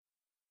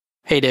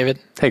Hey, David.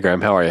 Hey, Graham.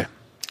 How are you?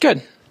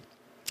 Good.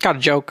 Got a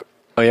joke.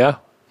 Oh, yeah?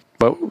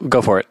 Well,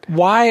 go for it.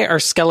 Why are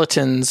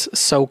skeletons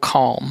so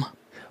calm?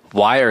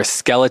 Why are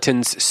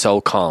skeletons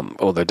so calm?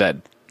 Oh, they're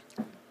dead.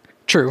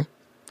 True.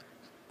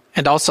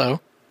 And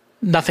also,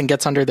 nothing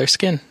gets under their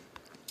skin.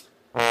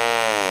 That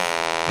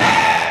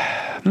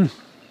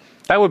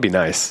would be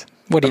nice.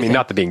 What do you think?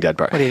 Not the being dead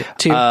part. What do you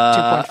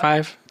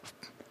 2.5?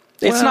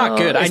 It's not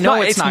good. I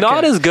know it's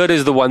not as good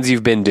as the ones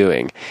you've been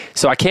doing.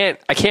 So we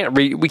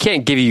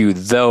can't give you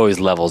those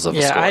levels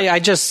of score. I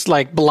just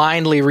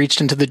blindly reached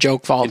into the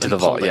joke vault. Into the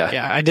vault, yeah.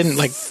 Yeah, I didn't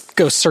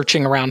go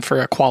searching around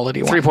for a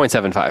quality one.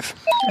 3.75.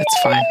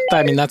 It's fine.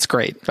 I mean, that's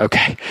great.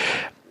 Okay.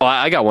 Well,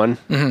 I got one.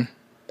 Mm-hmm.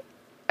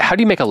 How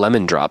do you make a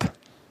lemon drop?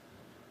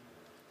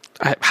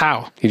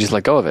 How? You just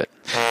let go of it.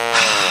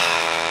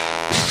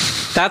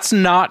 That's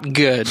not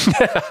good.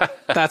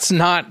 That's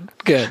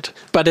not good.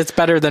 But it's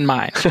better than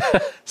mine.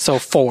 So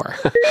 4.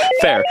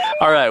 Fair.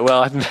 All right.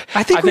 Well,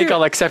 I think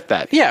I'll accept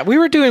that. Yeah, we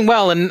were doing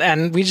well,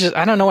 and we just,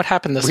 I don't know what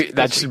happened this week.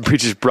 We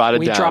just brought it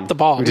down. We dropped the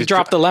ball. We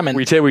dropped the lemon.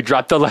 We did. We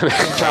dropped the lemon.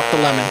 We dropped the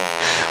lemon.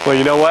 Well,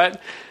 you know what?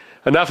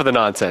 Enough of the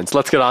nonsense.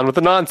 Let's get on with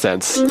the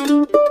nonsense.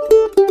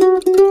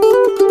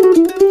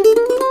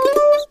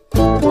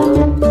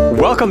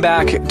 Welcome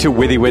back to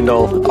Withy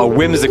Windle, a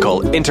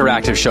whimsical,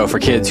 interactive show for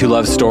kids who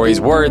love stories,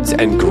 words,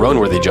 and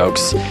grown-worthy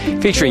jokes,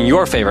 featuring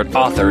your favorite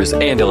authors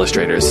and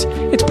illustrators.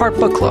 It's part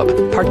book club,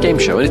 part game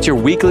show, and it's your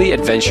weekly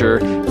adventure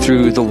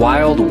through the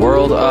wild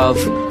world of...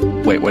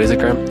 Wait, what is it,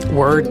 Graham?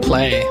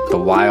 Wordplay. The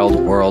wild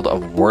world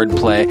of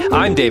wordplay.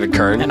 I'm David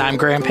Kern. And I'm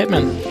Graham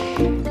Pittman.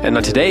 And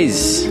on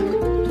today's or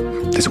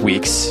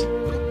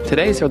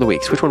the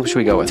week's? Which one should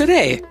we go with?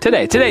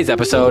 Today's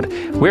episode,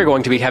 we're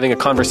going to be having a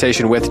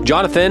conversation with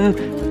Jonathan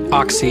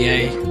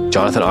Auxier,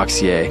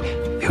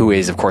 who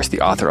is, of course,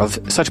 the author of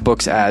such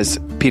books as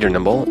Peter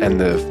Nimble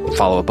and the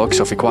follow-up book,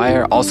 Sophie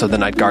Choir, also The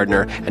Night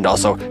Gardener, and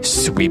also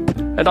Sweep,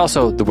 and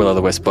also the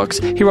Will-o'-the-Wisp books.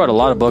 He wrote a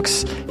lot of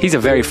books. He's a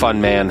very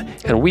fun man,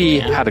 and we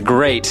had a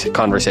great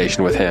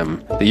conversation with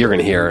him that you're going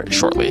to hear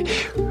shortly.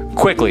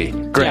 Quickly,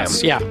 Graham.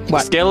 Yes, yeah.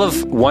 What? Scale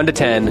of 1 to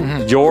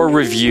 10, your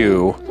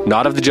review,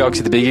 not of the jokes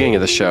at the beginning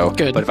of the show,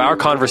 Good. but of our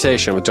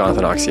conversation with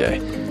Jonathan Auxier.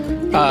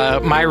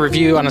 My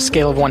review on a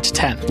scale of 1 to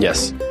 10.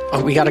 Yes.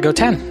 Oh, we got to go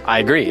 10. I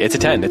agree. It's a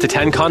 10. It's a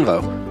 10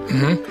 convo.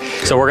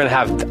 Mm-hmm. So we're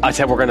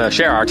going to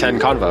share our 10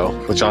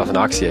 convo with Jonathan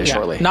Auxier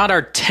shortly. Not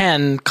our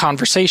 10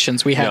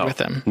 conversations we had with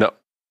him. No.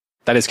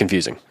 That is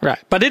confusing. Right.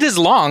 But it is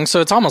long,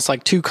 so it's almost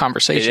like 2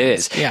 conversations. It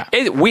is. Yeah.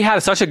 We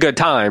had such a good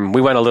time.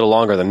 We went a little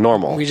longer than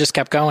normal. We just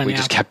kept going. We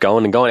just kept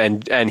going and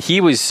going. And he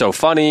was so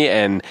funny,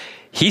 and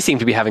he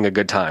seemed to be having a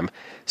good time.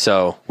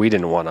 So we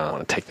didn't want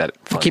to take that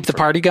fun. Keep the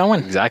party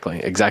going.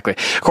 Exactly.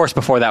 Of course,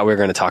 before that, we were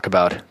going to talk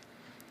about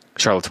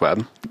Charlotte's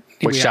Web.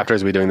 Which chapter are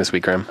we doing this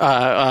week, Graham?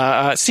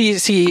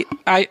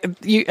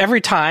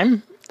 Every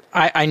time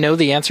I know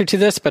the answer to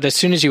this, but as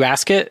soon as you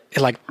ask it,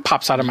 it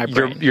pops out of my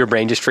brain. Your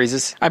brain just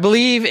freezes? I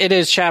believe it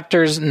is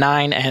chapters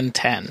 9 and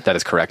 10. That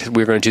is correct.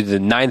 We're going to do the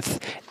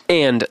 9th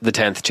and the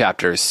 10th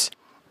chapters.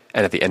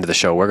 And at the end of the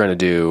show, we're going to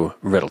do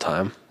riddle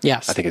time.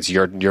 Yes. I think it's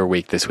your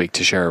week this week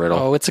to share a riddle.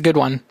 Oh, it's a good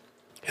one.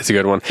 It's a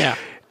good one. Yeah.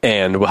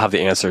 And we'll have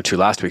the answer to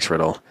last week's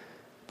riddle.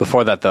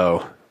 Before that,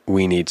 though,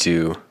 we need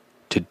to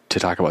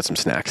talk about some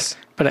snacks.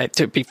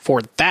 But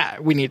before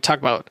that, we need to talk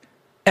about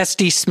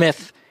SD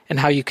Smith and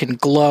how you can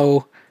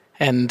glow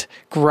and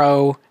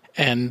grow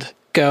and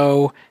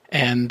go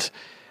and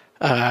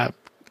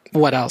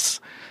what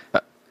else?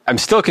 I'm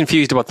still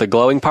confused about the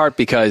glowing part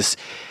because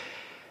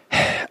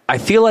I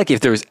feel like if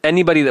there was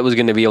anybody that was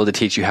going to be able to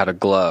teach you how to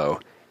glow,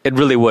 it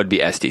really would be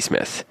SD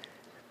Smith.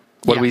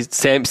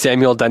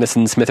 Samuel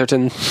Denison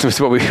Smitherton was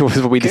what we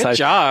decided. Good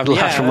job.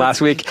 From last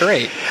week.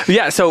 Great.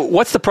 Yeah. So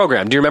what's the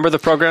program? Do you remember the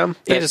program?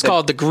 It is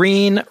called The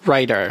Green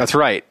Writer. That's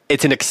right.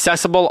 It's an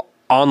accessible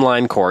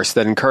online course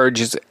that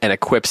encourages and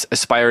equips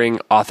aspiring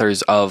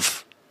authors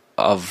of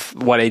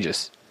what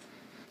ages?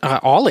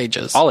 All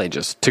ages. All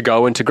ages to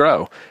go and to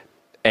grow.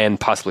 And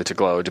possibly to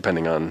glow,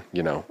 depending on,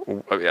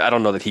 I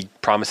don't know that he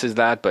promises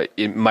that, but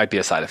it might be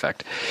a side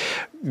effect.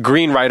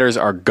 Green writers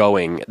are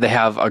going. They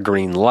have a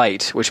green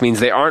light, which means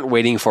they aren't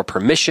waiting for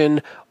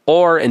permission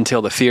or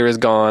until the fear is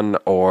gone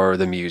or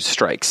the muse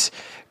strikes.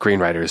 Green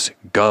writers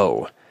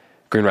go.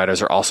 Green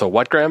writers are also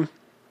what, Graham?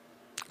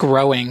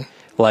 Growing.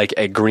 Like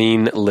a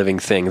green living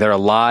thing. They're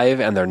alive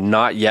and they're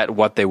not yet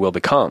what they will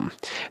become.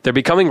 They're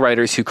becoming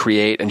writers who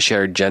create and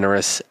share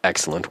generous,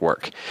 excellent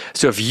work.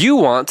 So if you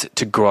want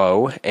to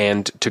grow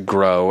and to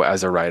grow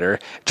as a writer,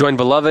 join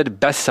beloved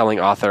best-selling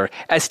author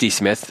S.D.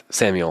 Smith,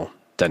 Samuel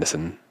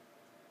Denison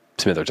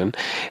Smitherton,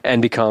 and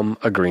become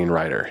a green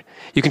writer.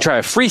 You can try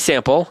a free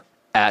sample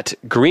at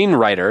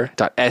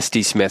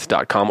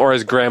greenwriter.sdsmith.com, or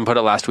as Graham put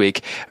it last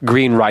week,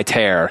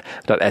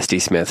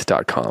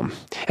 greenwriter.sdsmith.com.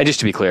 And just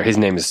to be clear, his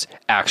name is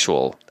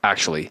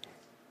actually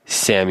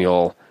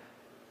Samuel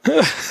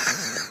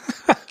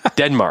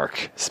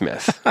Denmark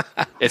Smith.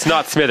 It's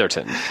not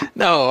Smitherton.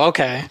 No,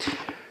 okay.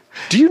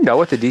 Do you know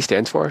what the D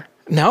stands for?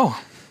 No.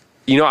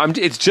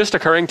 It's just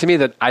occurring to me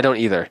that I don't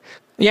either.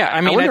 Yeah,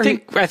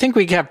 I think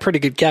we have pretty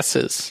good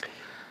guesses.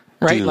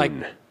 right? Dune. Like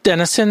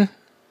Denison.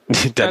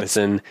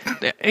 Denison.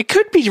 It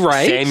could be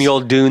right.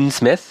 Samuel Dune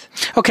Smith.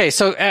 Okay,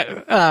 so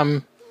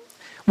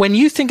when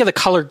you think of the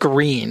color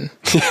green,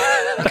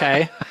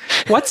 okay,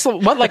 what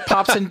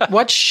pops in?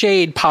 What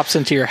shade pops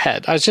into your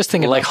head? I was just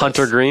thinking Like about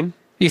hunter this. green.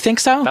 You think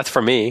so? That's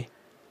for me.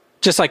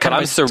 Just like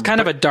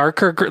kind of a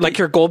darker, like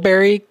your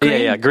Goldberry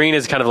green? Yeah. Green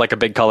is kind of like a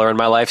big color in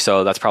my life,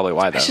 so that's probably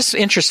why, though. It's just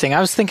interesting. I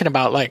was thinking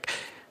about like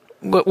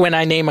when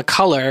I name a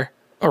color,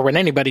 or when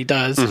anybody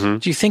does, do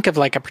you think of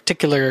like a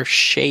particular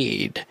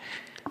shade?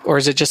 Or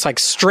is it just like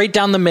straight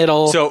down the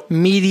middle, So-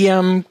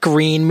 medium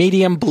green,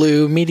 medium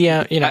blue,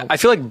 medium, I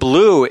feel like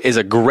blue is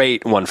a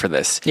great one for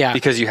this. Yeah.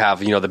 Because you have,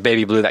 the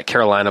baby blue, that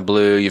Carolina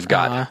blue. You've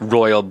got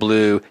royal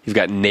blue. You've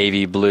got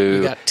navy blue.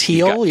 You got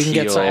teal. You can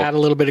get to add a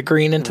little bit of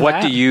green into that.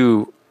 What do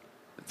you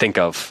think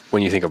of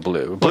when you think of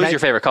blue? Blue is your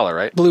favorite color,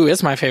 right? Blue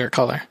is my favorite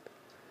color.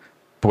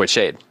 But which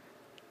shade?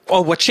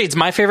 Oh, what shade's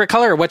my favorite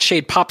color, or what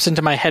shade pops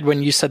into my head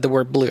when you said the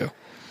word blue?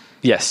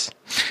 Yes.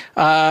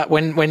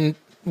 When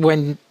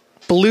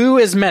blue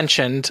is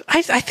mentioned,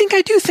 I think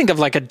I do think of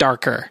like a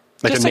darker,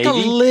 Like just a like a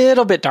navy?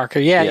 little bit darker.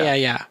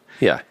 Yeah.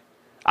 Yeah.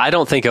 I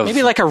don't think of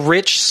Maybe like a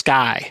rich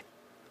sky.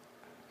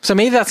 So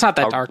maybe that's not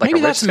that dark. like Maybe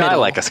a rich that's sky, middle.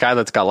 like a sky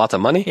that's got lots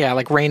of money. Yeah,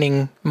 like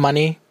raining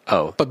money.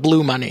 Oh. But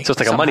blue money. So it's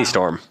like a money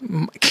storm.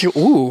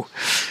 Ooh,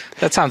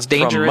 that sounds From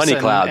dangerous money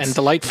clouds. and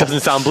delightful.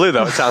 Doesn't sound blue,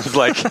 though. It sounds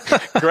like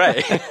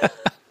gray.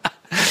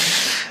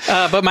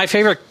 But my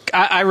favorite,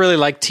 I really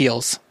like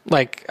teals.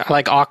 Like I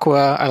like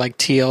aqua. I like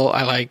teal.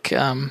 I like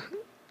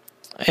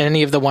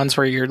any of the ones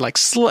where you're like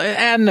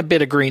adding a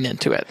bit of green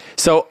into it.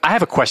 So I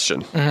have a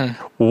question.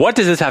 Mm-hmm. What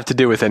does this have to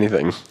do with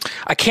anything?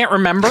 I can't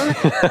remember,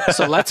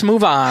 so let's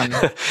move on.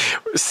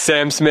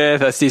 Sam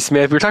Smith, S.D.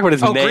 Smith. We were talking about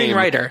his name. Green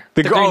Rider.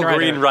 The Green Rider.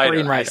 Green Rider.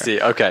 Green I Rider.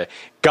 see. Okay.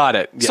 Got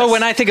it. Yes. So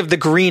when I think of the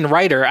Green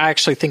Rider, I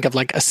actually think of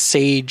like a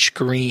sage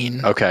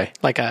green. Okay.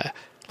 Like a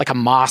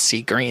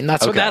mossy green.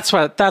 That's what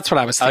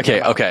I was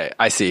thinking. Okay.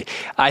 I see.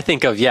 I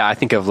think of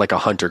like a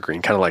hunter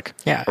green, kind of like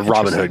a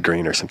Robin Hood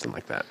green or something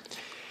like that.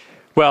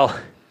 Well,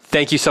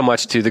 thank you so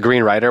much to the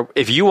Green Writer.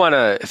 If you want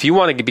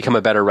to become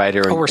a better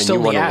writer and you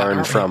want to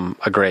learn from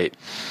a great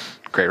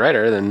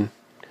writer, then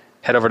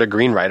head over to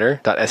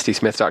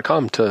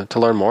greenwriter.sdsmith.com to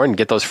learn more and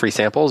get those free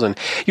samples. And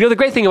the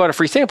great thing about a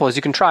free sample is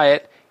you can try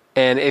it,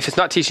 and if it's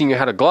not teaching you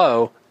how to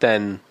glow,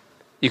 then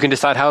you can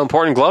decide how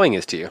important glowing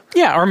is to you.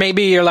 Yeah, or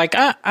maybe you're like,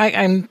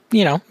 I'm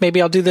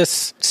maybe I'll do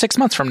this 6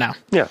 months from now.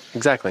 Yeah,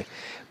 exactly.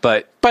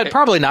 But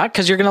probably not,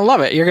 because you're going to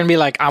love it. You're going to be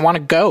like, I want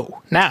to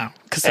go now,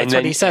 because that's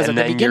what he says at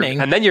the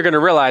beginning. And then you're going to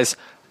realize,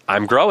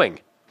 I'm growing.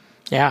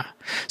 Yeah.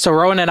 So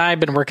Rowan and I have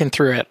been working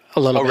through it a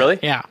little bit. Oh, really?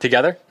 Yeah.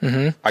 Together?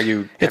 Mm-hmm. Are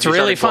you? It's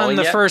really fun.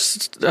 The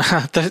first,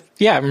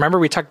 remember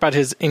we talked about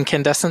his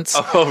incandescence?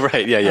 Oh,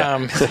 right.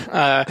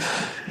 Yeah.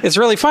 It's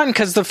really fun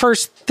because the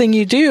first thing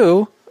you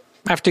do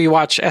after you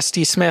watch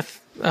S.D.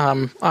 Smith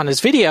on his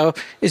video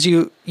is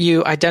you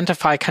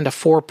identify kind of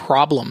 4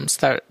 problems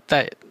that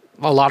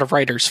a lot of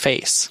writers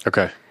face.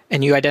 Okay.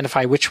 And you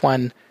identify which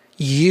one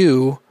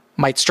you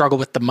might struggle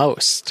with the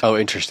most. Oh,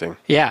 interesting.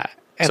 Yeah.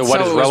 And so what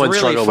does Rowan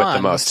struggle with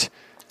the most?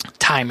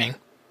 Timing.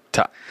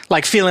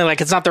 Like feeling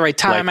like it's not the right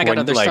time. I got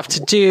other stuff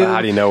to do.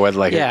 How do you know what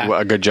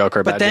a good joke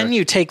or a bad joke? But then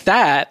you take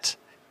that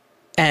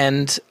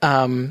and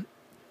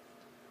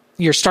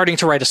you're starting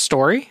to write a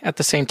story at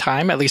the same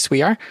time, at least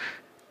we are.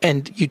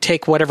 And you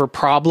take whatever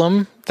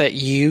problem that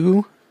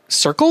you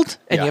circled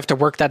and you have to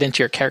work that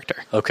into your character.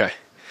 Okay.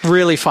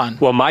 Really fun.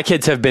 Well, my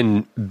kids have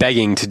been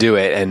begging to do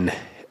it, and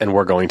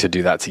we're going to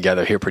do that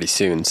together here pretty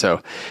soon.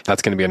 So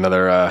that's going to be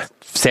another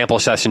sample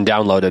session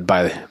downloaded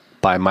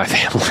by my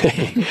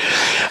family.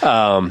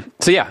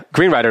 So yeah,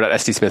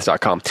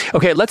 greenwriter.sdsmith.com.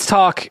 Okay, let's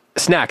talk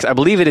snacks. I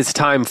believe it is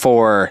time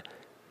for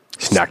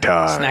snack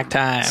time. Snack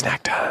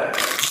time.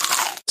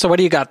 So what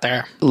do you got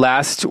there?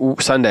 Last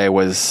Sunday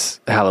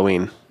was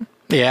Halloween.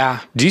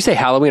 Yeah. Do you say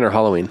Halloween or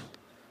Halloween?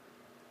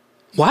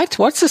 What?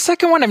 What's the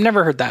second one? I've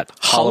never heard that.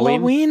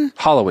 Halloween?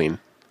 Halloween.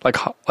 Like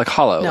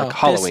hollow. No, like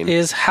Halloween.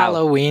 This is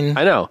Halloween.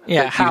 I know.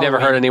 Yeah, You've never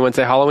heard anyone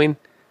say Halloween?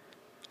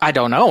 I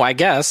don't know, I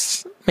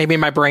guess. Maybe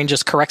my brain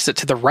just corrects it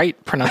to the right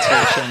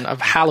pronunciation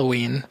of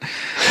Halloween.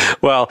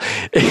 Well,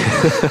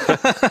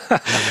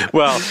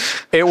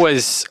 it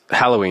was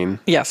Halloween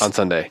on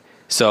Sunday.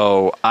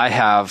 So I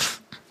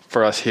have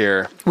for us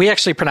here. We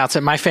actually pronounce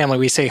it, my family,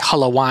 we say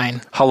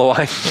Halloween.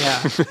 Halloween.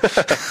 Yeah.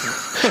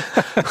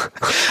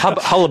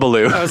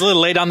 Hullabaloo. I was a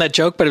little late on that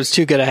joke, but it was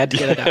too good. I had to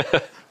get it out.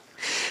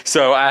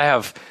 So I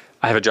have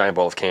a giant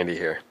bowl of candy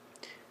here.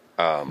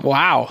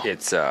 Wow.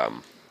 It's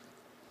my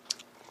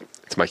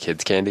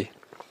kids' candy.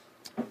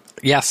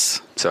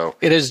 Yes. So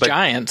it is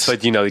giant.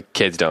 But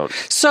kids don't.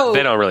 So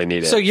they don't really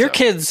need it. So your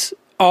kids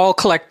all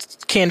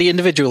collect candy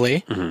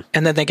individually,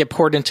 and then they get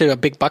poured into a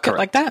big bucket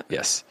like that?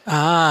 Yes.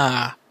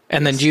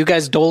 And then do you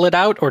guys dole it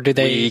out, or do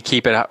they? We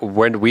keep it out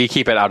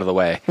of the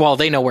way. Well,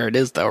 they know where it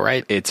is, though,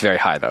 right? It's very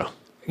high, though.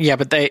 Yeah,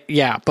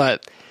 but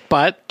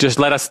just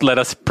let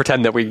us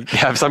pretend that we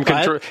have some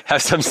control,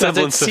 have some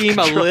semblance. Does it seem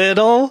of control. a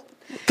little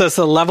Does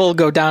the level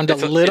go down to a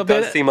little It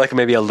bit? does seem like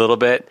maybe a little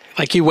bit.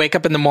 Like you wake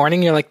up in the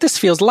morning, you're like, this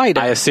feels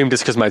lighter. I assume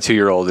just because my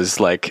 2-year-old is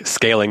like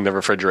scaling the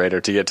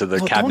refrigerator to get to the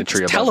cabinetry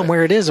don't above tell it. him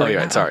where it is Oh, right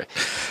yeah, now. sorry.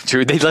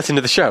 True, they listen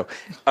to the show.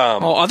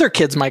 Other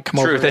kids might come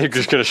True, over. they're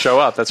just going to show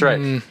up. That's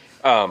right.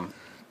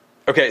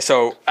 Okay,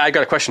 so I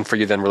got a question for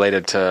you then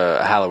related to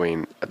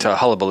Halloween, to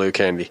Hullabaloo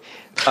candy.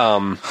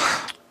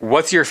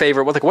 What's your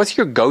favorite? What's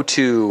your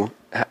go-to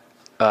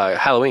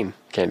Halloween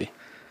candy?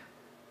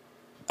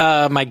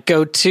 My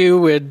go-to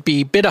would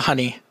be Bit of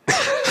Honey.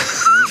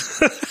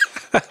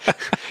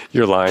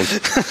 You're lying.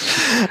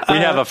 We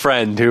have a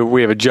friend who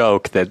we have a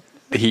joke that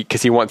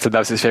because he wants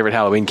that's his favorite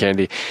Halloween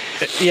candy.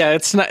 Yeah,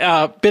 it's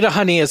not. Bit of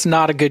Honey is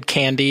not a good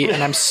candy,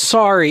 and I'm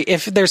sorry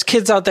if there's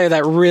kids out there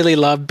that really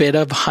love Bit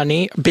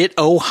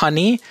O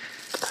Honey.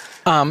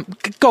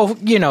 Go,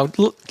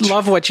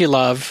 love what you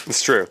love.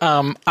 It's true.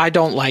 I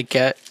don't like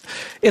it.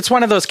 It's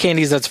one of those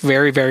candies that's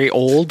very, very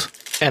old,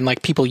 and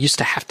like people used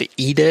to have to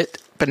eat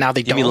it, but now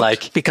they don't. mean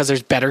like because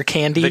there's better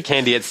candy? The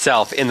candy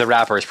itself in the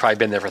wrapper has probably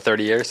been there for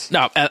 30 years.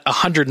 No, at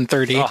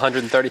 130.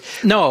 130.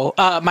 No,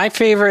 my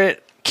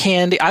favorite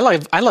candy. I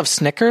love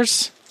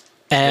Snickers.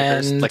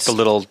 And Snickers, like the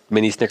little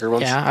mini Snicker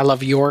ones. Yeah, I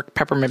love York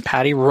Peppermint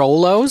Patty.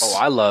 Rolos. Oh,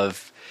 I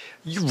love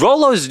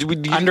Rolos.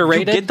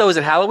 Underrated? You get those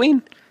at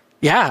Halloween?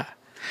 Yeah,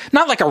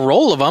 not like a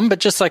roll of them, but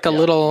just like a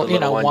little,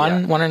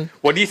 one. one.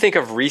 What do you think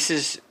of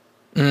Reese's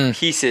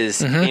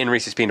Pieces in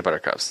Reese's Peanut Butter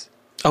Cups?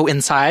 Oh,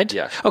 inside?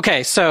 Yeah.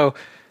 Okay, so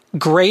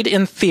great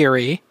in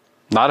theory.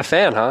 Not a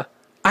fan, huh?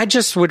 I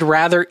just would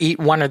rather eat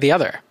one or the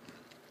other.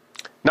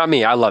 Not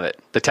me. I love it.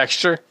 The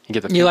texture.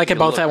 You like it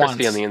both at once.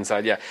 Crispy on the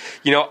inside, yeah.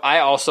 I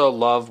also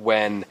love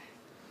when,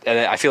 and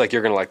I feel like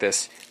you're going to like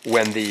this,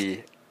 when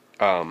the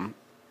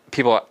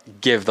people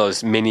give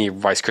those mini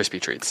Rice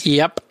Krispie treats.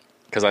 Yep.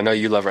 Because I know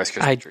you love Rice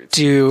Krispie treats.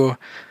 I do.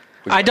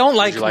 I don't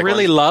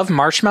really one? love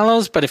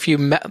marshmallows, but if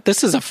you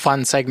this is a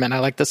fun segment. I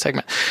like this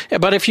segment.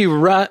 But if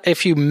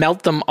you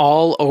melt them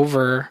all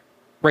over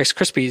Rice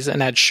Krispies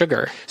and add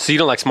sugar, So you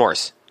don't like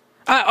s'mores?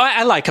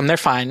 I like them. They're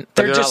fine.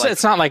 They're just.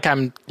 It's not like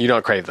I'm. You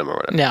don't crave them or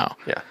whatever. No.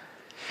 Yeah.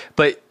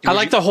 But I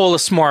like the whole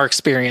s'more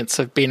experience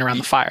of being around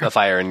the fire. the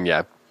fire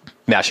and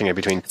mashing it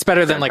between. It's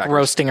better than like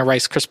roasting a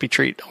Rice Krispie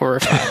treat or.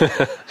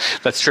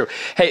 That's true.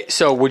 Hey,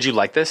 so would you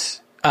like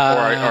this, or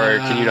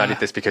can you not eat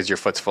this because your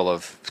foot's full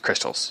of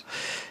crystals?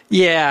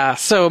 Yeah.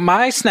 So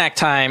my snack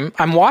time.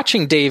 I'm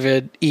watching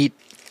David eat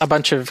a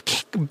bunch of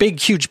big,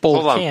 huge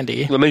bowl of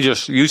candy. Let me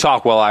you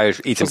talk while I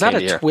eat some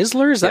candy here. Is that a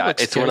Twizzlers? That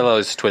looks it's good. one of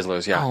those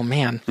Twizzlers. Yeah. Oh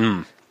man.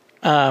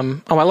 I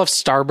love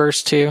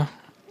Starburst too.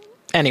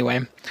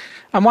 Anyway,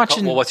 I'm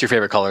watching. Well, what's your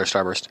favorite color of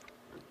Starburst?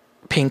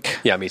 Pink.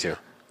 Yeah, me too.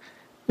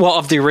 Well,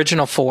 of the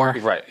original 4.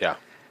 Right. Yeah.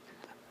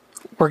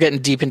 We're getting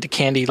deep into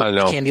candy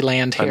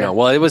land here. I know.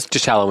 Well, it was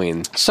just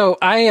Halloween. So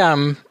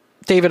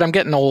David, I'm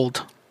getting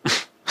old.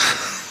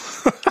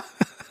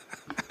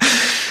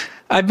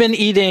 I've been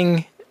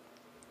eating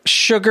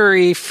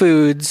sugary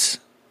foods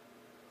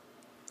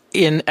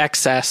in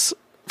excess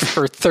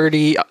for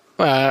 30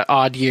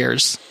 odd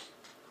years.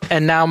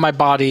 And now my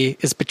body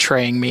is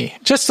betraying me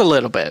just a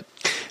little bit.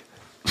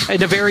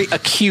 In a very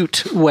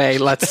acute way,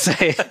 let's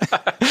say.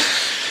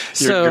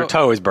 Your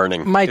toe is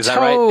burning. My is toe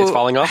that right? It's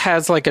falling off?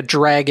 has like a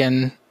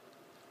dragon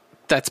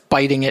that's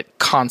biting it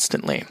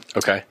constantly.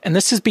 Okay. And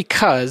this is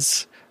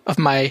because of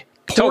my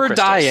poor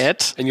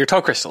diet. And your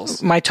toe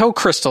crystals. My toe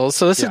crystals.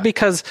 So this is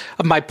because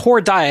of my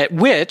poor diet,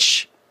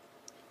 which,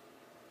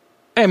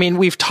 I mean,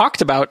 we've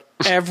talked about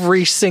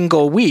every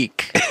single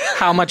week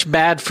how much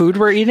bad food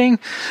we're eating.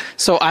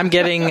 So I'm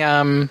getting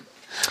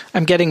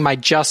my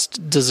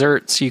just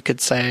desserts, you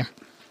could say.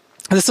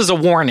 This is a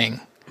warning.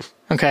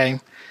 Okay.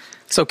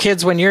 So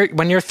kids, when you're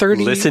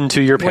 30, listen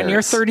to your parents. When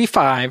you're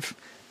 35,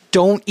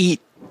 don't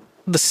eat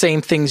the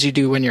same things you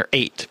do when you're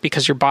 8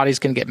 because your body's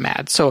going to get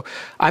mad. So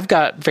I've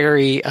got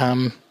very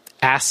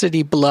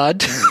acidy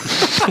blood.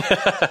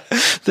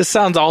 This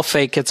sounds all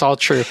fake. It's all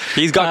true.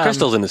 He's got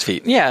crystals in his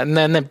feet. Yeah, and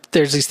then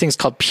there's these things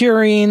called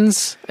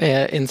purines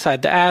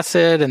inside the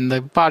acid, and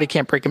the body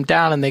can't break them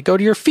down, and they go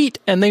to your feet,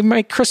 and they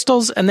make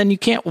crystals, and then you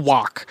can't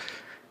walk.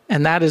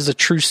 And that is a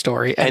true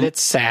story, and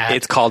it's sad.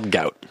 It's called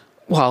gout.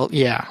 Well,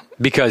 yeah.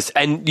 Because,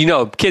 and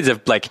kids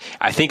have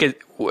I think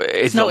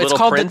it's the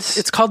Little Prince.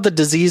 It's called the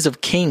disease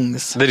of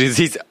kings. The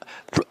disease.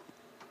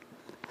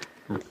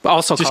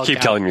 Also, just keep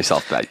gout. telling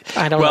yourself that.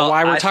 I don't know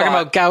why we're talking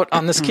about gout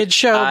on this kids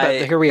show,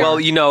 but here we are.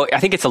 Well, I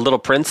think it's a Little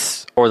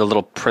Prince or the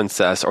Little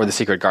Princess or the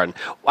Secret Garden.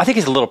 I think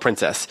it's the Little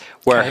Princess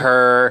where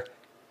her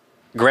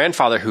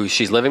grandfather, who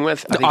she's living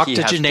with, the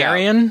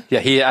octogenarian.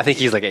 Yeah, I think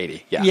he's like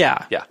 80.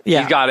 Yeah. Yeah.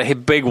 He's got a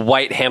big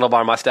white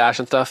handlebar mustache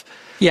and stuff.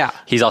 Yeah.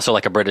 He's also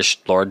like a British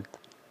lord.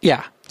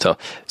 Yeah.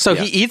 So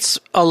he eats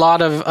a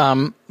lot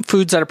of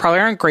foods that probably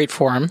aren't great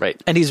for him, right?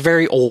 And he's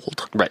very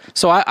old, right?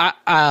 So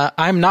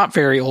I'm not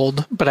very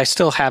old, but I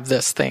still have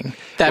this thing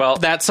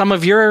that some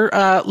of your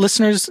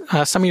listeners,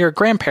 some of your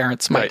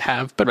grandparents might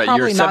have, but probably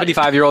your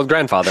 75-year-old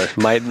grandfather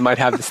might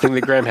have this thing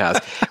that Graham has.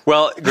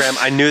 Well, Graham,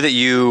 I knew that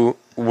you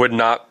would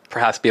not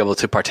perhaps be able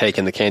to partake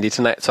in the candy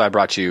tonight, so I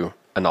brought you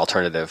an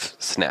alternative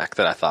snack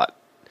that I thought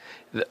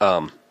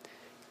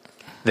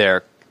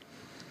They're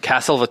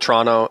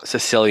Castelvetrano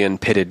Sicilian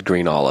pitted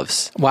green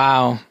olives.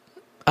 Wow.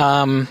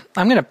 I'm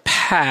going to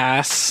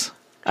pass,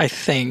 I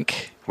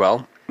think.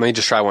 Well, let me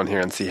just try one here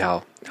and see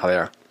how they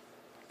are.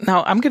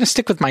 No, I'm going to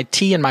stick with my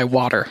tea and my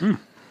water.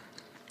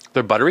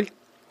 They're buttery.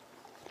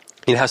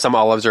 You know how some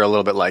olives are a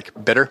little bit like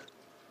bitter,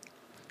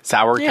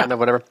 sour, kind of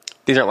whatever.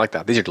 These aren't like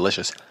that. These are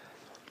delicious.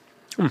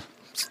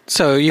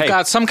 So you've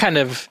got some kind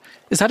of,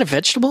 is that a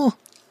vegetable?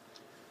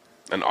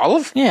 An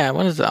olive? Yeah,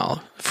 what is it?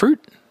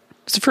 Fruit?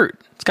 It's a fruit.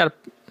 It's got a,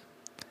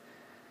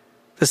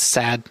 this is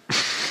sad.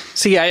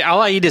 See,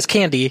 all I eat is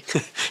candy.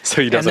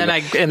 So he doesn't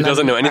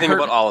know anything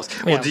about olives.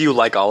 Well, do you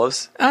like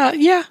olives?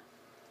 Yeah.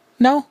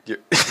 No.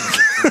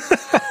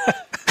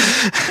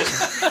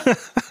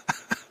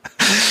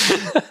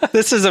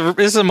 This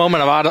is a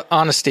moment of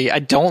honesty. I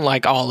don't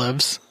like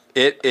olives.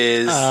 It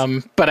is.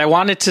 But I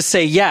wanted to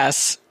say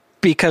yes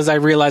because I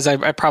realize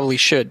I probably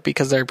should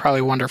because they're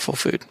probably wonderful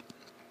food.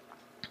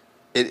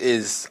 It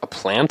is a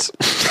plant.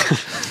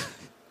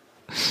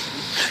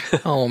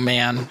 Oh,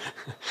 man.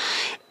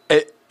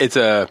 It's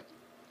a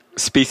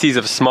species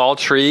of small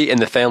tree in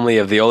the family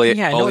of the Oleaceae.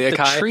 Yeah, I know what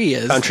the tree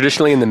is. Found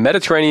traditionally in the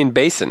Mediterranean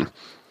basin.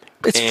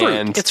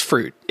 It's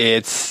fruit.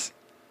 It's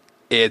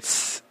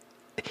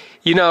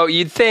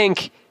you'd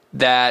think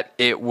that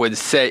it would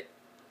say,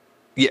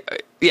 yeah,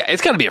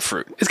 it's got to be a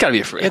fruit. It's got to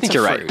be a fruit. I think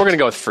you're right. We're going to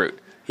go with fruit.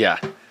 Yeah.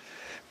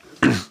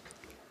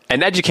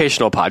 An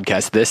educational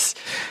podcast, this.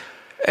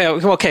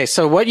 Okay,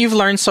 so what you've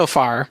learned so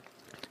far,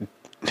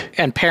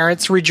 and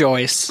parents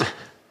rejoice,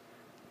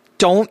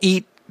 don't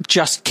eat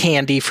just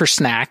candy for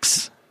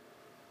snacks,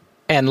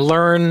 and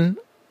learn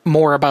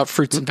more about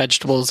fruits and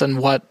vegetables and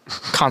what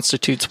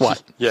constitutes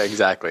what. Yeah,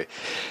 exactly.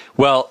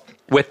 Well,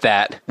 with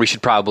that, we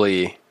should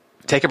probably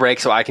take a break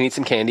so I can eat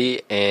some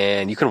candy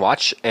and you can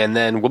watch, and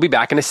then we'll be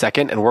back in a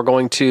second, and we're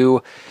going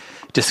to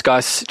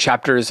discuss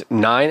chapters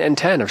 9 and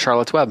 10 of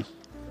Charlotte's Web.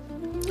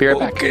 Be right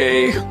back.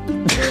 Okay.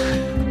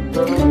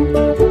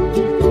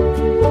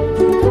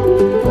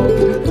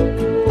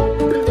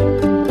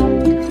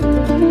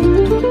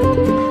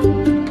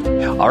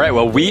 All right,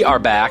 well, we are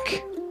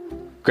back.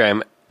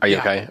 Graham, are you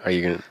okay? Are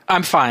you gonna?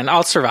 I'm fine.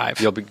 I'll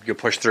survive. You'll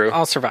push through?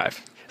 I'll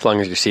survive. As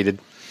long as you're seated?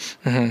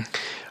 Mm-hmm.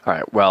 All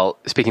right, well,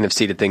 speaking of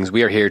seated things,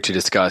 we are here to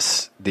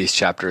discuss these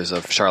chapters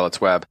of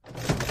Charlotte's Web.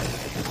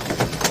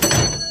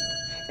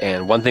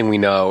 And one thing we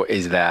know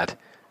is that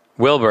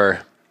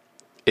Wilbur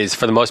is,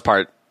 for the most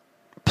part,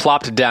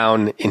 plopped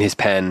down in his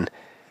pen,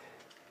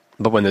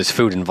 but when there's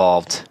food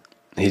involved,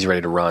 he's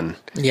ready to run.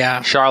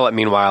 Yeah. Charlotte,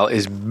 meanwhile,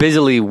 is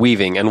busily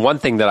weaving, and one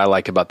thing that I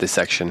like about this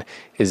section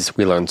is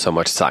we learn so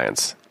much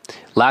science.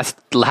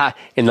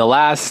 In the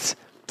last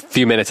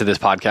few minutes of this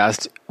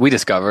podcast, we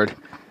discovered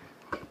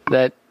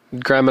that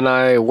Graham and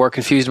I were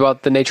confused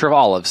about the nature of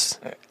olives,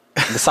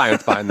 the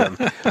science behind them.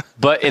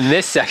 But in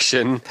this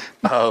section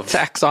of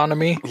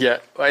taxonomy,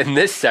 in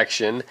this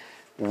section,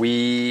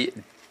 we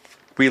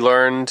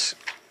learned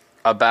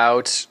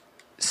about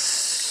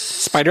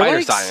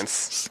spider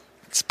science,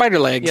 spider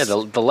legs. Yeah,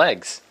 the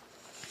legs.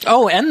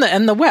 Oh, and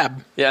the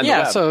web. Yeah, the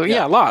web. So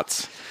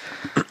lots.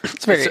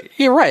 It's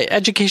you're right.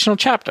 Educational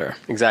chapter.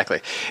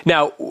 Exactly.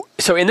 Now,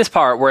 so in this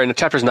part, we're in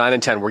chapters 9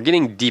 and 10. We're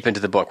getting deep into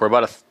the book. We're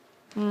about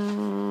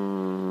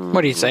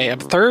what do you say? A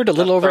third? A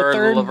little over a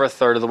third? A little over a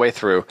third of the way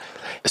through.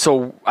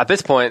 So at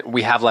this point,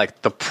 we have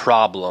like the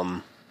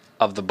problem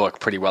of the book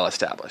pretty well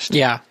established.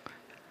 Yeah.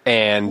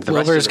 And the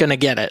Wilbur's going to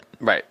get it.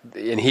 Right.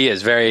 And he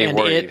is very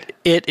worried.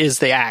 It is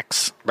the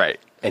axe. Right.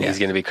 And he's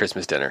going to be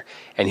Christmas dinner.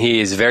 And he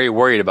is very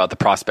worried about the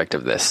prospect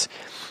of this.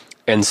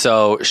 And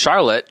so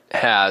Charlotte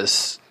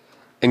has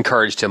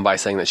encouraged him by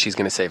saying that she's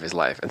going to save his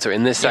life. And so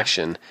in this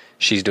section,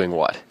 she's doing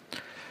what?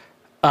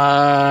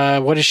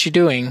 What is she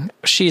doing?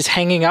 She's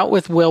hanging out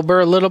with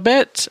Wilbur a little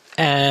bit,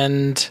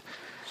 and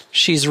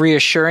she's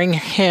reassuring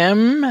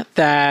him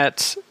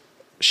that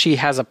she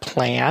has a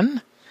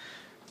plan.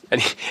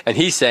 And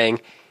he's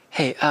saying,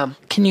 "Hey,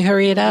 can you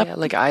hurry it up?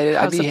 Yeah,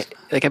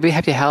 I'd be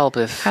happy to help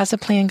if." How's the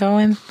plan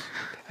going?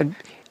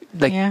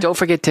 Don't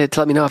forget to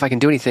let me know if I can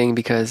do anything,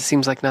 because it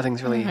seems like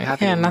nothing's really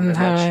happening. Yeah,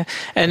 nothing.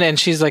 And then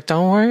she's like,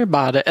 "Don't worry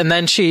about it." And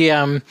then she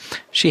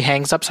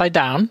hangs upside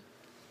down.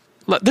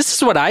 This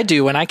is what I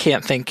do when I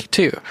can't think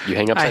too. You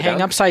hang upside down? I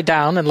hang upside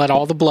down and let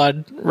all the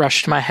blood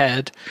rush to my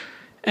head,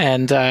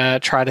 and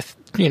try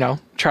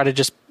to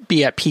just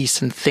be at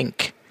peace and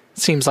think.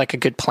 Seems like a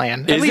good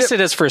plan. At least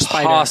it is for a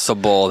spider.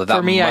 Possible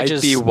that me,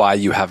 might be why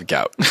you have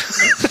gout.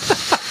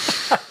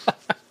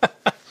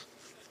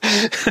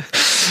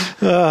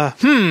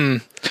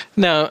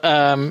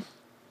 No,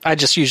 I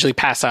just usually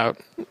pass out.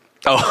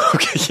 Oh,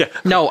 okay, yeah.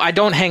 No, I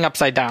don't hang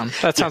upside down.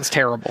 That sounds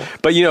terrible.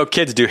 But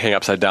kids do hang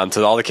upside down,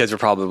 so all the kids are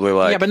probably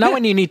like... Yeah, but not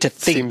when you need to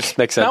think.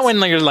 Makes sense. Not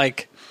when you're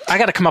like, I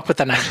got to come up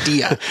with an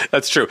idea.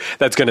 That's true.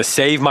 That's going to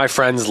save my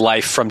friend's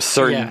life from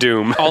certain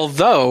doom.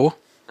 Although,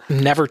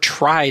 never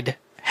tried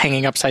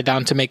hanging upside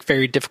down to make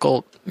very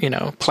difficult,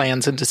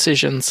 plans and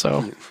decisions,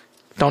 so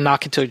don't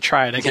knock it till you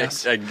try it, I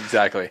guess. Yeah,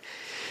 exactly.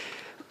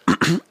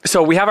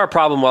 So we have our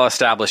problem well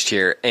established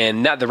here,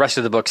 and the rest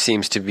of the book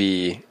seems to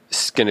be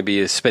going to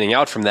be spinning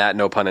out from that,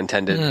 no pun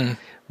intended.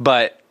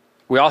 But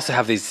we also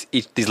have these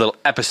little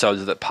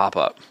episodes that pop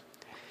up.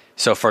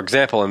 So, for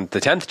example, in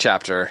the 10th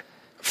chapter,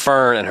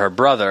 Fern and her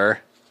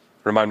brother,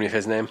 remind me of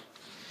his name?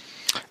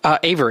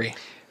 Avery.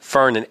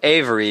 Fern and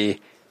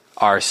Avery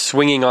are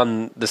swinging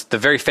on the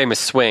very famous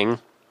swing,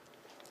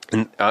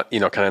 and, kind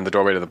of in the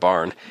doorway to the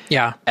barn.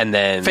 Yeah. And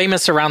then...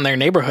 famous around their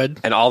neighborhood.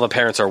 And all the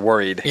parents are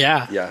worried.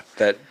 Yeah. Yeah,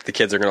 that the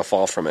kids are going to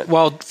fall from it.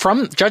 Well,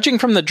 judging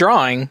from the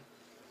drawing,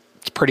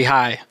 it's pretty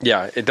high.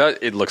 Yeah, it does.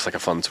 It looks like a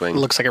fun swing. It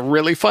looks like a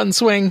really fun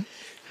swing.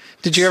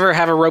 Did you ever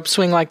have a rope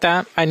swing like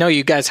that? I know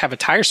you guys have a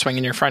tire swing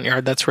in your front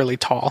yard that's really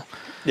tall.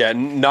 Yeah,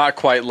 not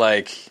quite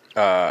like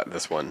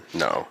this one.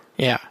 No.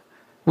 Yeah.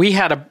 We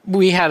had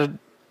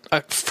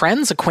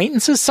friends,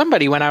 acquaintances,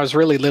 somebody when I was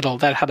really little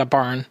that had a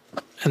barn,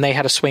 and they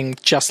had a swing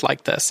just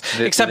like this.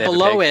 Except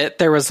below it,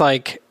 there was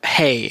like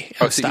hay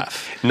and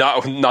stuff.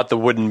 Not the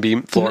wooden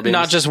floor beams?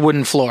 Not just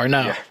wooden floor,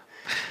 no. Yeah.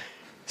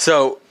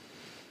 So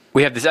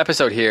we have this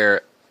episode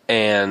here,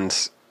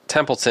 and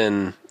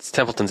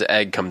Templeton's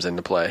egg comes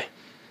into play.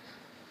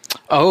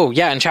 Oh,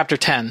 yeah, in chapter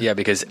 10. Yeah,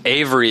 because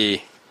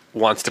Avery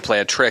wants to play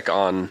a trick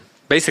on...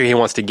 basically, he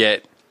wants to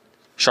get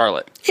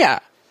Charlotte. Yeah.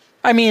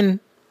 I mean,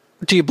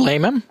 do you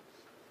blame him?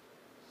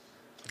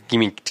 You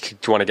mean, do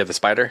you want to get the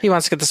spider? He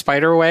wants to get the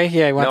spider away?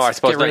 Yeah, he wants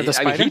to get rid of the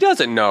spider. I mean, he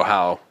doesn't know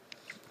how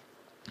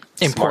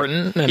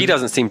important. He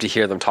doesn't seem to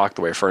hear them talk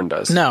the way Fern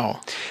does. No.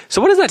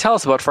 So what does that tell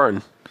us about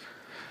Fern?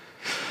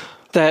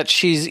 That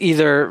she's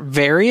either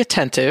very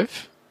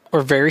attentive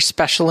or very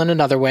special in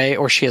another way,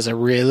 or she has a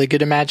really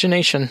good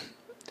imagination.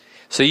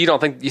 So you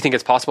think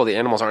it's possible the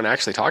animals aren't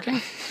actually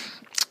talking?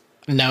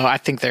 No, I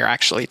think they're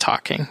actually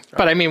talking.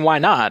 But I mean, why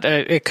not?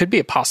 It could be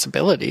a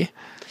possibility.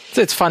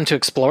 It's fun to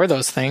explore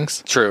those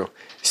things. True.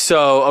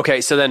 So, okay,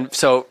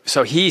 so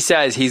he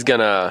says he's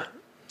going to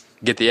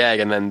get the egg,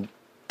 and then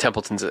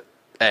Templeton's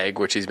egg,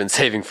 which he's been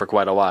saving for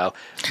quite a while,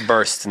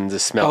 bursts and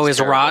just smells his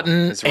terrible.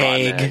 rotten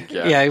egg.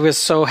 Yeah, he was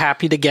so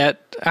happy to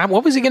get...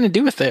 what was he going to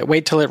do with it?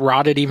 Wait till it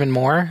rotted even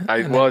more?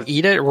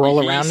 Eat it,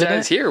 roll around in it? He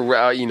says here,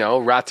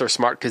 rats are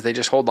smart because they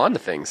just hold on to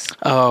things.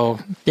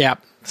 Oh, yeah.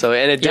 So,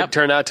 and it did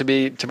turn out to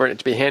be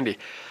handy.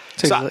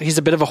 So he's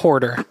a bit of a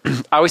hoarder.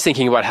 I was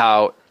thinking about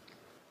how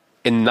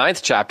in the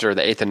 9th chapter,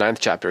 the 8th and 9th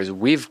chapters,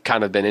 we've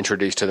kind of been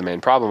introduced to the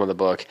main problem of the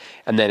book,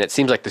 and then it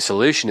seems like the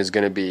solution is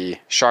going to be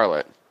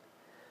Charlotte.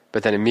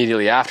 But then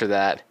immediately after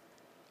that,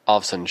 all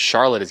of a sudden,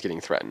 Charlotte is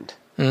getting threatened.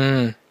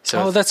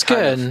 So that's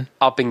good.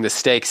 Upping the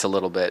stakes a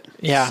little bit,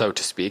 so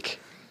to speak.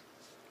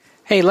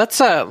 Hey, let's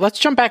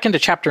jump back into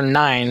chapter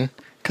 9,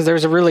 because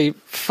there's a really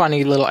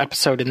funny little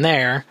episode in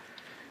there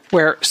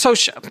where so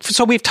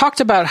we've talked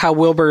about how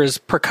Wilbur is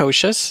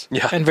precocious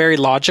and very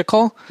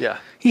logical. Yeah.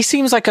 He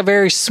seems like a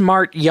very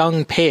smart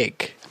young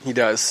pig. He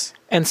does.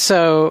 And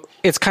so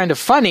it's kind of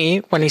funny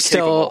when he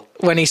still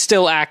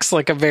acts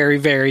like a very,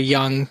 very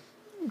young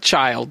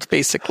child,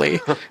 basically.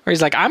 Where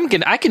he's like,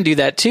 I can do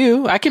that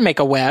too. I can make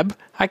a web.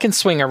 I can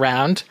swing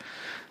around.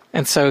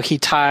 And so he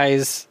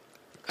ties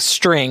a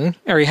string,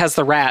 or he has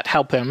the rat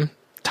help him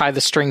tie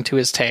the string to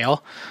his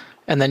tail,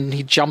 and then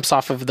he jumps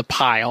off of the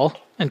pile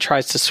and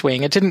tries to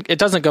swing. It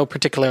doesn't go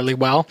particularly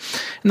well.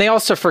 And they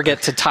also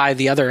forget to tie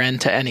the other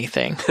end to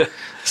anything.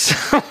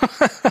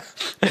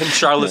 And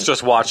Charlotte's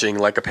just watching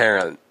like a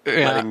parent.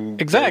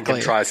 Exactly.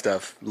 Him try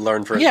stuff,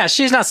 learn from Yeah,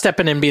 she's not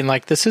stepping in being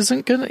like, this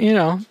isn't good,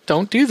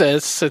 don't do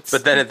this.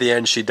 But then at the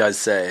end she does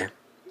say,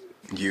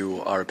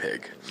 you are a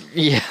pig.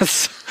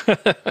 Yes.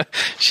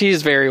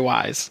 She's very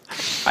wise.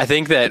 I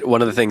think that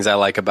one of the things I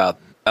like about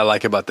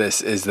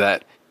this is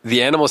that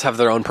the animals have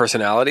their own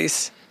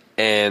personalities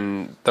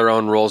and their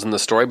own roles in the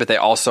story, but they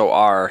also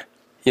are,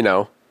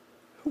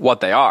 what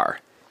they are.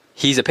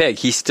 He's a pig.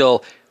 He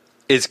still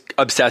is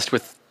obsessed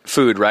with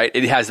food, right?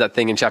 It has that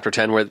thing in chapter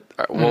 10 where,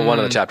 one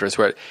of the chapters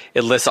where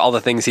it lists all the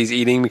things he's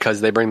eating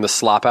because they bring the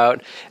slop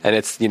out, and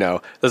it's,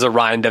 there's a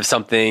rind of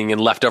something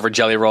and leftover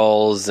jelly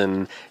rolls,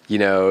 and,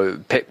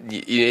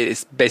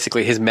 it's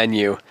basically his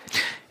menu.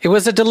 It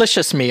was a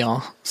delicious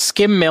meal.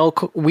 Skim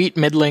milk, wheat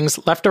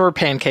middlings, leftover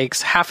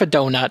pancakes, half a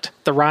donut,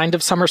 the rind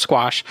of summer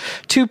squash,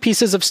 2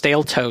 pieces of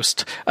stale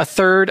toast, a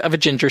third of a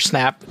ginger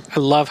snap. I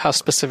love how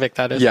specific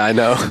that is. Yeah, I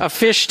know. A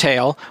fish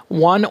tail,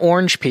 1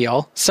 orange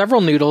peel,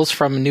 several noodles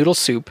from noodle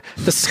soup,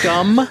 the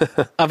scum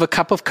of a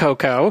cup of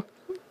cocoa,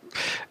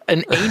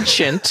 an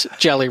ancient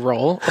jelly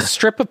roll, a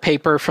strip of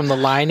paper from the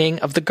lining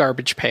of the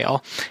garbage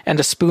pail, and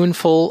a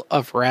spoonful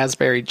of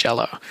raspberry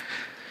jello.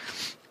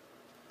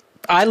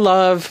 I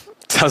love...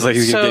 Sounds like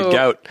he's going to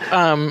get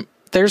gout.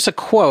 There's a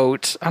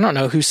quote. I don't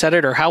know who said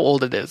it or how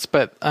old it is,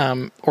 but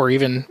or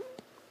even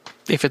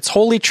if it's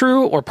wholly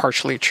true or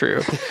partially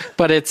true.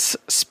 But it's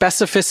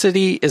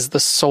specificity is the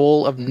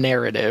soul of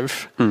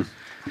narrative.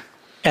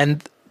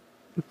 And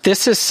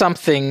this is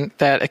something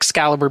that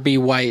Excalibur B.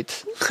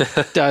 White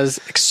does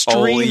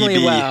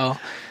extremely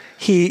well.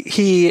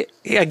 He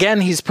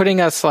again, he's putting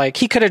us like,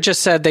 he could have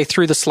just said they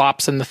threw the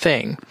slops in the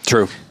thing.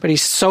 True. But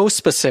he's so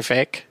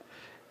specific.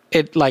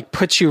 It like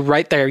puts you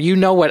right there.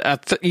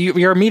 What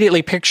you're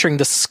immediately picturing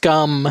the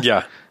scum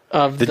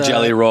of the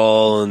jelly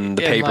roll and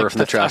the and, paper like, from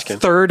the trash can. A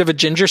third of a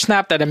ginger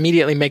snap that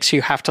immediately makes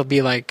you have to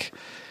be like,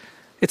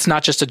 it's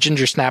not just a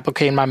ginger snap.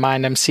 Okay, in my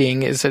mind, I'm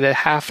seeing, is it a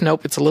half?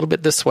 Nope, it's a little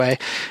bit this way.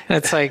 And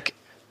it's like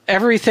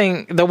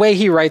everything, the way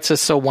he writes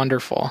is so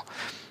wonderful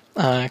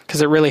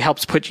because it really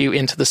helps put you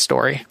into the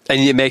story. And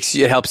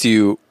it helps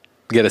you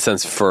get a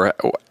sense for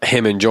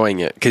him enjoying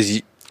it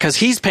because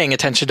he's paying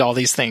attention to all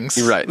these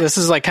things. Right. This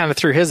is like kind of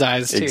through his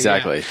eyes, too.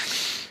 Exactly.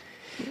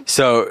 Yeah.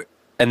 So,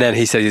 and then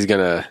he said he's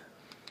going to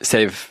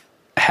save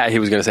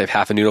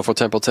half a noodle for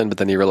Templeton, but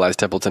then he realized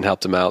Templeton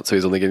helped him out, so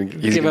he's only going to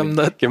give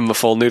him a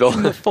full noodle.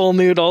 The full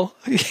noodle.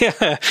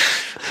 Yeah.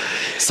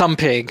 Some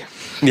pig.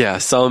 Yeah,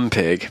 some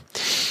pig.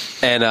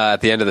 And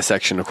at the end of the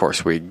section, of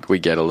course, we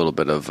get a little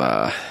bit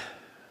of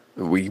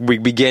we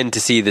begin to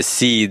see the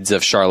seeds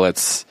of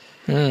Charlotte's.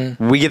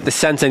 We get the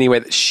sense anyway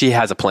that she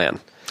has a plan.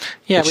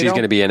 Yeah, she's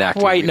going to be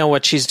enacting. Quite know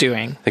what she's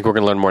doing. I think we're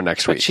going to learn more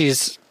next week.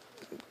 She's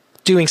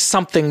doing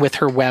something with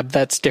her web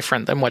that's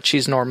different than what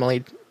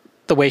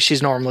the way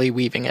she's normally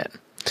weaving it.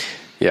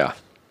 Yeah,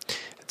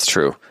 it's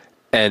true.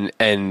 And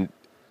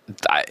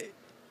I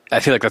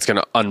feel like that's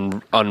going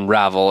to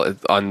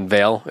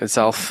unveil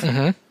itself,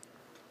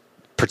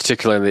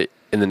 particularly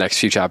in the next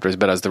few chapters,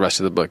 but as the rest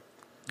of the book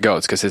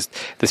goes, because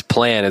this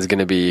plan is going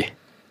to be,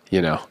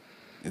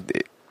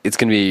 it's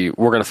going to be,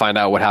 we're going to find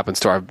out what happens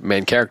to our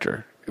main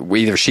character.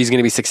 Either she's going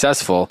to be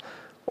successful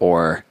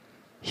or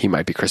he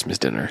might be Christmas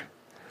dinner.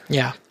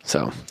 Yeah.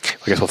 So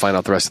I guess we'll find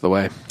out the rest of the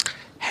way.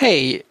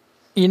 Hey,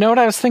 you know what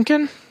I was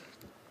thinking?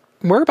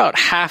 We're about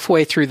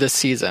halfway through this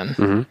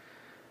season,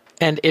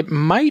 and it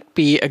might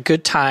be a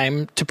good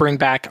time to bring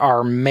back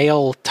our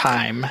mail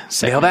time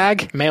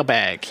segment.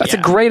 Mailbag. That's a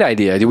great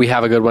idea. Do we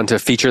have a good one to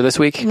feature this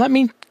week? Let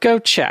me go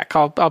check.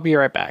 I'll be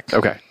right back.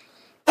 Okay.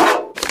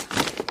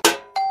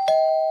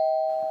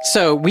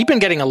 So we've been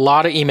getting a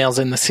lot of emails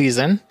in the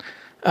season.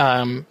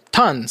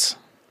 Tons.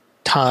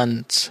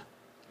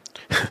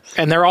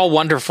 And they're all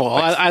wonderful.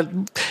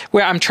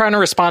 I'm trying to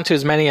respond to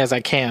as many as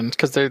I can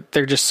because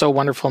they're just so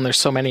wonderful and there's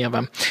so many of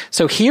them.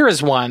 So here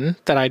is one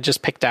that I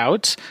just picked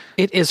out.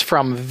 It is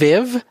from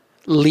Viv,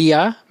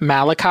 Leah,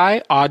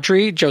 Malachi,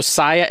 Audrey,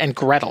 Josiah, and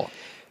Gretel.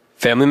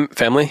 Family?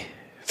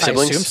 Siblings? I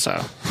assume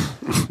so.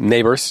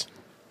 Neighbors?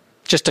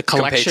 Just a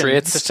collection.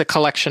 Compatriots? Just a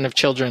collection of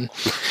children.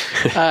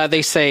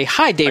 They say,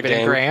 "Hi, David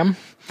and Graham.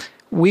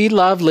 We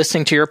love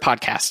listening to your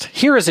podcast.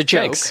 Here is a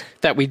joke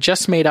that we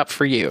just made up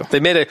for you."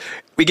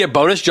 We get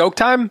bonus joke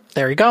time?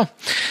 There you go.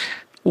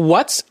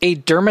 What's a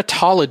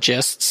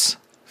dermatologist's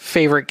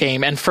favorite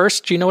game? And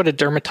first, do you know what a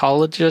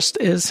dermatologist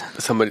is?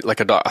 Somebody like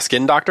a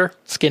skin doctor?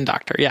 Skin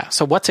doctor, yeah.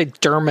 So what's a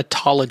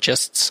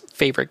dermatologist's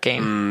favorite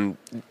game?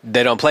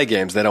 They don't play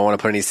games. They don't want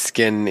to put any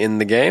skin in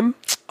the game?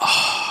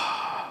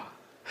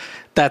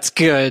 That's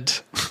good,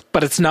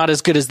 but it's not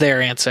as good as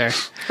their answer.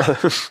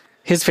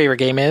 His favorite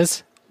game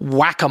is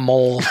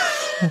whack-a-mole.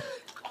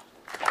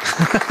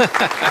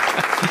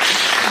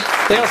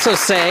 They also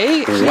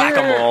say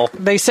whack-a-mole.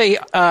 They say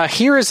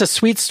here is a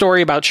sweet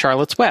story about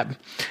Charlotte's Web.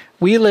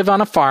 We live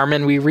on a farm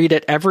and we read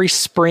it every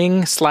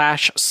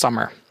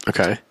spring/summer.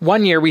 Okay.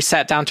 One year we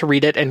sat down to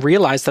read it and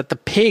realized that the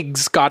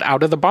pigs got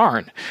out of the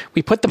barn.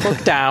 We put the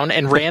book down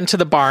and ran to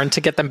the barn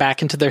to get them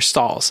back into their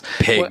stalls.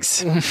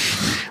 Pigs.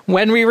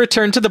 When we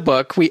returned to the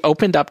book, we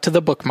opened up to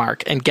the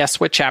bookmark and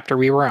guess what chapter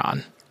we were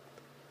on.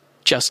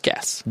 Just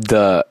guess.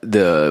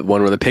 The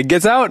one where the pig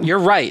gets out? You're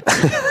right.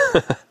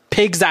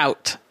 Pigs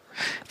out.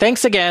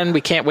 Thanks again.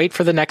 We can't wait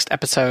for the next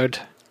episode.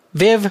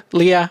 Viv,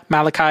 Leah,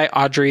 Malachi,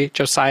 Audrey,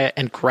 Josiah,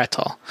 and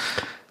Gretel.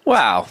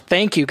 Wow.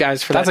 Thank you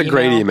guys for that email. That's a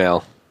great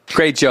email.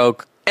 Great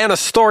joke. And a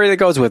story that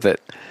goes with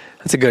it.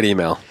 That's a good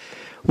email.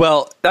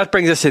 Well, that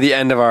brings us to the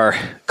end of our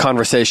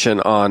conversation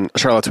on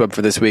Charlotte's Web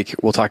for this week.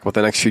 We'll talk about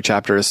the next few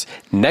chapters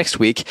next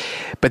week.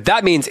 But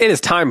that means it is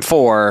time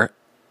for...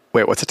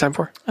 Wait, what's it time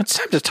for? It's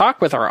time to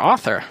talk with our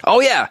author. Oh,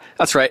 yeah.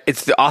 That's right.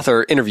 It's the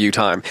author interview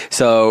time.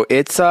 So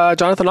it's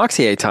Jonathan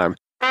Auxier time.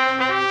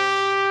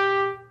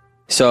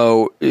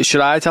 So should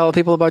I tell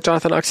people about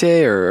Jonathan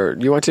Auxier, or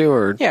you want to?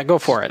 Or yeah, go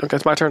for it. Okay,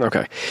 it's my turn.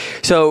 Okay.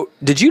 So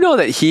did you know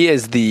that he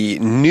is the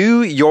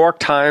New York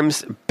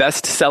Times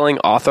best-selling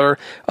author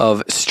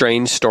of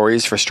Strange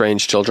Stories for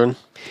Strange Children?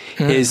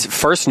 His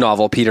first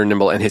novel, Peter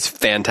Nimble and His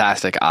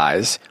Fantastic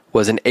Eyes,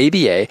 was an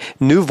ABA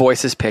New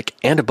Voices pick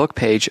and a Book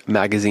Page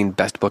magazine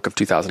best book of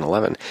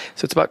 2011.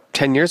 So it's about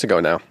 10 years ago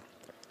now.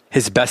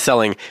 His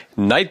best-selling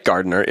Night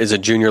Gardener is a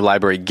Junior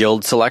Library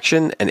Guild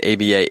selection, an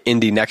ABA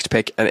Indie Next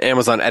Pick, an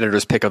Amazon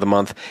Editor's Pick of the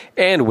Month,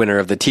 and winner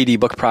of the TD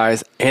Book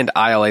Prize and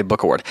ILA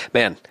Book Award.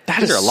 Man,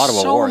 these are a lot of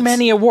awards. So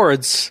many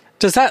awards.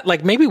 Does that,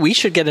 maybe we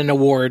should get an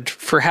award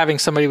for having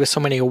somebody with so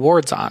many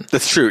awards on?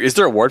 That's true. Is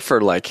there an award for,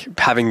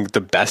 having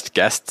the best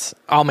guests?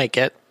 I'll make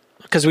it,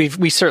 because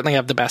we certainly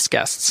have the best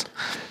guests.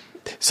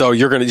 So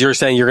you're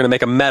saying you're gonna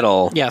make a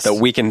medal yes.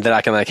 that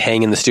I can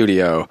hang in the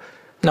studio.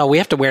 No, we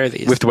have to wear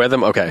these. We have to wear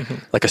them? Okay. Mm-hmm.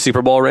 Like a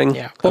Super Bowl ring?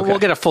 Yeah. Well, okay. We'll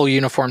get a full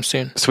uniform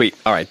soon. Sweet.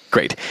 All right.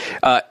 Great.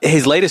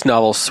 His latest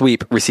novel,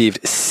 Sweep,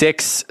 received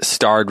 6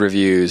 starred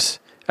reviews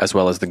as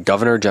well as the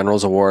Governor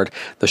General's Award,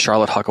 the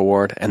Charlotte Huck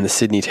Award, and the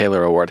Sidney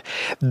Taylor Award.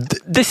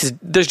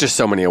 There's just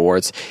so many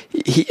awards.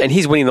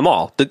 He's winning them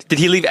all. Did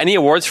he leave any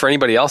awards for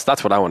anybody else?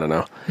 That's what I want to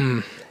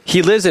know.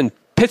 He lives in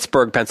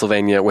Pittsburgh,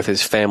 Pennsylvania with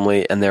his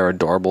family and their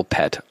adorable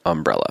pet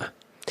umbrella.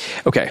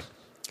 Okay.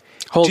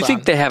 Do you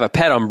think they have a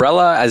pet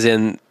umbrella, as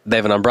in they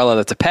have an umbrella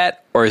that's a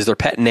pet, or is their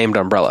pet named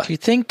Umbrella? Do you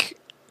think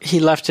he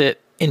left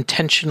it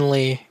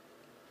intentionally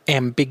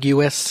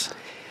ambiguous?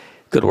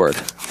 Good word.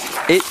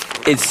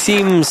 It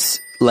seems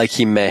like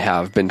he may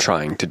have been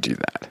trying to do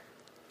that.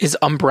 Is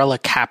umbrella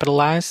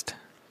capitalized?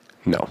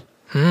 No.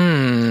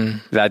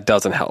 That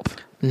doesn't help.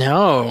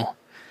 No.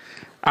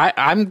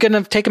 I'm going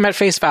to take him at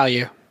face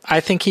value.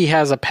 I think he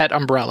has a pet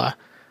umbrella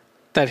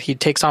that he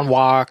takes on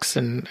walks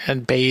and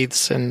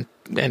bathes and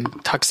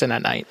tucks in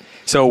at night.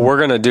 So we're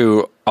going to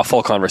do a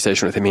full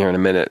conversation with him here in a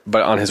minute,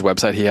 but on his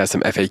website he has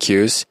some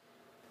FAQs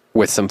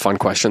with some fun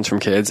questions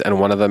from kids, and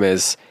one of them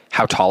is,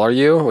 how tall are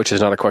you? Which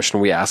is not a question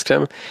we asked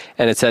him.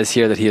 And it says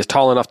here that he is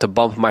tall enough to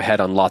bump my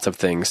head on lots of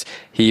things.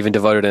 He even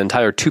devoted an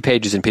entire 2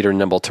 pages in Peter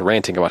Nimble to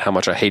ranting about how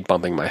much I hate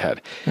bumping my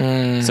head.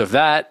 So if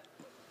that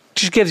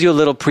just gives you a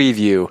little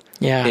preview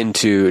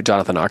into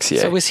Jonathan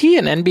Auxier. So was he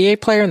an NBA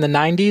player in the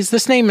 90s?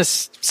 This name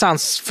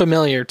sounds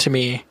familiar to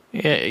me,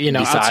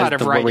 Besides outside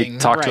of writing. When we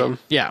talked to him?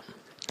 Yeah.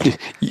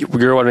 You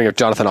were wondering if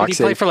Jonathan Auxier... Did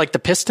he play for the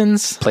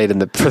Pistons? Played in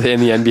the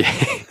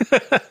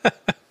NBA.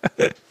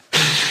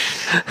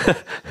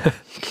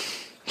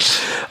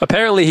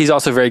 Apparently, he's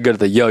also very good at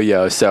the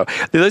yo-yo. So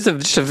this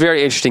is just a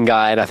very interesting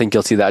guy, and I think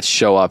you'll see that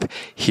show up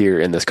here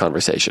in this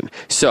conversation.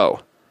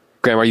 So,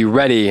 Graham, are you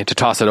ready to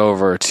toss it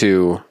over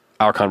to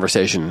our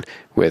conversation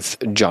with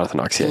Jonathan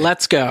Auxier?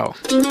 Let's go.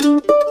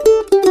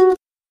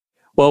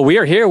 Well, we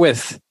are here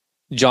with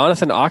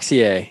Jonathan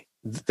Auxier,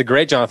 the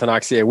great Jonathan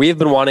Auxier. We have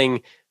been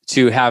wanting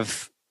to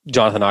have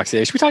Jonathan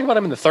Auxier. Should we talk about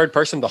him in the third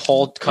person the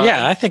whole time?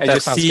 Yeah, I think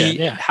that sounds see good.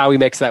 Yeah. How he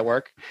makes that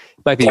work.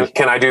 Might be.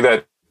 Can I do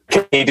that?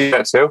 Can he do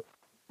that too?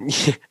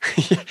 Yeah,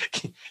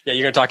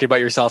 you're going to talk about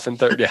yourself in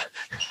third. Yeah.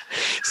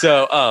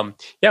 So,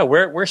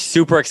 we're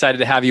super excited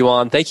to have you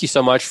on. Thank you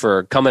so much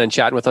for coming and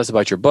chatting with us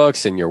about your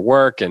books and your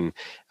work, and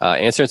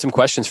answering some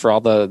questions for all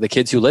the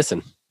kids who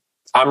listen.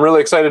 I'm really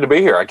excited to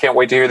be here. I can't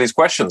wait to hear these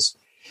questions.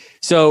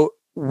 So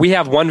we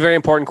have one very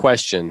important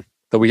question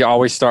that we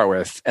always start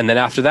with. And then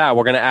after that,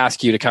 we're going to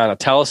ask you to kind of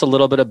tell us a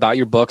little bit about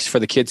your books for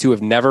the kids who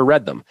have never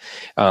read them.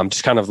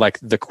 Just kind of like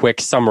the quick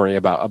summary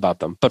about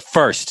them. But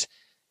first,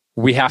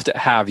 we have to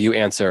have you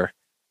answer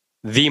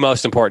the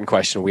most important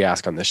question we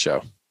ask on this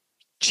show.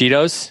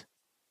 Cheetos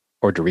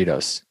or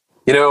Doritos?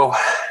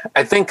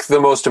 I think the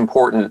most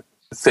important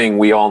thing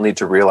we all need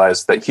to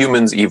realize that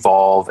humans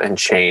evolve and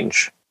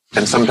change.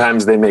 And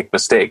sometimes they make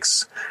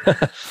mistakes.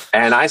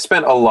 And I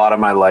spent a lot of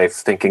my life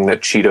thinking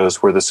that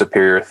Cheetos were the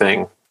superior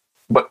thing.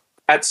 But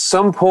at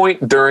some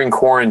point during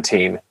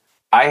quarantine,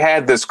 I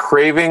had this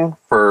craving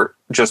for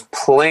just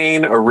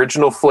plain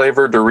original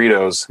flavor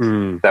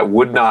Doritos that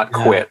would not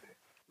quit.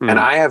 And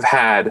I have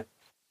had,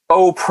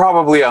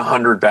 probably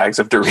 100 bags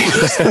of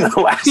Doritos in the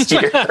last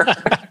year.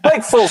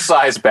 Like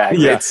full-size bag.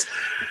 Yeah.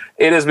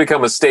 It has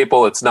become a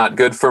staple. It's not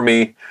good for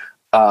me.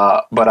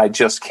 But I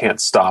just can't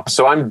stop.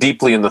 So I'm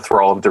deeply in the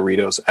thrall of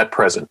Doritos at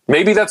present.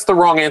 Maybe that's the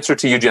wrong answer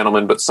to you,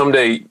 gentlemen, but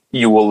someday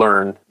you will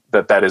learn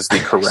that is the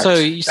correct.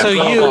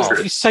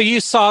 So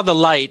you saw the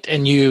light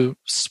and you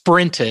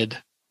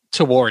sprinted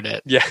toward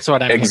it. Yeah, that's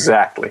what I mean.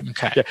 Exactly.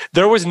 Okay. Yeah.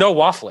 There was no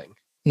waffling.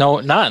 No,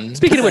 none.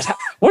 Speaking of which,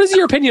 what is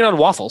your opinion on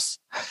waffles?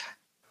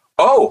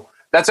 Oh,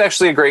 that's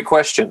actually a great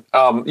question.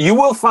 You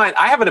will find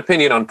I have an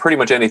opinion on pretty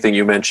much anything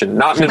you mentioned,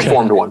 not an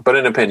informed one, but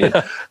an opinion.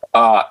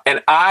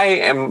 And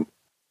I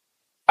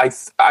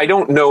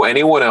don't know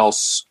anyone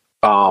else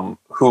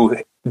who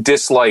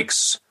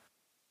dislikes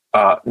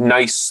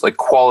nice,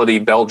 quality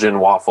Belgian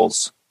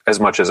waffles as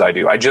much as I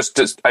do.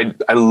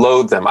 I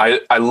loathe them.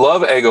 I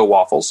love Eggo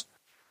waffles,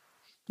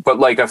 but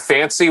a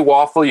fancy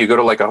waffle, you go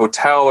to a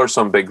hotel or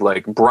some big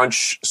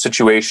brunch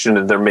situation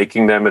and they're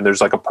making them and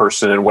there's a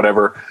person and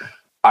whatever.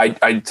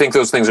 I think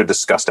those things are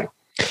disgusting.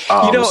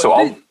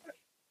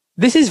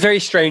 This is very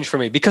strange for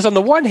me because on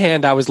the one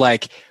hand, I was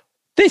like,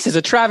 this is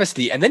a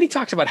travesty. And then he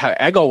talked about how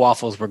Eggo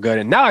waffles were good.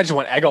 And now I just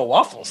want Eggo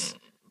waffles.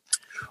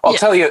 I'll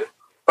tell you.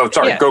 Oh,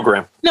 sorry. Yeah. Go,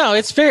 Graham. No,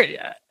 it's very,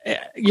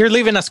 you're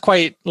leaving us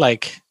quite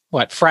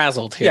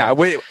frazzled here.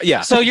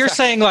 Yeah. So you're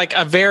saying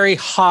a very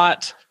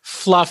hot,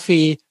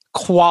 fluffy,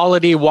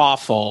 quality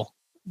waffle.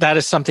 That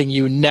is something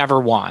you never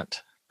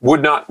want.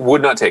 Would not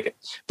take it.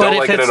 But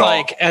if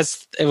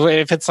it's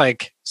if it's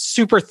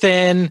super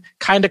thin,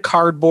 kind of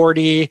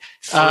cardboardy,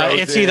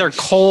 it's either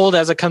cold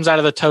as it comes out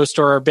of the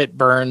toaster or a bit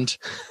burned.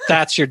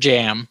 That's your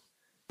jam.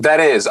 That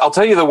is. I'll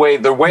tell you the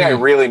way I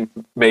really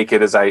make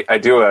it is I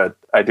do an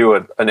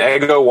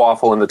Eggo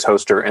waffle in the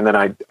toaster, and then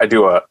I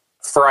do a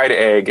fried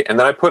egg, and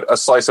then I put a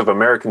slice of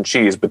American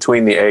cheese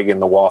between the egg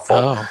and the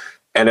waffle,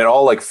 and it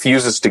all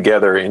fuses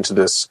together into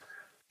this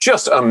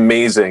just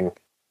amazing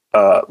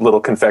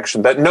little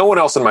confection that no one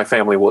else in my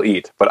family will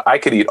eat, but I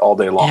could eat all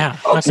day long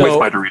with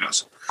my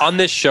Doritos. on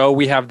this show,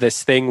 we have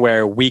this thing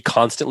where we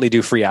constantly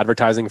do free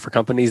advertising for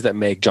companies that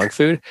make junk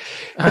food.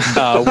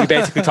 We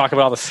basically talk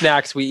about all the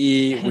snacks we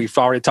eat. We've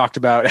already talked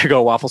about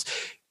Eggo waffles.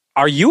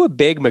 Are you a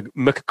big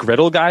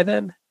McGriddle guy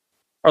then?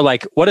 Or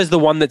like, what is the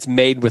one that's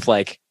made with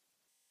like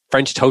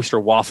French toast or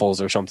waffles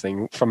or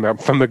something from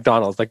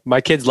McDonald's? Like,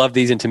 my kids love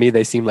these, and to me,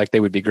 they seem like they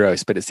would be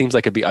gross, but it seems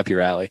like it'd be up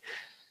your alley.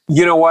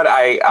 You know what?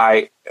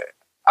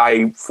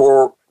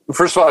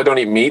 First of all, I don't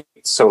eat meat,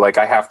 so like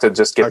I have to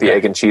just get the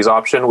egg and cheese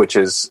option,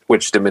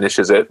 which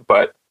diminishes it.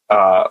 But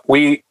a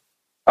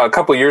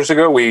couple of years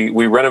ago,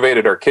 we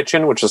renovated our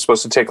kitchen, which was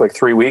supposed to take like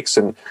 3 weeks,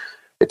 and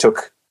it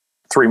took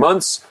 3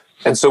 months.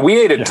 And so we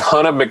ate a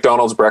ton of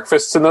McDonald's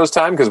breakfasts in those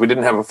time because we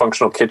didn't have a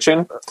functional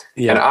kitchen.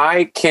 Yeah. And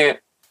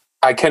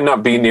I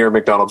cannot be near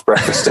McDonald's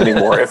breakfast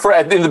anymore.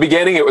 In the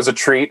beginning, it was a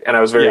treat, and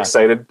I was very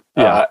excited.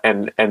 Yeah.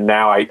 And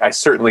now I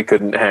certainly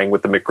couldn't hang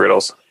with the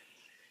McGriddles.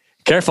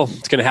 Careful,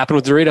 it's going to happen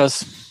with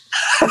Doritos.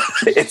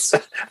 It's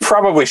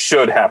probably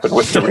should happen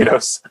with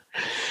Doritos.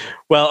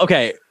 Well,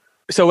 okay.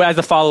 So as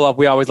a follow-up,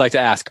 we always like to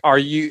ask, are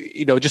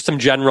you just some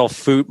general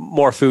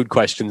food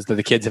questions that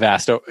the kids have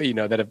asked,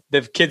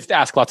 the kids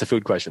ask lots of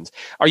food questions.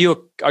 Are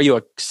you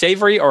a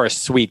savory or a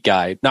sweet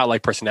guy? Not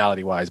like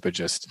personality-wise, but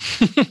just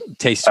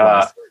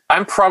taste-wise.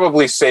 I'm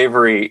probably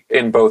savory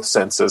in both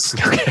senses.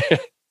 Okay.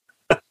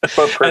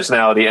 Both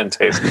personality and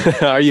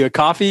taste. Are you a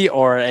coffee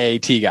or a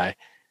tea guy?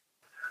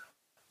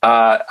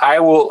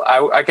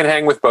 I can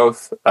hang with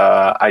both.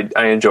 I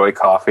enjoy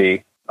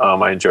coffee.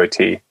 I enjoy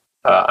tea.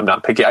 I'm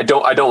not picky. I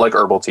don't like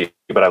herbal tea,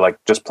 but I like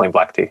just plain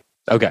black tea.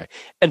 Okay.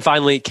 And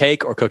finally,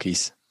 cake or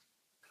cookies?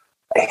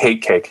 I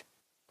hate cake.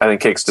 I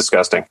think cake's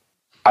disgusting.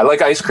 I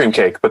like ice cream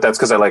cake, but that's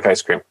because I like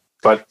ice cream.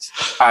 But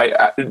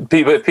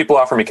if people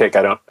offer me cake,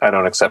 I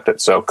don't accept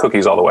it. So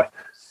cookies all the way.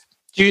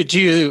 Do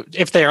you,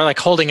 if they are like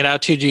holding it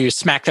out to you, do you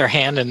smack their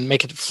hand and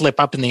make it flip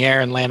up in the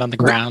air and land on the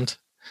ground?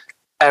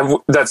 And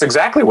that's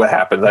exactly what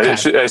happened. Okay.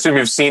 I assume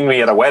you've seen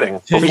me at a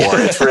wedding before.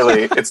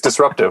 It's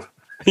disruptive.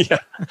 Yeah.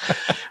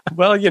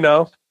 Well, and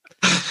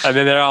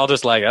then they're all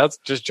just like, that's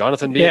just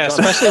Jonathan being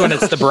Jonathan. Especially when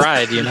it's the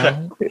bride,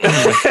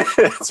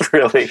 It's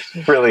really,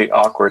 really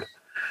awkward.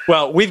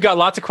 Well, we've got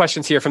lots of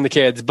questions here from the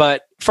kids,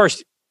 but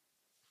first,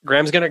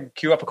 Graham's going to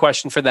queue up a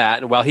question for that.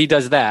 And while he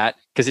does that,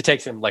 because it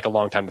takes him like a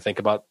long time to think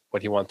about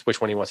what he wants,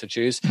 which one he wants to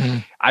choose,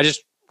 I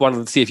just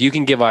wanted to see if you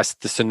can give us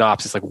the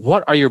synopsis. Like,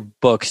 what are your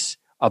books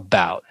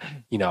about?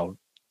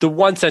 The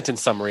one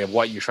sentence summary of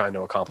what you're trying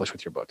to accomplish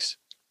with your books.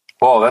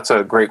 Oh, that's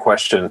a great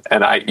question.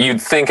 And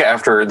you'd think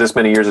after this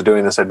many years of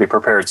doing this, I'd be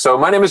prepared. So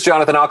my name is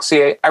Jonathan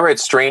Auxier. I write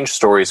strange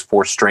stories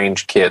for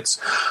strange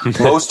kids.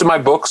 Most of my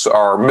books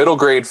are middle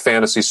grade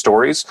fantasy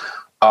stories.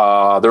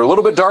 They're a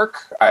little bit dark.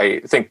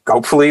 I think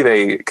hopefully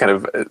they kind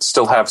of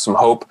still have some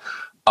hope.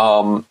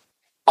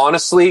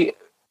 Honestly,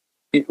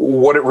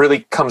 what it really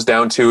comes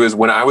down to is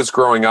when I was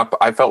growing up,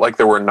 I felt like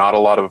there were not a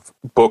lot of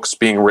books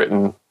being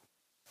written,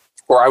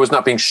 or I was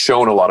not being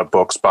shown a lot of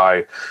books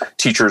by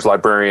teachers,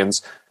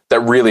 librarians, that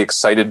really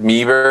excited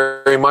me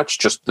very, very much,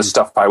 just the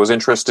stuff I was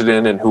interested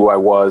in and who I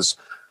was.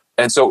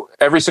 And so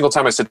every single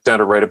time I sit down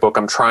to write a book,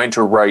 I'm trying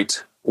to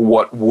write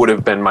what would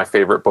have been my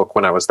favorite book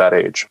when I was that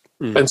age.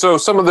 And so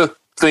some of the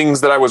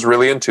things that I was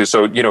really into,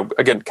 so,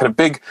 again, kind of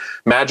big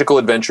magical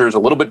adventures, a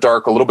little bit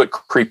dark, a little bit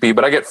creepy,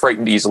 but I get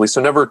frightened easily, so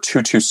never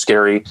too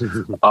scary.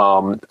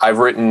 I've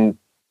written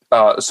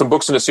some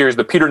books in a series,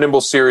 the Peter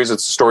Nimble series.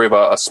 It's the story of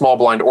a small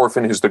blind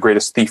orphan who's the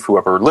greatest thief who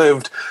ever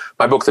lived.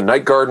 My book, The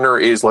Night Gardener,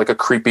 is like a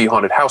creepy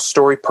haunted house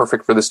story,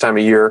 perfect for this time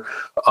of year.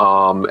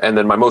 And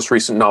then my most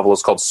recent novel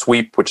is called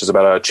Sweep, which is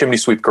about a chimney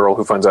sweep girl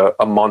who finds a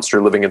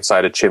monster living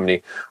inside a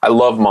chimney. I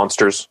love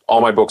monsters.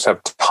 All my books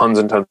have tons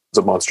and tons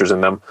of monsters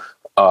in them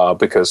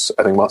because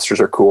I think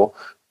monsters are cool.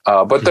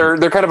 But they're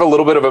kind of a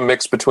little bit of a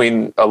mix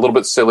between a little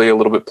bit silly, a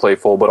little bit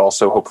playful, but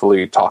also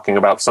hopefully talking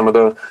about some of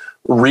the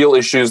real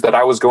issues that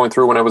I was going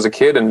through when I was a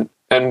kid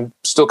and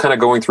still kind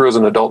of going through as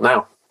an adult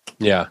now.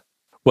 Yeah.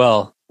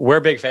 Well, we're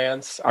big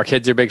fans. Our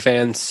kids are big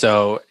fans.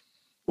 So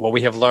what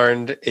we have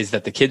learned is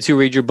that the kids who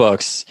read your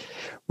books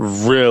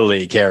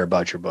really care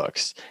about your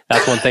books.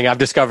 That's one thing I've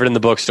discovered in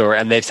the bookstore,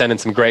 and they've sent in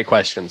some great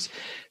questions.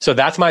 So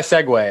that's my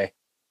segue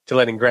to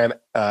letting Graham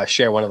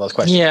share one of those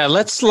questions. Yeah,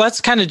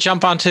 let's kind of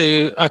jump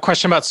onto a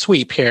question about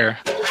Sweep here.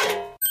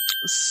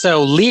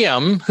 So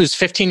Liam, who's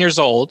 15 years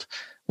old,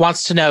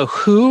 wants to know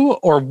who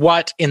or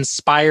what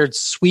inspired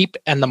Sweep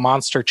and the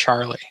monster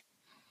Charlie.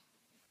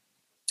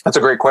 That's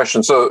a great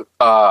question. So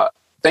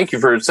thank you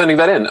for sending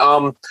that in.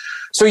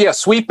 So yeah,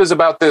 Sweep is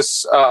about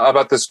this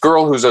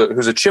girl who's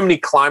a chimney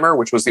climber,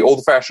 which was the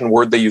old-fashioned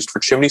word they used for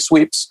chimney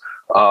sweeps.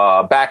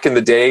 Back in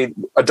the day,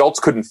 adults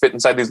couldn't fit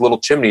inside these little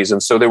chimneys,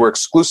 and so they were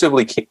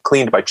exclusively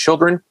cleaned by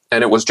children,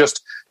 and it was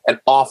just an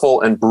awful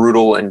and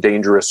brutal and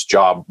dangerous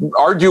job,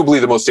 arguably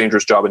the most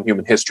dangerous job in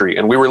human history,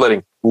 and we were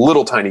letting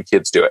little tiny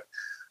kids do it.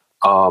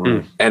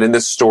 And in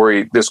this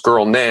story, this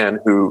girl, Nan,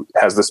 who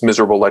has this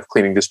miserable life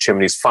cleaning these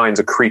chimneys, finds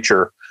a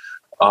creature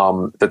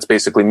that's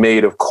basically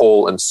made of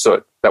coal and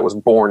soot that was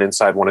born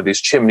inside one of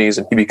these chimneys,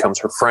 and he becomes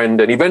her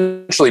friend and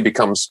eventually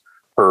becomes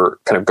her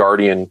kind of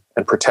guardian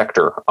and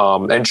protector.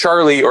 And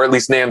Charlie, or at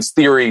least Nan's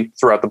theory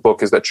throughout the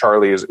book, is that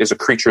Charlie is a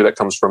creature that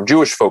comes from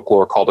Jewish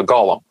folklore called a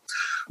golem.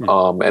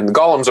 And the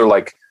golems are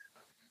like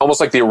almost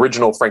like the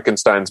original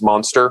Frankenstein's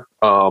monster.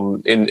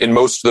 In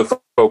most of the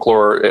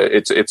folklore,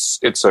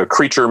 it's a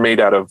creature made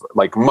out of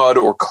like mud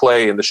or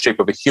clay in the shape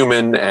of a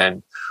human,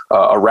 and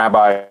a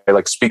rabbi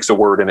like speaks a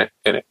word and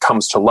it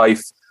comes to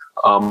life.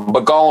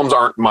 But golems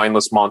aren't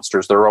mindless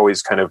monsters. They're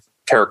always kind of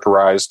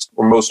characterized,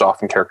 or most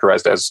often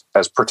characterized,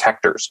 as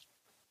protectors.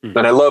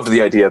 And I loved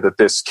the idea that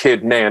this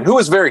kid, Nan, who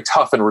is very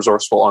tough and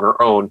resourceful on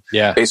her own,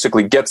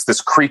 basically gets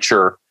this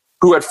creature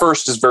who at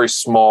first is very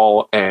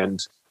small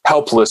and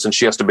helpless, and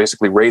she has to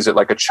basically raise it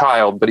like a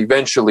child, but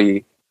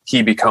eventually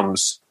he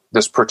becomes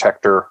this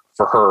protector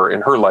for her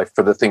in her life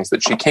for the things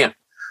that she can't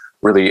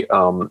really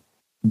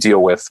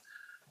deal with.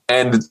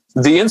 And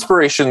the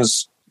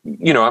inspirations,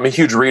 I'm a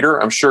huge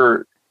reader. I'm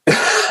sure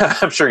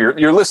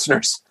your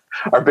listeners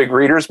are big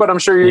readers, but I'm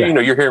sure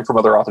you're hearing from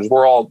other authors.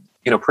 We're all,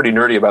 pretty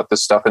nerdy about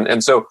this stuff.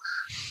 And so,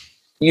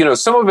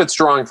 some of it's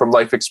drawing from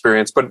life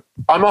experience, but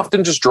I'm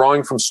often just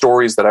drawing from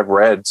stories that I've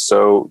read.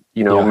 So,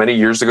 many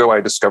years ago, I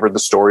discovered the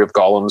story of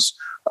golems.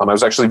 I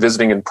was actually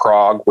visiting in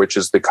Prague, which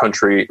is the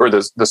country or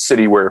the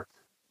city where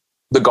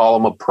the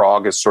Golem of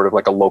Prague is sort of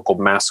like a local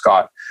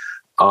mascot.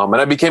 And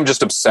I became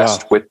just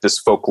obsessed with this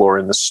folklore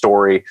and this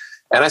story.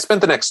 And I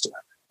spent the next,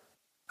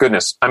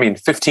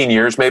 15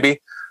 years maybe,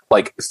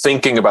 like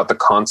thinking about the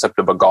concept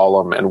of a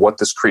golem and what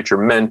this creature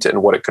meant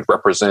and what it could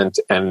represent.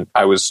 And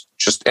I was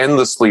just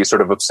endlessly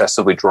sort of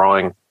obsessively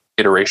drawing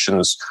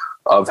iterations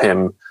of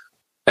him.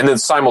 And then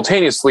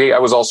simultaneously, I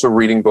was also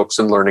reading books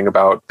and learning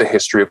about the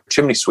history of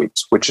chimney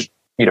sweeps, which,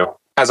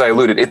 as I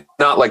alluded, it's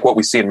not like what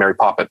we see in Mary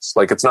Poppins.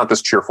 Like, it's not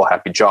this cheerful,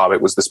 happy job.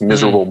 It was this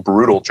miserable,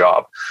 brutal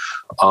job.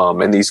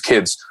 And these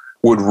kids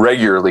would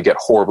regularly get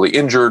horribly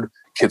injured.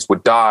 Kids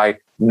would die.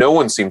 No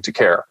one seemed to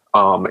care.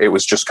 It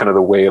was just kind of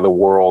the way of the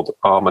world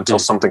until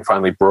something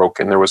finally broke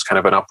and there was kind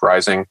of an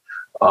uprising.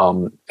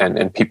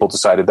 And people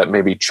decided that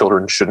maybe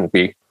children shouldn't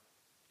be,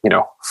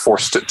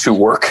 forced to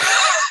work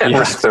and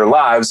risk their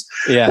lives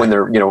when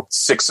they're,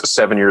 6,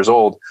 7 years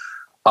old.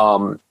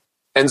 But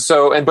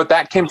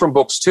that came from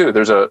books too.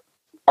 There's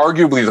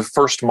arguably the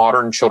first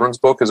modern children's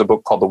book is a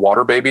book called The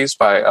Water Babies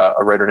by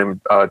a writer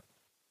named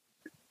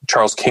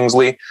Charles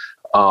Kingsley.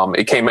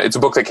 It's a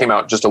book that came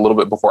out just a little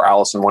bit before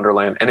Alice in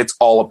Wonderland, and it's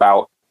all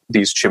about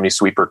these chimney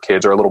sweeper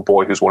kids, or a little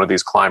boy who's one of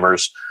these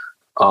climbers.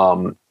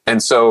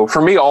 And so for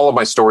me, all of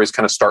my stories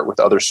kind of start with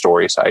other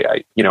stories. I'm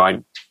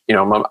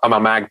a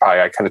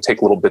magpie. I kind of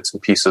take little bits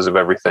and pieces of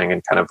everything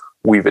and kind of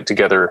weave it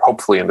together,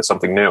 hopefully into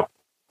something new.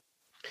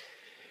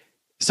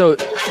 So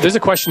there's a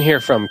question here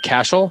from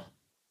Cashel,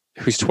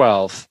 who's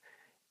 12.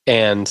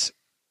 And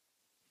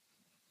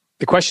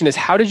the question is,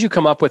 how did you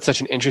come up with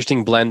such an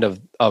interesting blend of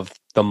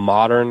the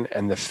modern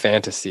and the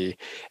fantasy?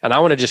 And I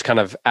want to just kind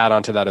of add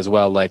on to that as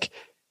well, like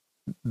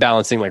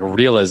balancing like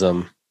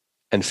realism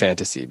and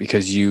fantasy,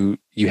 because you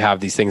have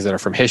these things that are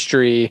from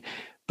history,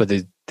 but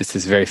this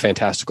is very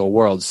fantastical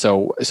world.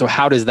 So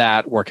how does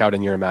that work out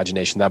in your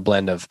imagination, that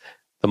blend of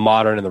the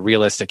modern and the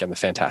realistic and the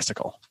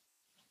fantastical?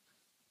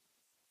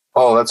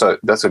 Oh,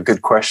 that's a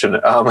good question.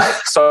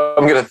 So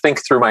I'm going to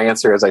think through my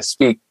answer as I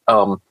speak.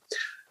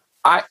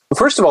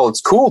 First of all,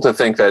 it's cool to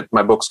think that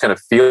my books kind of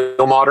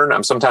feel modern.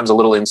 I'm sometimes a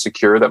little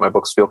insecure that my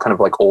books feel kind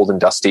of like old and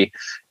dusty.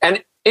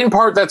 And in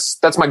part,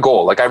 that's my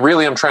goal. Like, I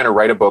really am trying to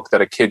write a book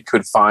that a kid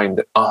could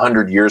find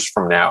 100 years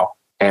from now,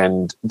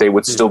 and they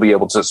would still be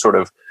able to sort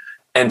of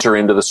enter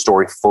into the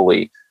story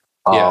fully.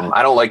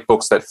 I don't like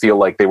books that feel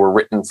like they were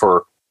written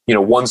for,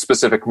 one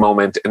specific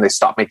moment and they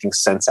stop making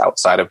sense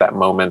outside of that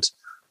moment.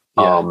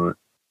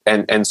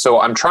 And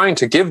so I'm trying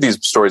to give these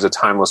stories a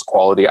timeless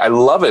quality. I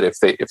love it if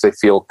they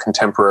feel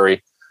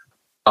contemporary.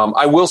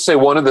 I will say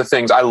one of the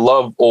things, I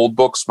love old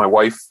books. My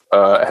wife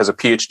has a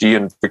PhD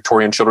in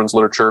Victorian children's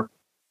literature.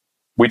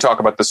 We talk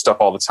about this stuff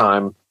all the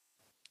time.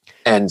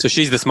 And so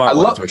she's the smart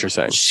one, is what you're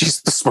saying.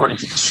 She's the smart.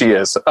 She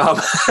is.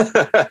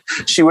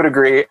 She would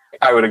agree.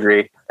 I would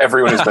agree.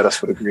 Everyone who's met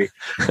us would agree.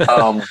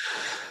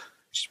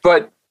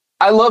 But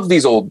I love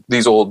these old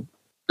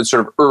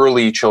sort of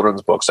early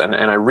children's books, and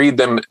I read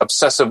them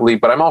obsessively,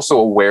 but I'm also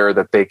aware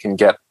that they can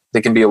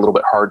be a little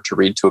bit hard to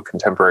read to a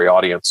contemporary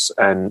audience.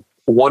 And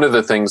one of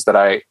the things that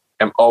I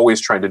am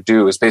always trying to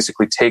do is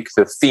basically take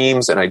the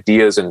themes and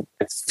ideas and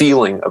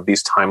feeling of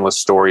these timeless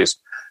stories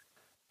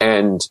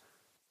and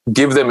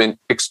give them an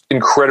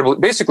incredibly,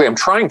 basically I'm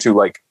trying to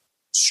like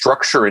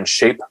structure and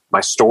shape my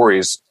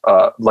stories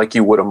like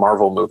you would a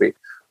Marvel movie,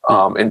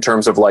 in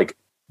terms of like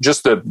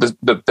just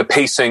the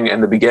pacing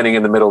and the beginning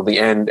and the middle and the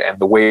end and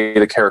the way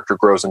the character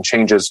grows and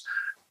changes.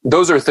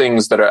 Those are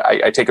things that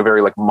I take a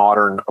very like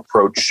modern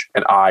approach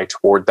and eye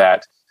toward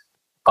that.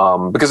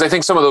 Because I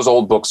think some of those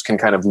old books can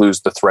kind of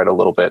lose the thread a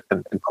little bit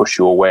and push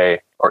you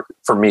away, or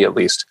for me at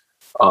least.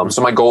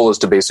 So my goal is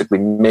to basically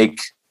make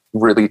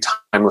really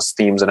timeless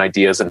themes and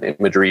ideas and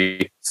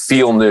imagery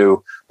feel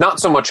new, not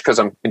so much because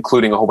I'm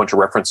including a whole bunch of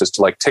references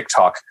to like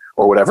TikTok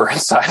or whatever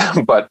inside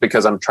them, but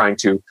because I'm trying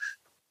to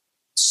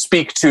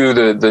speak to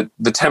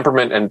the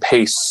temperament and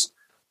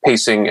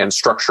pacing and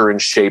structure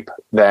and shape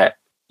that,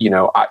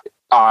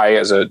 I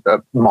as a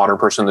modern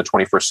person in the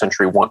 21st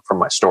century want from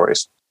my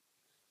stories.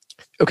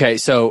 Okay,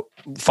 so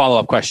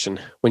follow-up question.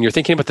 When you're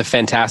thinking about the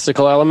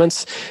fantastical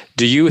elements,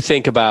 do you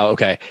think about,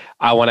 okay,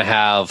 I want to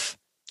have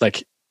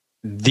like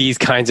these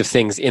kinds of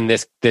things in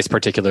this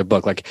particular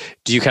book? Like,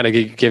 do you kind of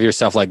give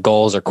yourself like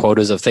goals or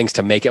quotas of things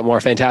to make it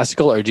more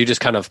fantastical, or do you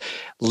just kind of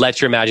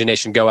let your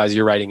imagination go as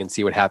you're writing and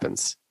see what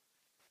happens?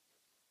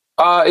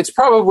 It's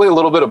probably a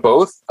little bit of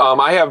both.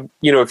 I have,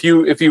 if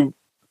you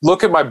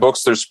look at my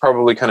books, there's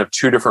probably kind of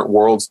two different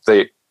worlds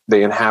they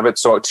inhabit.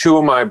 So two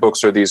of my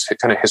books are these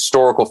kind of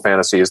historical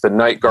fantasies. The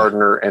Night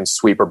Gardener and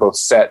Sweep are both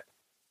set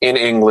in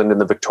England in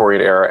the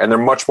Victorian era, and they're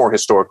much more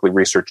historically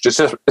researched,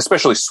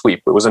 especially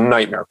Sweep. It was a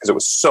nightmare because it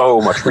was so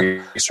much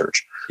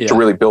research to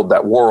really build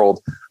that world.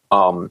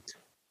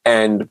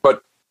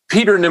 But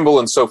Peter Nimble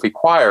and Sophie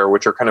Quire,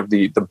 which are kind of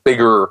the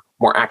bigger,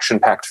 more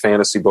action-packed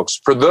fantasy books,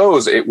 for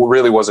those, it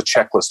really was a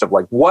checklist of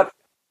like, what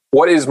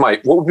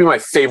would be my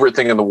favorite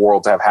thing in the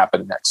world to have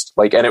happen next?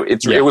 Like, and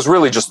it was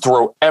really just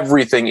throw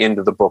everything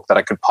into the book that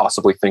I could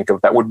possibly think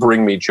of that would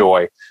bring me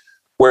joy.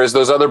 Whereas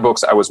those other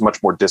books, I was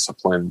much more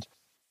disciplined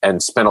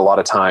and spent a lot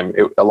of time.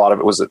 A lot of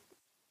it was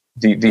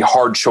the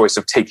hard choice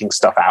of taking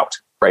stuff out,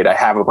 right? I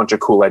have a bunch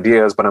of cool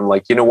ideas, but I'm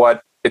like, you know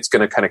what? It's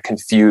going to kind of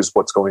confuse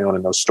what's going on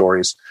in those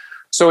stories.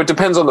 So it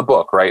depends on the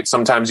book, right?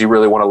 Sometimes you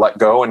really want to let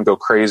go and go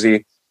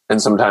crazy.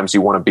 And sometimes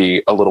you want to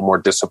be a little more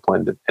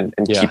disciplined and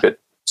keep it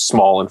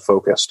small and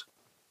focused.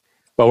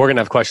 Well, we're going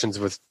to have questions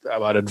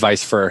about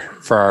advice for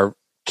our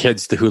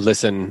kids who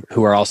listen,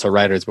 who are also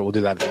writers, but we'll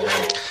do that at the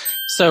end.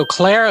 So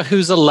Clara,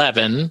 who's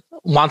 11,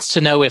 wants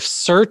to know if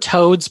Sir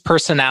Toad's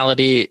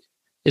personality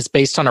is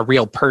based on a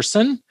real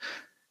person.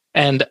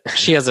 And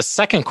she has a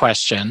second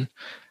question.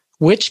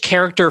 Which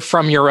character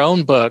from your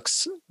own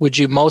books would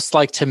you most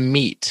like to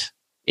meet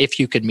if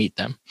you could meet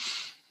them?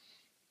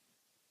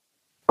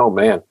 Oh,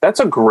 man, that's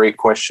a great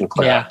question,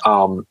 Clara.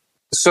 Yeah.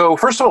 So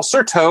first of all,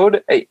 Sir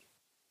Toad,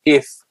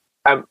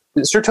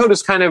 Sir Toad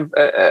is kind of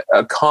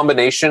a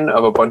combination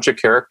of a bunch of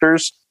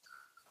characters.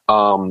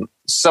 Some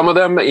of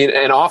them,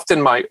 and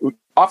often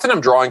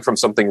I'm drawing from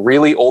something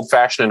really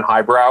old-fashioned and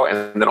highbrow,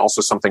 and then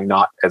also something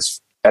not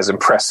as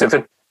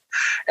impressive.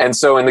 And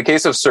so in the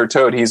case of Sir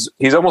Toad,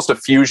 he's almost a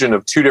fusion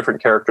of two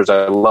different characters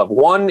I love.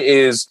 One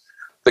is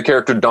the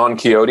character Don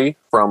Quixote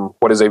from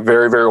what is a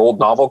very, very old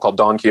novel called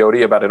Don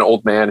Quixote, about an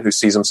old man who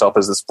sees himself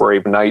as this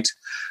brave knight.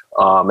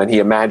 And he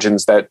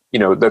imagines that,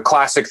 the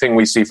classic thing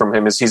we see from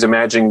him is he's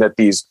imagining that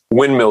these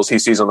windmills he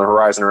sees on the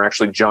horizon are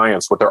actually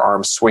giants with their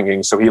arms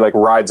swinging. So he like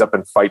rides up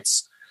and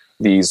fights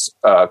these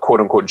quote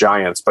unquote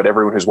giants, but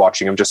everyone who's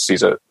watching him just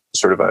sees a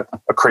sort of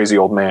a crazy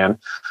old man.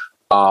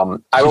 I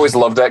always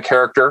loved that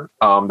character,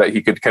 that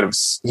he could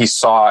he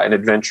saw an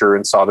adventure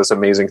and saw this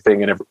amazing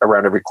thing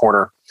around every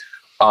corner.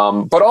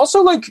 But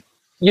also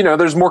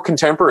there's more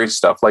contemporary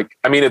stuff.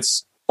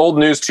 It's old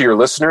news to your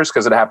listeners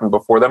because it happened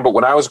before them. But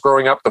when I was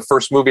growing up, the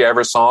first movie I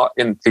ever saw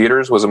in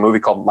theaters was a movie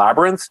called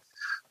Labyrinth,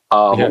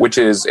 which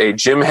is a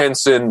Jim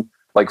Henson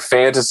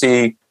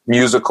fantasy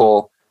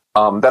musical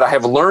that I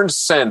have learned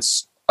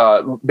since.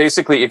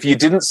 Basically, if you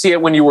didn't see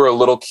it when you were a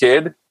little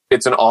kid,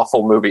 it's an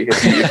awful movie.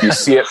 If you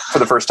see it for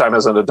the first time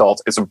as an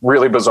adult, it's a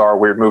really bizarre,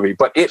 weird movie.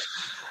 But it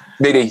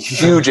made a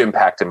huge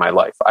impact in my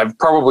life. I've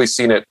probably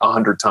seen it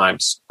 100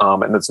 times,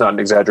 and that's not an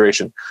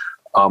exaggeration.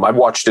 I've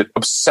watched it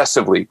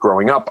obsessively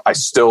growing up. I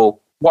still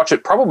watch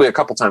it probably a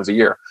couple times a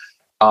year,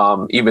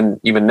 even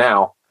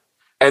now.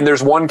 And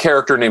there's one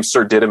character named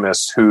Sir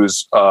Didymus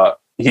who's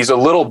he's a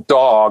little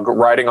dog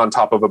riding on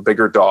top of a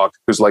bigger dog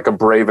who's like a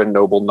brave and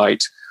noble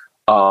knight.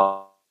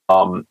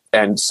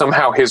 And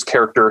somehow his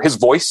character, his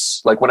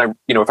voice, like when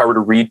if I were to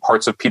read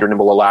parts of Peter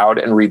Nimble aloud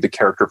and read the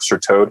character of Sir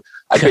Toad,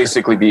 I'd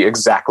basically be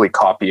exactly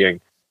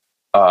copying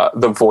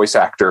the voice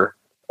actor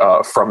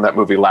from that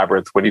movie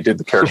Labyrinth when he did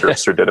the character of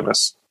Sir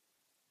Didymus.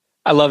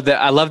 I love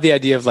that. I love the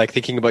idea of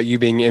thinking about you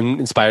being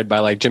inspired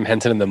by Jim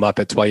Henson and the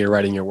Muppets while you're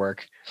writing your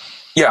work.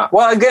 Yeah.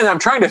 Well, again, I'm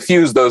trying to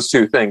fuse those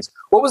two things.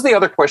 What was the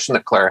other question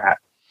that Clara had?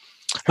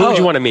 Who would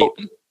you want to meet?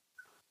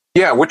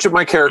 Yeah. Which of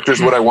my characters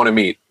would I want to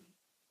meet?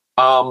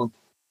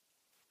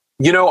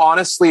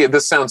 Honestly,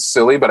 this sounds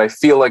silly, but I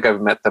feel like I've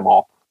met them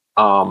all.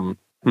 I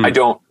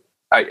don't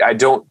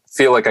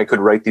feel like I could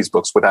write these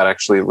books without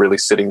actually really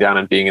sitting down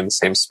and being in the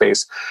same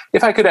space.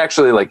 If I could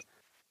actually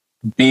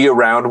be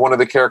around one of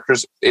the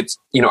characters, it's,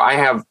 I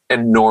have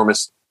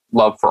enormous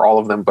love for all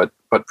of them, but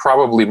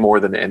probably more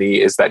than any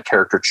is that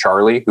character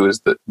Charlie, who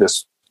is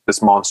this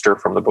monster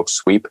from the book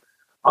Sweep.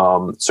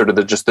 Sort of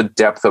the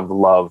depth of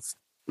love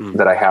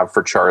that I have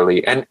for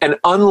Charlie. And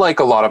unlike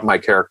a lot of my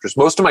characters,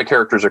 most of my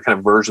characters are kind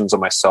of versions of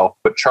myself,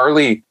 but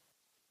Charlie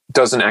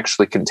doesn't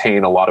actually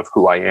contain a lot of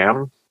who I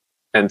am.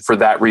 And for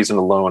that reason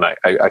alone,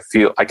 I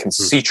feel I can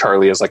see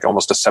Charlie as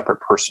almost a separate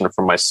person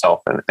from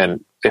myself.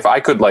 And if I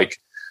could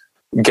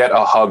get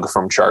a hug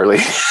from Charlie,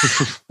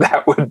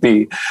 that would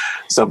be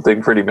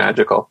something pretty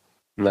magical.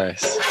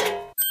 Nice.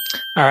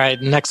 All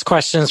right. Next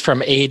question is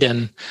from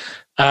Aiden.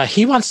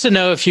 He wants to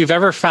know if you've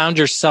ever found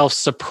yourself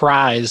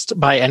surprised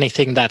by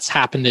anything that's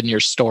happened in your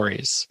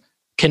stories.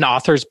 Can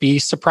authors be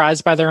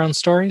surprised by their own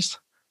stories?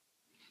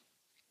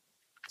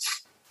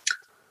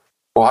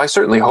 Well, I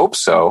certainly hope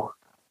so.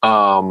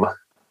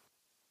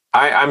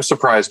 I'm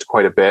surprised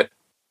quite a bit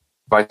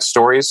by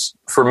stories.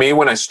 For me,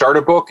 when I start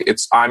a book,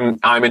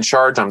 I'm in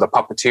charge. I'm the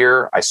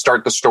puppeteer. I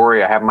start the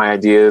story. I have my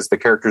ideas. The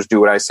characters do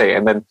what I say,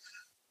 and then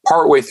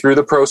partway through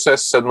the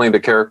process, suddenly the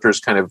characters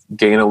kind of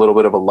gain a little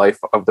bit of a life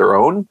of their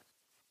own,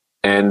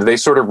 and they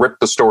sort of rip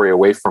the story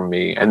away from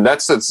me. And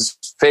that's this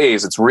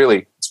phase. It's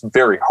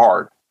very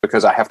hard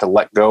because I have to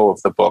let go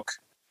of the book.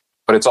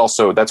 But it's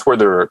also, that's where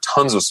there are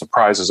tons of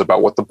surprises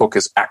about what the book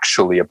is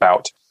actually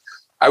about.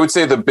 I would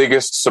say the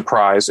biggest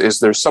surprise is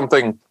there's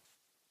something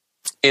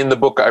in the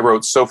book I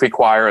wrote, Sophie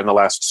Quire and the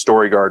Last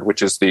Storyguard,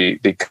 which is the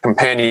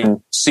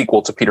companion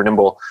sequel to Peter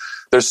Nimble.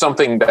 There's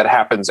something that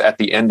happens at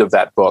the end of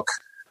that book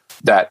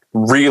that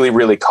really,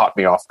 really caught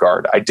me off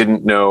guard. I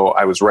didn't know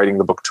I was writing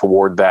the book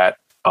toward that.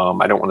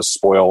 I don't want to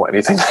spoil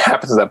anything that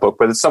happens in that book,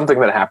 but it's something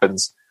that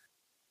happens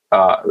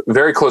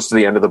very close to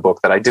the end of the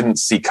book that I didn't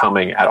see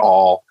coming at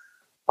all.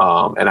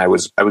 And I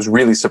was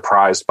really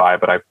surprised by,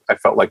 but I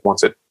felt like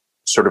once it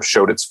sort of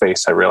showed its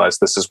face, I realized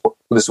this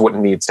is what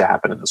needs to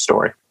happen in the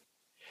story.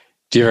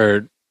 Do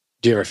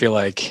you ever feel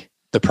like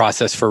the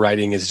process for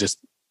writing is just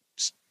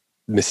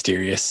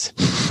mysterious?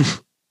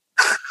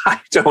 I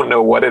don't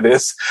know what it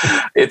is.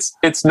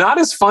 It's not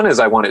as fun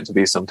as I want it to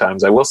be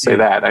sometimes. I will say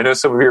that. I know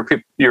some of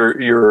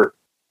your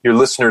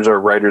listeners are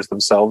writers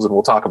themselves, and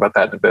we'll talk about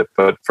that in a bit.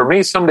 But for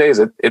me, some days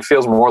it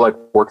feels more like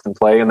work than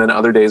play, and then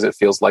other days it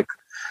feels like,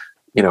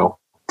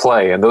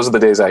 play. And those are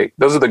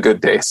the good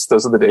days.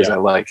 Those are the days I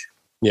like.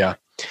 Yeah.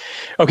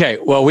 Okay.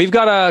 Well, we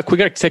got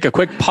to take a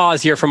quick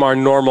pause here from our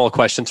normal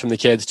questions from the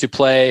kids to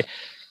play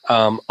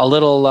a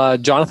little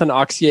Jonathan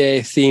Auxier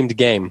themed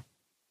game.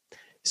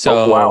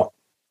 So wow.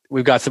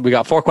 We've got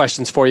 4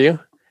 questions for you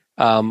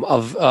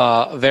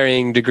of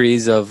varying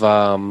degrees of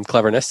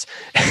cleverness,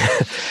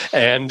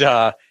 and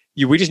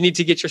we just need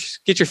to get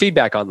your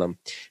feedback on them.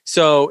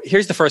 So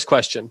here's the first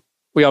question.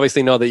 We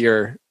obviously know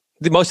that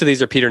most of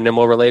these are Peter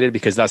Nimble related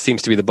because that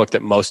seems to be the book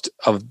that most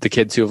of the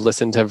kids who have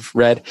listened have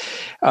read.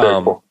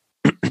 Cool.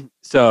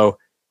 So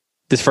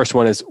this first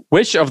one is: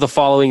 which of the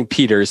following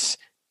Peters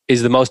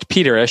is the most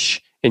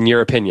Peterish in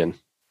your opinion?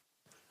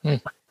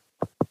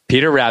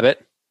 Peter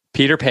Rabbit,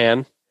 Peter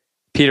Pan,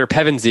 Peter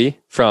Pevensey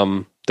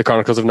from the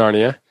Chronicles of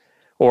Narnia,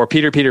 or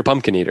Peter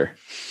Pumpkin Eater?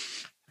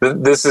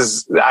 This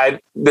is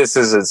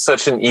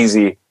such an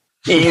easy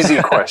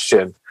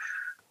question.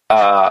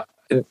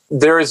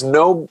 There's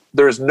no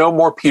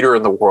more Peter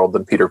in the world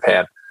than Peter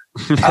Pan.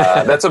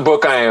 That's a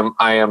book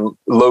I am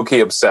low-key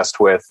obsessed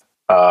with.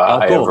 Cool.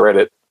 I have read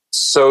it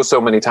so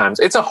many times.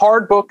 It's a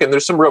hard book, and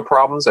there's some real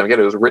problems. I get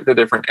it was written in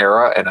a different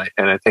era, and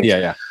I think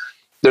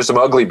there's some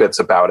ugly bits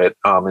about it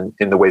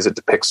in the ways it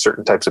depicts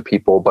certain types of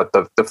people. But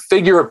the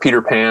figure of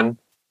Peter Pan,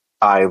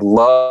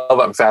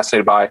 I'm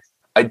fascinated by.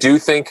 I do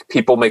think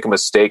people make a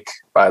mistake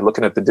by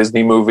looking at the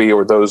Disney movie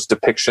or those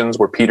depictions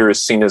where Peter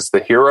is seen as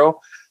the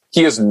hero.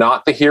 He is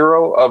not the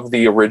hero of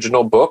the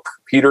original book.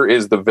 Peter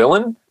is the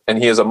villain, and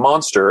he is a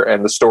monster,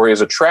 and the story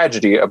is a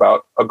tragedy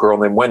about a girl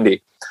named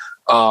Wendy.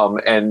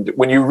 And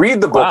when you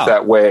read the book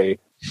that way,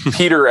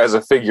 Peter as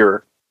a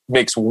figure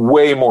makes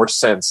way more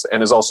sense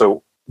and is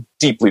also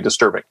deeply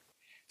disturbing.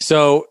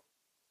 So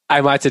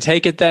I might to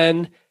take it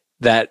then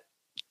that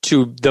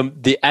to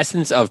the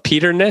essence of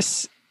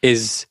Peterness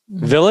is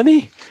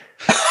villainy?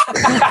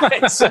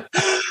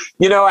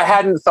 I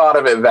hadn't thought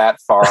of it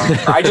that far.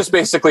 I just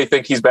basically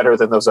think he's better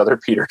than those other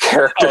Peter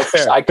characters.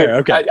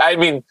 Okay. I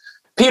mean,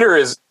 Peter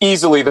is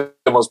easily the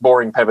most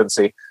boring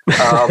Pevensey.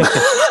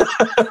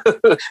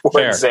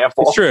 For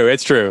example.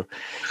 It's true.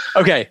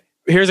 Okay,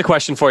 here's a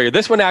question for you.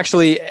 This one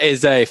actually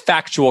is a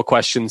factual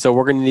question, so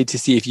we're going to need to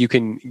see if you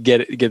can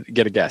get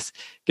a guess,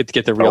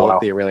 get the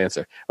real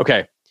answer.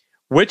 Okay,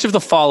 which of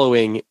the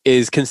following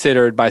is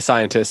considered by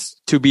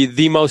scientists to be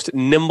the most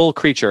nimble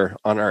creature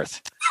on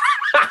Earth?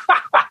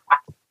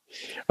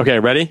 Okay,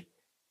 ready?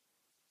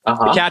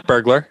 The cat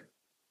burglar,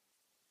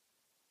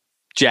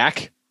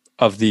 Jack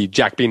of the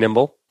Jack Be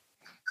Nimble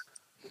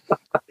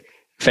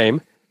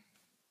fame,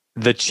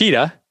 the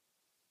cheetah,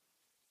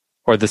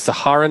 or the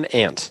Saharan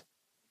ant?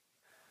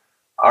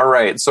 All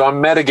right, so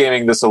I'm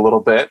metagaming this a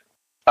little bit,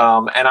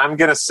 and I'm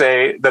going to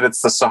say that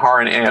it's the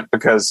Saharan ant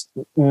because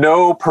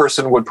no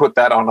person would put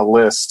that on a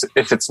list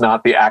if it's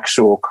not the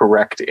actual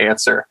correct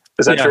answer.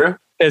 Is that true?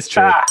 It's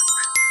true.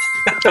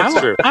 That's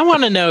true. I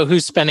want to know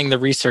who's spending the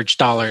research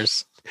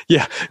dollars.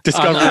 Yeah,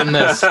 studying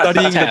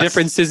the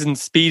differences in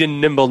speed and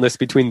nimbleness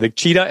between the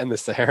cheetah and the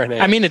Saharan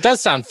ant. I mean, it does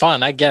sound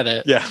fun. I get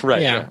it. Yeah,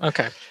 right. Yeah,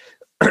 okay.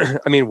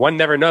 I mean, one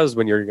never knows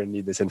when you're going to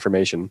need this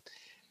information.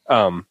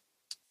 I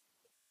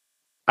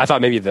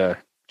thought maybe the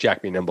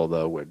Jack Be Nimble,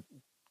 though, would...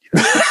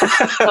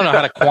 I don't know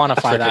how to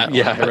quantify that.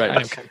 Yeah,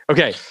 right.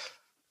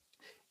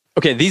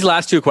 Okay, these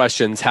last 2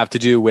 questions have to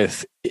do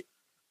with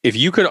if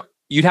you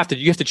have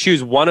to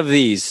choose one of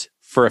these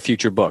for a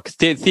future book.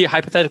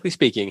 Hypothetically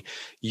speaking,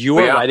 you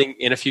are writing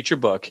in a future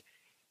book.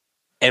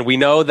 And we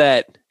know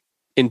that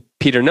in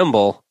Peter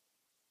Nimble,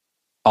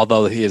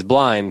 although he is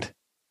blind,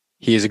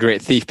 he is a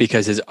great thief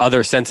because his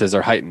other senses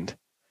are heightened.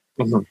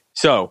 Mhm.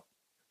 So,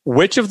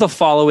 which of the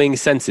following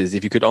senses,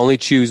 if you could only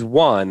choose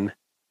one,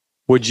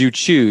 would you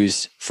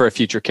choose for a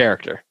future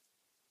character?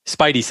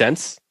 Spidey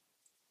sense,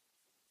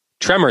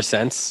 tremor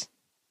sense,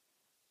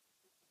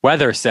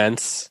 weather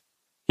sense,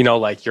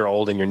 like you're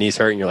old and your knees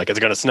hurt and you're like, it's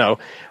going to snow,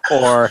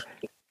 or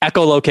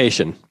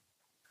echolocation.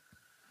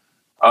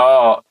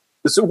 Oh,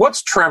 so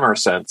what's tremor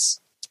sense?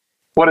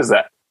 What is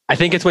that? I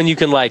think it's when you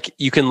can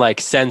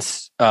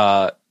sense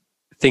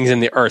things in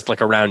the earth,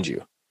 like around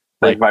you.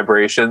 Like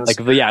vibrations?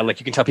 Like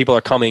you can tell people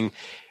are coming.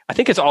 I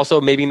think it's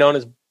also maybe known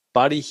as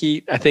body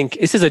heat. I think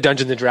this is a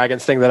Dungeons and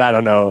Dragons thing that I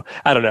don't know.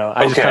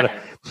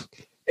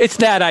 It's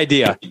that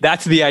idea.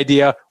 That's the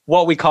idea.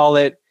 What we call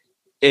it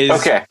is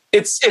okay.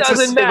 It's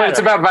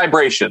about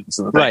vibrations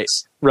and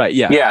things. Right.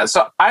 Yeah. Yeah.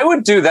 So I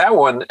would do that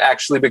one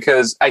actually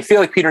because I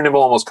feel like Peter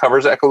Nimble almost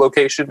covers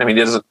echolocation. I mean,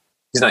 he's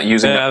not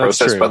using that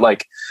process, but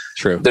like,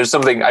 true. There's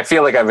something I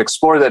feel like I've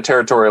explored that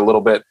territory a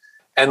little bit,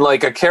 and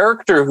like a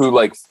character who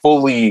like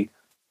fully.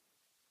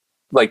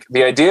 Like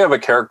the idea of a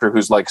character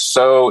who's like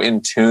so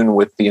in tune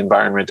with the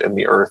environment and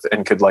the earth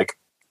and could like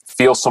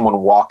feel someone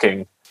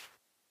walking,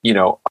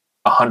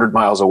 100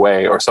 miles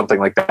away or something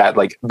like that.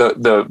 Like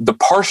the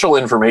partial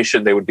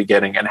information they would be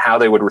getting and how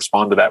they would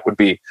respond to that would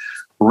be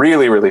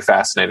really, really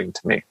fascinating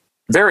to me.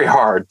 Very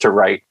hard to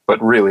write,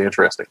 but really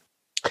interesting.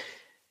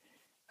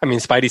 I mean,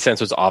 Spidey sense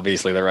was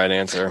obviously the right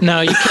answer.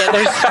 No, you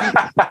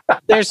can't.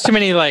 There's too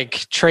many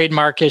like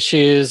trademark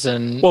issues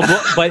and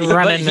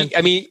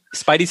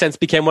Spidey sense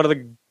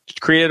became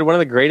created one of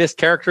the greatest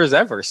characters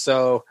ever.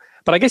 So,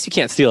 but I guess you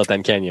can't steal it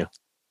then, can you?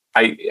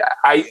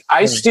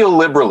 I steal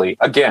liberally.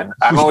 Again,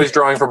 I'm always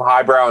drawing from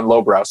highbrow and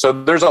lowbrow. So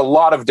there's a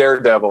lot of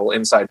Daredevil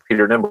inside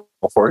Peter Nimble,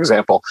 for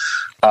example.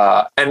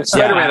 And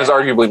Spider-Man is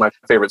arguably my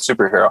favorite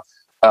superhero.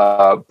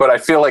 But I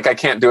feel like I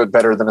can't do it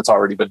better than it's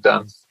already been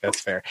done.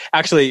 That's fair.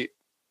 Actually,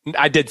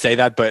 I did say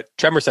that, but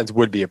tremor sense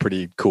would be a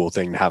pretty cool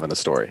thing to have in a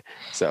story.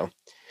 So,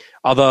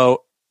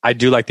 although I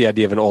do like the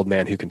idea of an old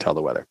man who can tell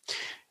the weather.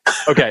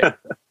 Okay.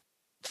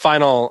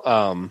 Final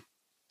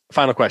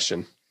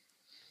question.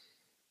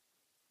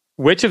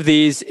 Which of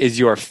these is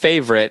your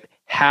favorite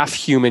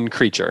half-human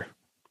creature?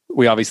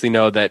 We obviously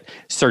know that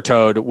Sir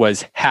Toad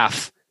was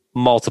half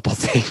multiple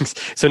things.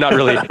 So not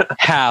really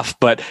half,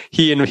 but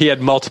he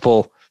had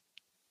multiple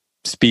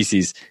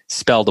species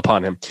spelled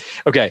upon him.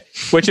 Okay.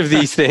 Which of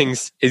these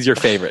things is your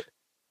favorite?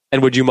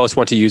 And would you most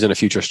want to use in a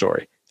future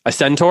story? A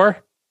centaur?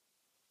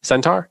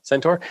 Centaur?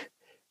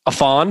 A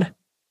fawn?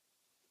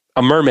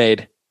 A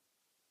mermaid?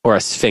 Or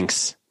a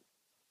sphinx?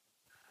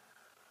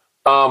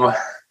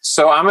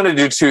 So I'm going to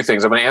do two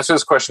things. I'm going to answer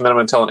this question, then I'm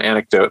going to tell an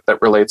anecdote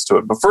that relates to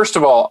it. But first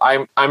of all,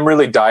 I'm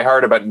really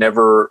diehard about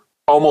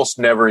almost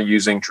never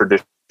using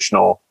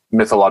traditional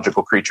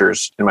mythological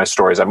creatures in my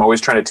stories. I'm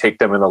always trying to take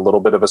them in a little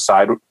bit of a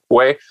side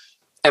way.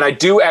 And I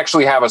do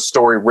actually have a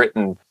story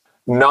written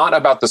not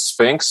about the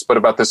Sphinx, but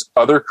about this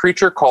other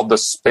creature called the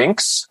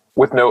Sphinx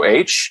with no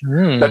H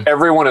that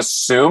everyone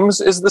assumes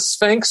is the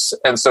Sphinx.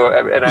 And so,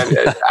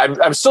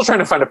 I'm still trying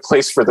to find a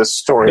place for this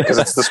story because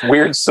it's this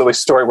weird, silly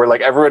story where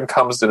like everyone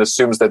comes and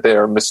assumes that they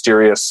are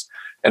mysterious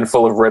and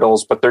full of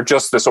riddles, but they're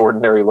just this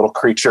ordinary little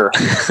creature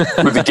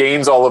who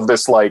gains all of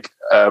this like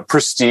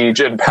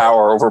prestige and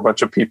power over a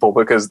bunch of people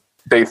because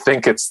they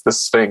think it's the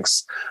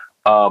Sphinx.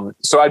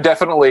 So I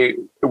definitely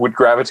would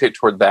gravitate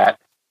toward that.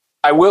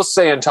 I will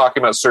say in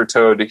talking about Sir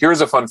Toad,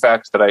 here's a fun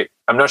fact that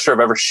I'm not sure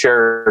I've ever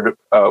shared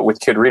with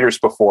kid readers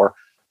before,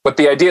 but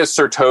the idea is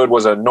Sir Toad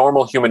was a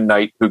normal human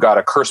knight who got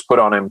a curse put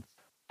on him,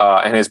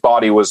 and his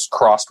body was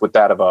crossed with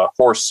that of a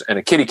horse and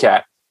a kitty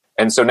cat.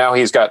 And so now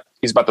he's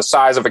about the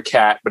size of a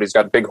cat, but he's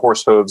got big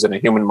horse hooves and a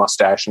human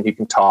mustache, and he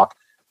can talk,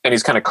 and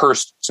he's kind of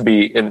cursed to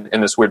be in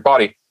this weird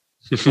body.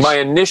 My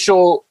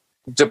initial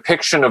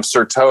depiction of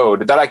Sir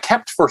Toad that I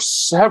kept for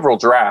several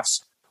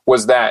drafts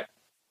was that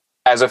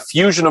as a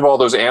fusion of all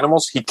those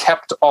animals, he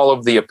kept all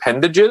of the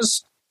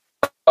appendages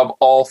of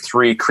all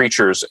three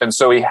creatures. And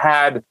so he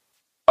had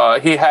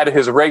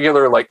his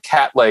regular like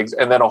cat legs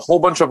and then a whole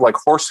bunch of like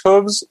horse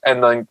hooves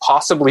and then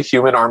possibly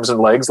human arms and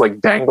legs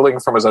like dangling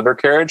from his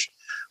undercarriage,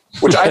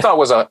 which I thought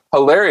was a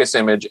hilarious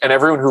image. And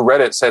everyone who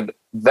read it said,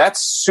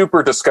 that's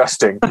super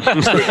disgusting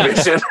to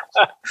envision.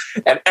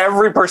 And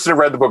every person who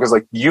read the book was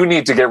like, you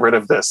need to get rid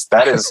of this.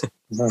 That is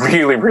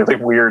really, really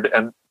weird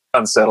and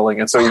unsettling.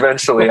 And so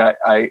eventually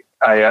I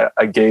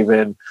gave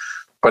in,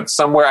 but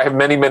somewhere I have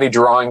many, many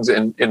drawings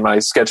in my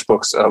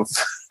sketchbooks of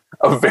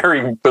a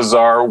very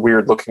bizarre,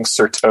 weird looking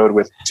Sir Toad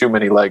with too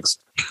many legs.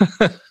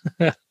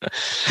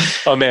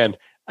 Oh man.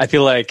 I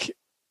feel like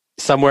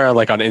somewhere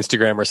like on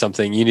Instagram or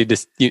something, you need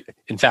to,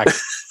 in fact,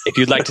 if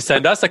you'd like to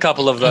send us a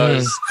couple of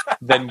those,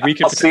 then we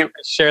can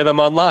share them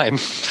online.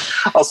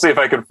 I'll see if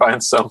I can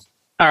find some.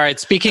 All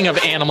right. Speaking of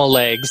animal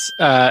legs,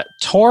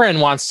 Torin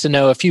wants to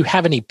know if you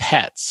have any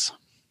pets.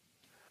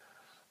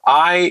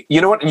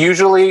 You know what?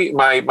 Usually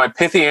my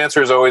pithy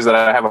answer is always that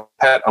I have a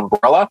pet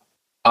umbrella.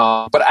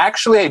 But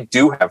actually I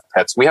do have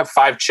pets. We have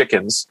 5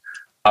 chickens.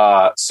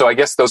 So I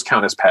guess those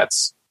count as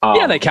pets.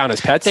 Yeah, they count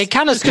as pets. They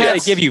count as Just 'cause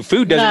pets. they give you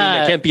food doesn't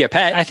mean they can't be a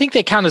pet. I think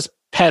they count as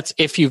pets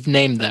if you've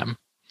named them.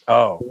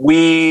 Oh.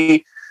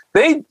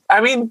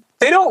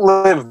 They don't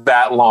live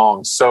that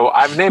long, so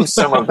I've named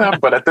some of them,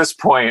 but at this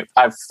point,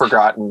 I've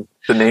forgotten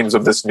the names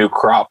of this new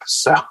crop.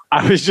 So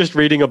I was just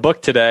reading a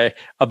book today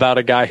about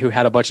a guy who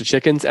had a bunch of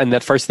chickens, and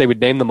at first they would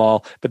name them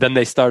all, but then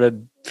they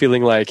started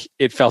feeling like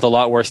it felt a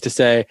lot worse to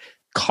say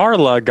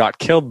Carla got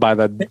killed by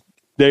the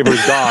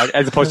neighbor's dog,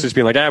 as opposed to just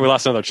being like, we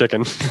lost another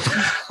chicken.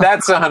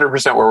 that's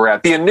 100% where we're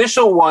at. The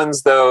initial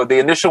ones, though, the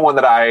initial one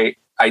that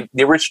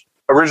the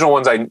original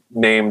ones I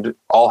named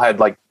all had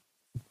like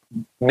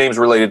names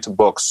related to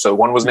books. So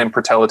one was named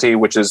Fertility,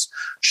 which is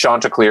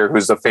Chanticleer,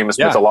 who's a famous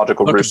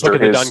mythological rooster.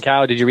 Book of the Dun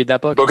Cow. Did you read that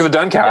book? Book of the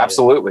Dun Cow,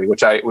 absolutely,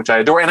 which I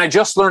adore. And I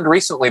just learned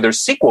recently there's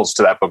sequels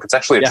to that book. It's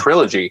actually a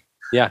trilogy.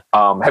 Yeah.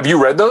 Have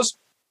you read those?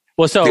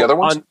 Well, so the other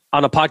ones?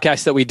 on a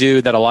podcast that we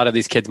do that a lot of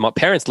these kids'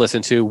 parents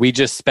listen to, we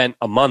just spent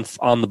a month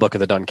on the Book of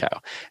the Dun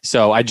Cow.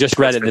 So I just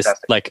read this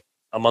like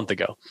a month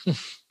ago.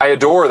 I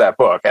adore that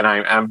book, and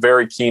I'm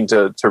very keen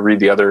to read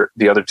the other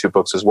two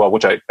books as well.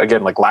 Which I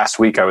again, like last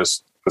week, I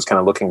was kind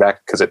of looking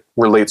back because it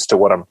relates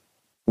to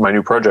my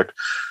new project.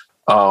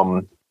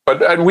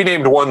 But we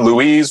named one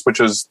Louise, which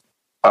was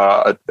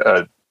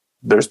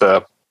there's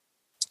the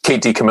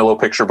Kate DiCamillo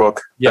picture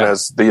book that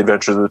has the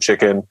Adventures of the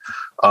Chicken.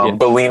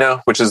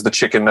 Bellina, which is the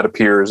chicken that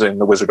appears in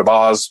the Wizard of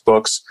Oz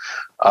books.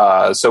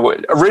 So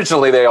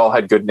originally they all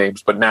had good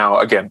names, but now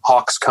again,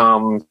 hawks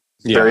come,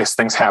 various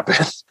things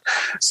happen.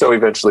 So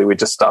eventually we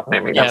just stopped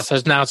naming them. Yeah, so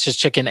now it's just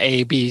chicken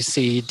A, B,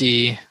 C,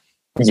 D.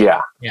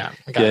 Yeah. Yeah.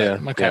 Got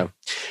it. Okay. Yeah.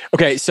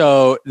 Okay.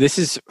 So this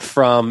is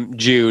from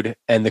Jude.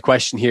 And the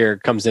question here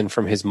comes in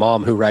from his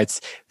mom, who writes,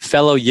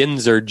 fellow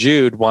Yinzer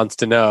Jude wants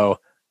to know,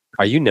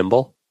 are you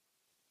nimble?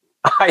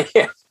 I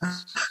am.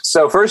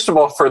 So first of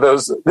all, for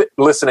those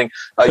listening,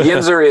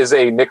 Yinzer is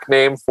a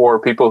nickname for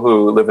people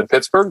who live in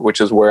Pittsburgh, which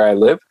is where I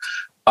live.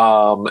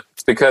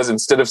 It's because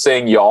instead of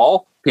saying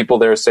y'all, people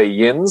there say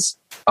yins.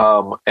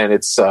 And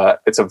it's a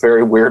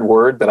very weird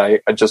word that I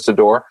just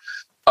adore.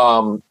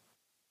 And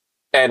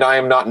I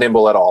am not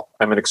nimble at all.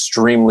 I'm an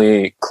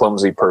extremely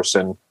clumsy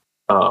person.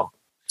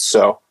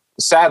 So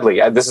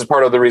sadly, this is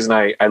part of the reason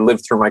I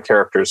live through my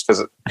characters,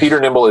 because Peter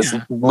Nimble is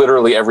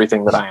literally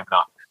everything that I am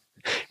not.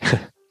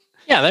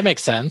 Yeah, that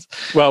makes sense.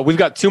 Well, we've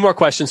got two more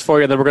questions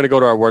for you, then we're going to go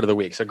to our word of the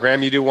week. So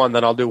Graham, you do one,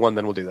 then I'll do one,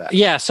 then we'll do that.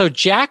 Yeah, so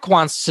Jack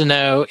wants to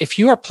know if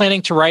you are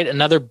planning to write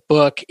another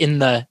book in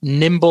the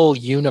Nimble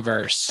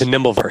universe. The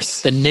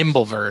Nimbleverse. The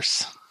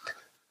Nimbleverse.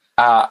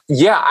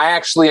 Yeah, I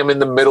actually am in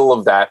the middle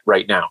of that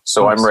right now.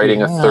 So I'm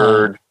writing a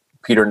third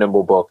Peter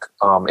Nimble book.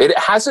 It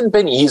hasn't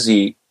been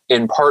easy,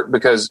 in part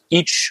because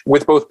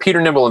with both Peter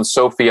Nimble and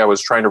Sophie, I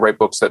was trying to write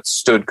books that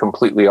stood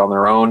completely on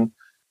their own.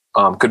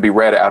 Could be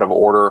read out of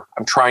order.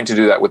 I'm trying to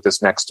do that with this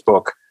next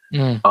book.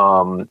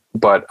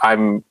 But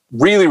I'm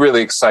really,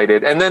 really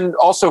excited. And then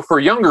also for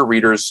younger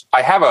readers,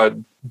 I have a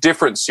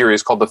different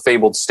series called The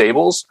Fabled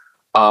Stables,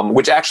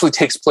 which actually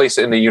takes place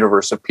in the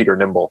universe of Peter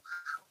Nimble.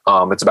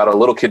 It's about a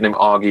little kid named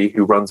Augie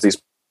who runs this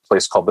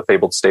place called The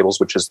Fabled Stables,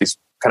 which is these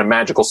kind of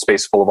magical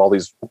space full of all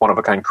these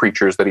one-of-a-kind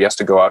creatures that he has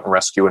to go out and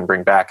rescue and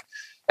bring back.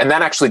 And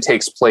that actually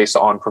takes place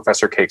on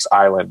Professor Cake's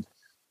Island.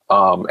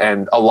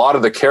 And a lot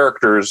of the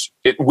characters,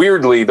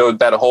 weirdly, though,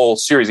 that whole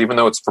series, even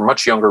though it's for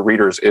much younger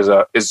readers,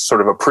 is sort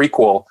of a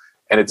prequel,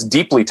 and it's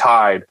deeply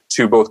tied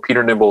to both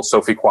Peter Nimble,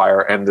 Sophie Quire,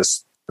 and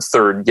this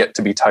third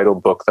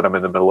yet-to-be-titled book that I'm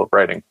in the middle of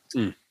writing.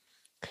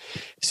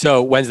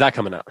 So when's that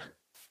coming out?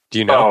 Do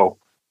you know? Oh,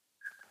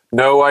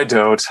 no, I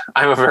don't.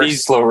 I'm a very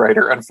slow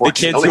writer,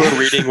 unfortunately. The kids who are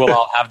reading will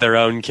all have their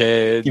own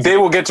kids. They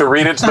will get to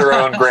read it to their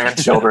own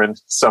grandchildren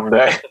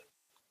someday.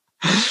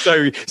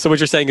 So what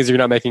you're saying is you're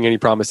not making any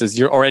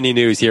promises or any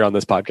news here on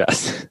this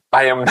podcast.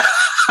 I am.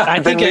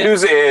 The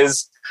news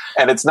is,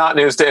 and it's not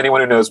news to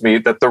anyone who knows me,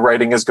 that the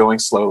writing is going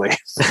slowly.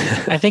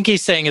 I think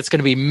he's saying it's going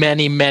to be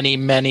many, many,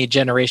 many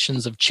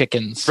generations of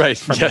chickens.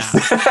 Right.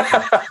 Yes.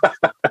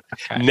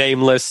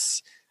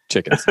 Nameless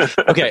chickens.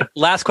 Okay.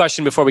 Last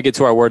question before we get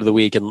to our word of the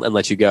week and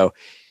let you go.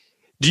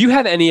 Do you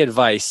have any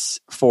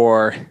advice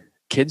for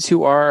kids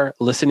who are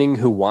listening,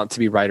 who want to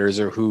be writers,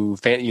 or who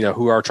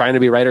are trying to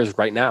be writers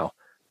right now?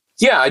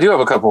 Yeah, I do have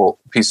a couple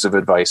pieces of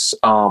advice.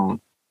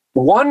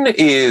 One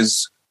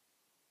is,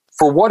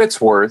 for what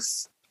it's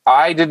worth,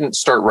 I didn't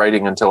start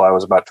writing until I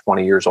was about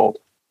 20 years old.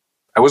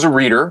 I was a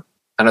reader,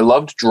 and I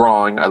loved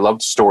drawing. I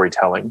loved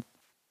storytelling.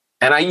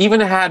 And I even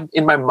had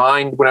in my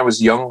mind when I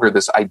was younger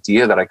this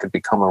idea that I could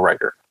become a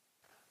writer.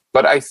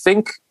 But I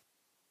think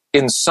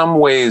in some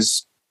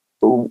ways,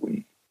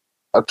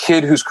 a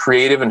kid who's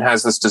creative and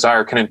has this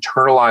desire can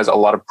internalize a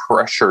lot of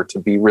pressure to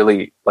be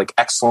really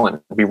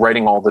excellent, be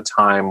writing all the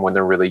time when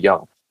they're really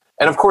young.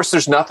 And of course,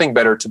 there's nothing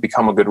better to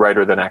become a good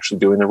writer than actually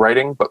doing the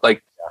writing, but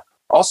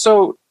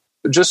also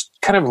just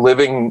kind of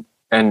living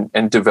and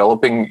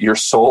developing your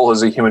soul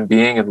as a human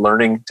being and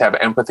learning to have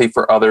empathy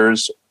for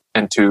others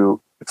and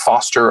to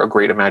foster a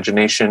great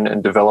imagination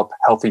and develop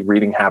healthy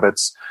reading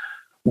habits.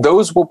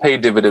 Those will pay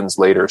dividends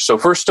later. So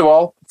first of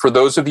all, for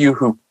those of you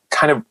who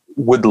kind of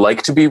would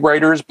like to be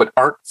writers but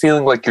aren't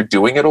feeling like you're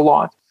doing it a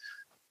lot,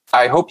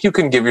 I hope you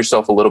can give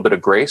yourself a little bit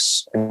of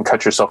grace and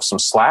cut yourself some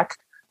slack,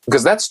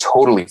 because that's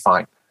totally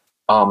fine.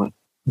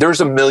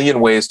 There's a million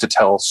ways to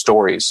tell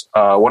stories.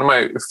 One of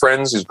my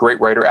friends, who's a great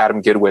writer,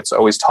 Adam Gidwitz,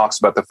 always talks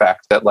about the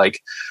fact that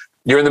like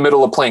you're in the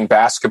middle of playing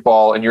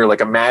basketball and you're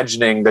like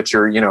imagining that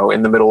you're,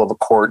 in the middle of a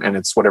court and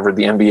it's whatever,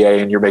 the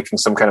NBA, and you're making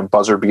some kind of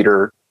buzzer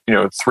beater,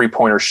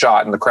 3-pointer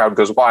shot and the crowd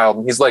goes wild.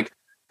 And he's like,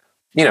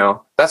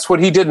 that's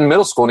what he did in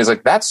middle school. And he's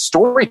like, that's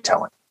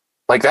storytelling.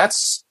 Like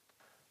that's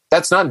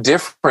not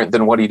different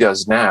than what he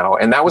does now.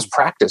 And that was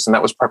practice and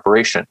that was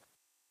preparation.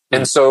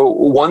 And so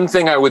one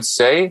thing I would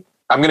say,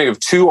 I'm going to give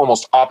two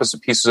almost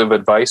opposite pieces of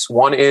advice.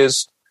 One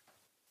is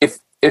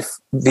if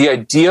the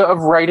idea of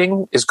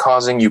writing is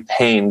causing you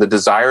pain, the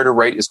desire to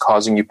write is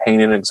causing you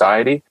pain and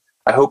anxiety,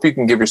 I hope you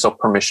can give yourself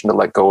permission to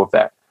let go of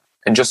that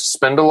and just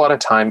spend a lot of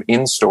time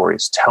in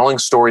stories, telling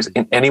stories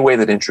in any way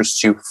that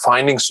interests you,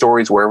 finding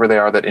stories wherever they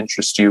are that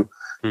interest you.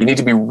 You need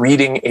to be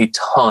reading a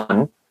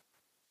ton.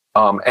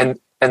 And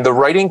the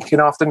writing can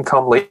often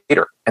come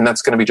later, and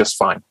that's going to be just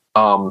fine.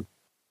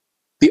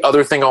 The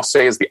other thing I'll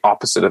say is the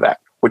opposite of that,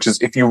 which is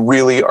if you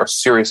really are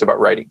serious about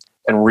writing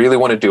and really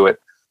want to do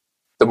it,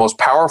 the most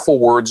powerful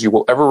words you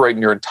will ever write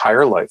in your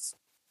entire life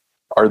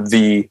are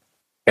the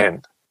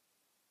end.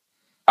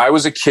 I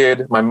was a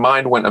kid, my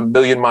mind went a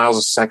million miles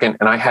a second,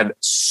 and I had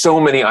so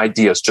many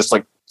ideas just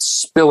like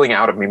spilling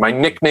out of me. My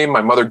nickname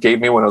my mother gave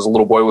me when I was a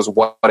little boy was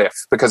What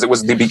If, because it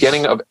was the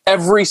beginning of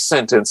every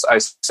sentence I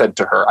said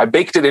to her. I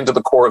baked it into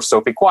the core of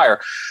Sophie Choir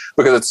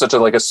because it's such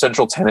a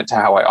central tenet to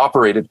how I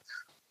operated.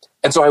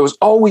 And so I was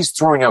always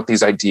throwing out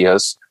these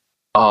ideas.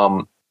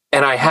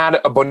 And I had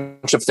a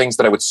bunch of things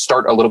that I would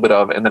start a little bit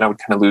of, and then I would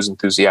kind of lose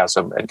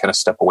enthusiasm and kind of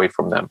step away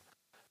from them.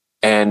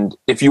 And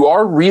if you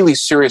are really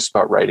serious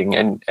about writing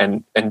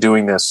and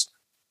doing this,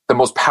 the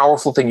most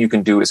powerful thing you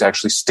can do is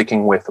actually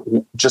sticking with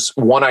just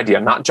one idea,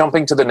 not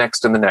jumping to the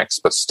next and the next,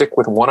 but stick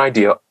with one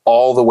idea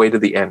all the way to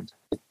the end.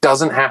 It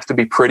doesn't have to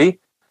be pretty.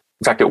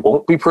 In fact, it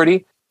won't be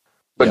pretty,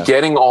 but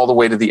getting all the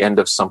way to the end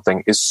of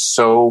something is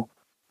so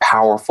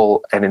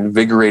powerful and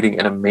invigorating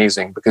and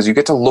amazing because you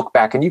get to look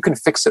back and you can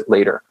fix it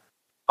later.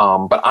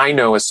 But I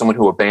know as someone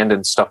who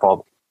abandoned stuff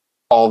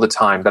all the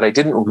time that I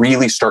didn't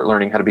really start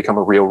learning how to become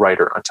a real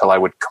writer until I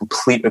would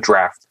complete a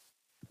draft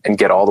and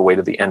get all the way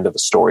to the end of a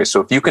story. So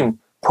if you can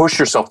push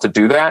yourself to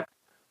do that,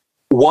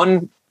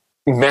 one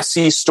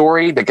messy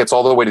story that gets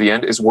all the way to the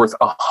end is worth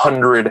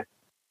 100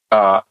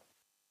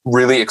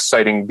 really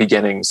exciting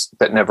beginnings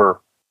that never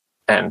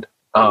end.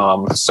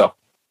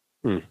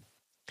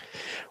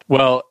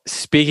 Well,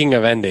 speaking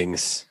of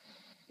endings,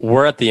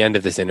 we're at the end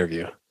of this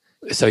interview.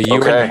 So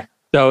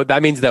So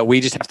that means that we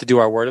just have to do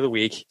our word of the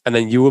week, and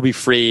then you will be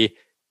free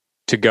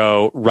to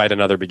go write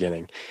another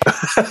beginning.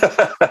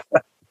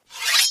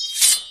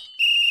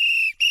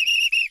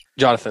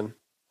 Jonathan,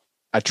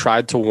 I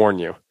tried to warn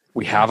you.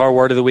 We have our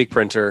word of the week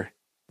printer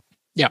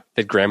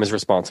that Graham is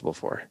responsible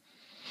for.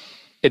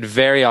 It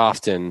very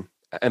often,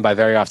 and by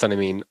very often I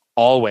mean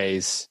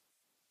always,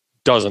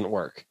 doesn't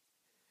work.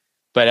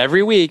 But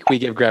every week we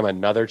give Graham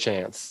another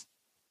chance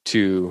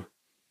to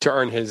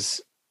earn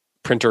his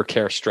printer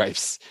care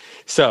stripes.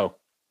 So,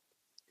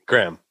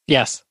 Graham.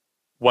 Yes.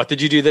 What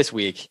did you do this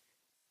week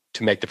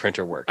to make the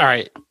printer work? All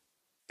right.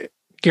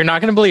 You're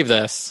not going to believe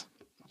this.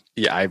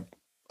 Yeah,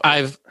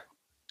 I've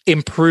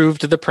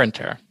improved the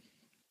printer.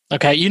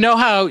 Okay. You know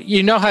how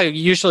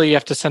usually you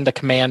have to send a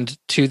command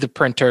to the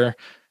printer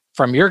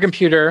from your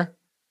computer.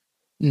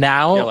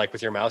 Now, like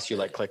with your mouse, you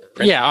click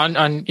print.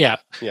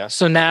 Yeah.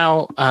 So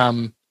now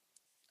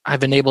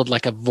I've enabled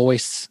a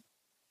voice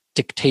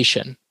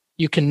dictation.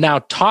 You can now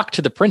talk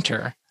to the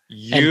printer.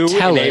 You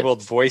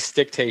enabled voice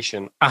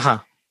dictation.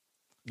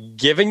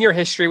 Given your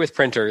history with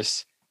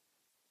printers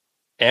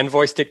and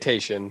voice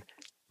dictation,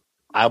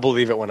 I'll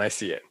believe it when I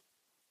see it.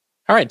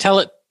 All right, tell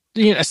it.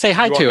 Say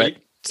hi to it.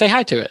 Say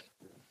hi to it.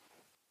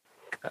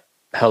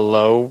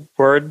 Hello,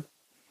 word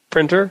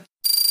printer.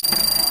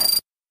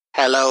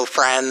 Hello,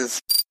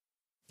 friends.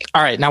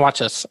 All right, now watch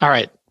this. All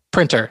right,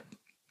 printer.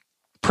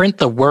 Print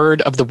the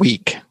word of the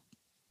week.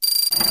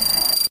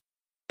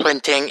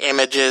 Printing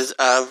images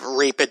of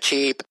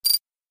Reepicheep.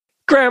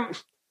 Graham,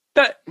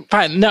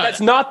 Fine, no,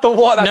 that's not the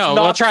one.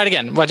 We'll try it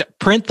again.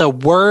 Print the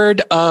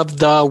word of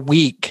the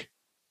week.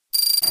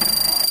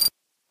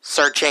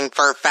 Searching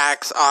for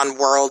facts on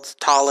world's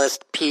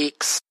tallest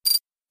peaks.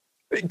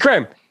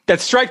 Graham,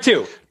 that's strike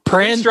two.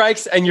 Print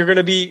strikes, and you're going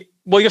to be...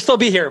 Well, you'll still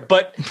be here,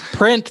 but...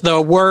 Print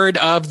the word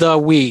of the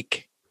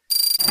week.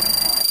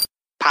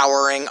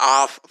 Powering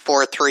off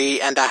for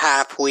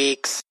 3.5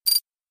 weeks.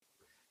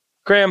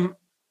 Graham...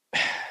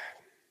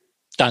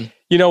 Done.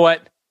 You know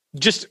what?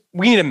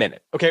 We need a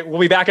minute. Okay, we'll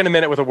be back in a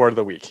minute with a word of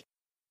the week.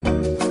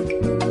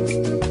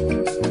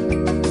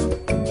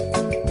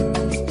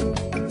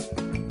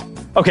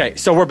 Okay,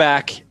 so we're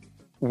back.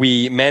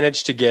 We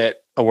managed to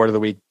get a word of the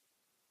week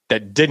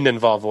that didn't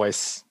involve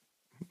voice.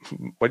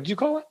 What did you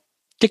call it?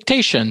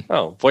 Dictation.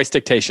 Oh, voice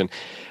dictation.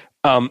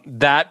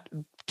 That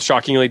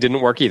shockingly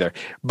didn't work either.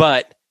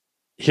 But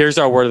Here's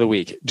our word of the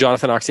week.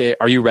 Jonathan Auxier,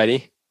 are you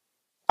ready?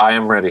 I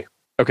am ready.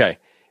 Okay.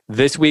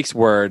 This week's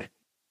word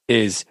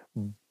is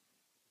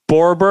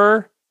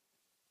borborygum.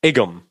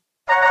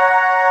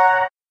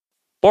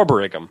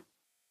 Borborygum.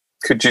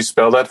 Could you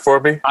spell that for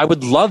me? I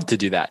would love to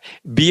do that.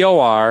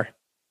 borborygm.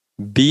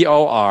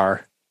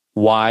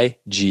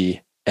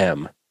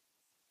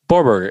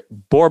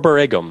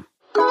 Borborygum.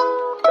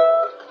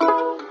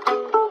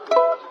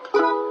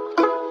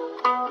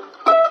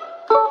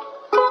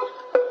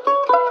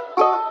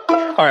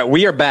 All right,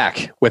 we are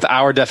back with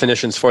our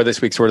definitions for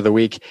this week's word of the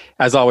week.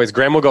 As always,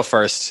 Graham will go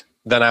first,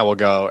 then I will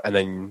go, and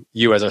then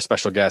you, as our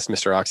special guest,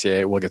 Mr.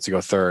 Auxier, will get to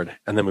go third,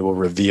 and then we will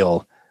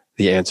reveal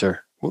the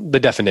answer, the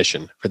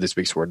definition for this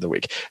week's word of the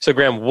week. So,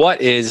 Graham, what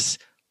is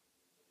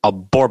a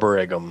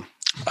borborygum?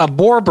 A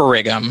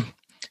borborygum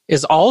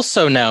is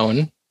also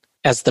known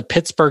as the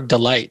Pittsburgh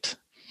Delight.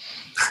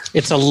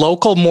 It's a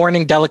local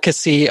morning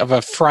delicacy of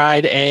a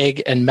fried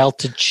egg and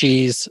melted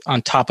cheese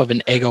on top of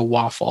an Eggo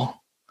waffle.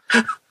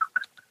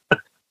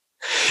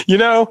 You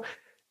know,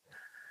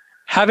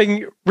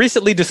 having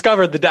recently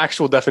discovered the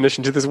actual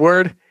definition to this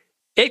word,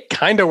 it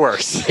kind of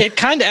works. It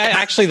kind of,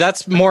 actually,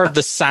 that's more of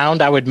the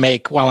sound I would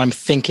make while I'm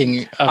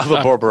thinking of a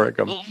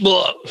borborygum.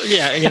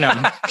 Yeah, you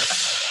know.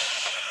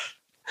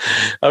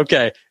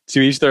 Okay,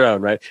 to each their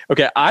own, right?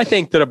 Okay, I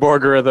think that a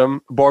borborygum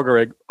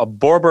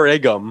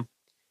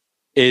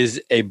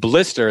is a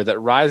blister that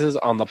rises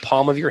on the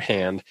palm of your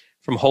hand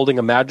from holding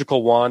a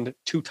magical wand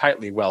too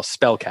tightly while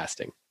spell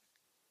casting.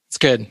 It's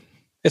good.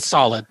 It's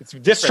solid. It's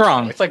different.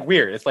 Strong. It's like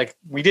weird. It's like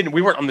we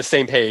weren't on the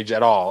same page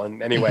at all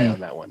in any way on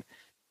that one.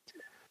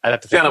 I'd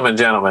have to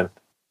Gentlemen,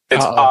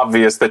 it's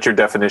obvious that your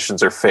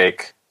definitions are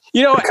fake.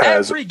 You know,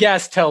 every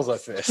guest tells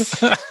us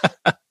this.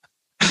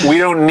 We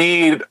don't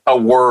need a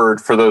word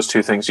for those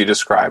two things you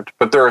described,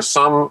 but there are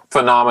some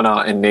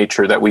phenomena in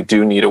nature that we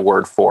do need a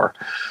word for.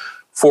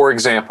 For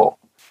example,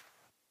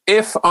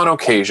 if on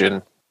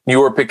occasion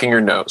you are picking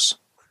your nose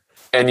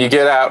and you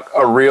get out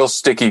a real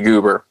sticky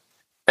goober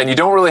and you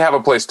don't really have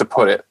a place to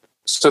put it,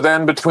 so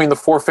then between the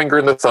forefinger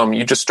and the thumb,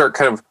 you just start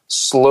kind of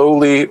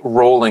slowly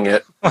rolling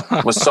it,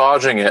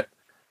 massaging it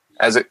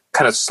as it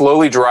kind of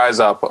slowly dries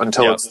up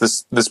until it's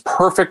this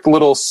perfect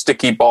little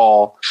sticky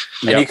ball.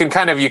 And you can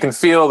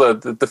feel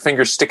the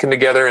fingers sticking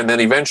together, and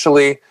then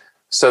eventually,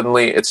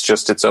 suddenly, it's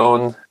just its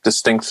own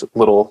distinct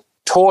little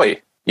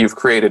toy you've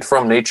created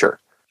from nature.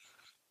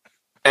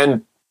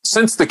 And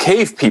since the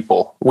cave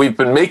people, we've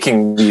been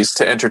making these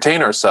to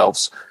entertain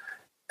ourselves,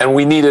 and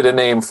we needed a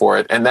name for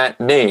it, and that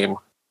name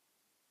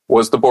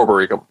was the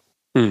borborygum.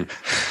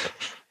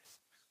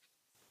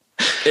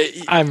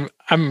 I'm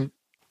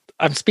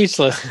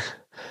speechless.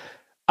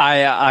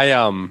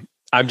 I'm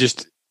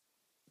just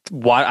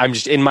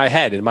in my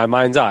head, in my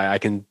mind's eye. I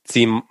can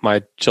see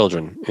my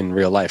children in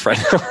real life right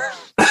now.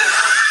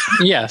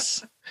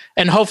 Yes,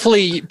 and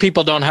hopefully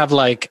people don't have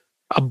like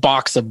a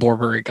box of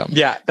borborygum.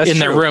 Yeah, that's in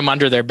true. their room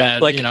under their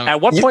bed. Like, at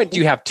what point do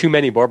you have too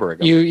many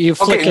borborygum? You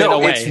flick it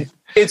away.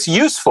 It's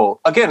useful.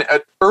 Again,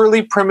 an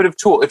early primitive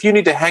tool. If you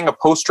need to hang a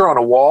poster on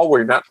a wall where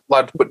you're not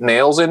allowed to put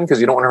nails in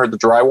because you don't want to hurt the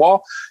drywall,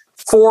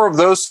 4 of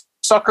those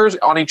suckers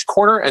on each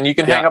corner, and you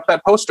can hang up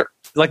that poster.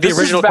 Like the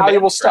original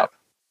valuable stuff.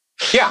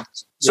 Yeah.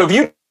 So if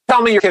you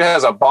tell me your kid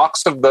has a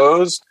box of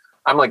those,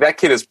 I'm like, that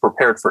kid is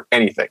prepared for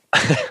anything.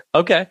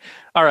 Okay.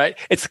 All right.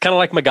 It's kind of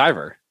like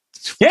MacGyver.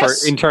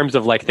 Yes. In terms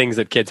of like things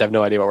that kids have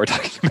no idea what we're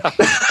talking about.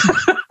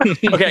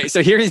 Okay.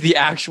 So here is the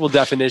actual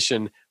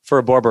definition for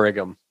a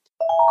borborygum.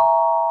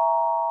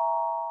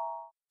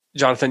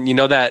 Jonathan, you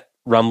know that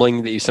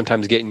rumbling that you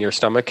sometimes get in your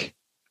stomach?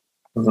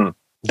 Mm-hmm.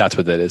 That's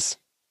what that is.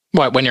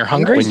 What, when you're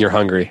hungry? When you're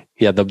hungry.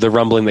 Yeah, the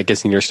rumbling that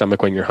gets in your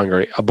stomach when you're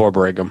hungry. A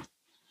borborygum.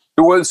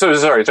 So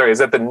sorry. Is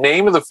that the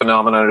name of the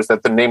phenomenon, or is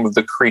that the name of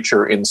the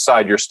creature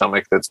inside your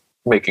stomach that's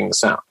making the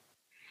sound?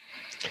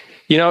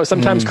 You know,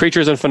 sometimes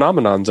creatures and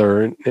phenomenons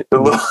are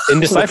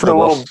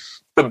indecipherable.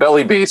 The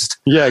belly beast.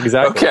 Yeah,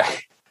 exactly. Okay.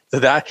 So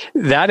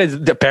that is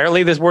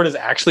apparently this word is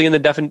actually in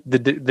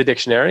the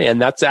dictionary,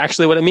 and that's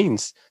actually what it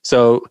means.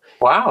 So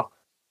wow,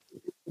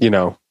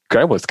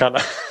 Greg was kind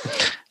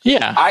of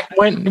yeah.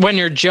 When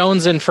you're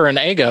jonesing for an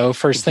Eggo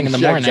first thing in the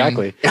morning,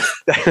 exactly.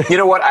 You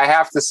know what I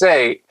have to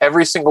say?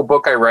 Every single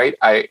book I write,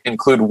 I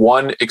include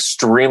one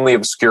extremely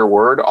obscure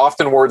word,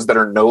 often words that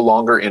are no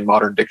longer in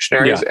modern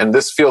dictionaries, and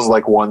this feels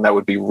like one that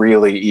would be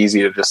really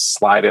easy to just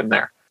slide in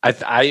there.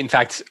 I in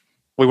fact,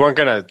 we weren't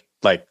gonna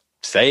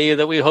say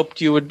that we hoped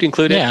you would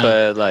include it,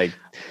 but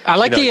I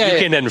like you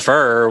can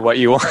infer what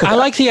you want. I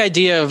like the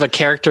idea of a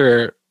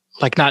character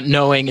not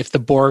knowing if the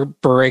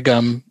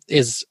borborygum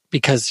is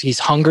because he's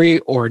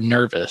hungry or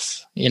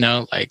nervous.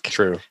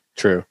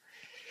 True.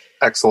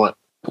 Excellent.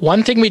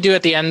 One thing we do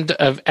at the end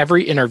of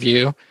every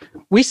interview,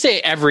 we say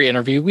every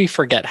interview, we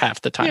forget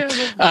half the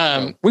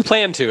time. We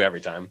plan to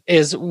every time.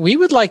 Is we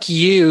would like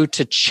you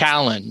to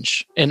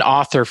challenge an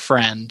author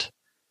friend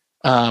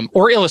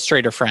or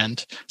illustrator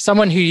friend,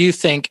 someone who you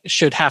think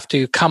should have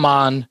to come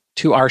on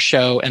to our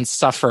show and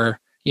suffer,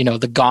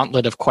 the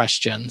gauntlet of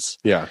questions.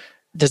 Yeah.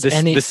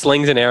 The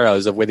slings and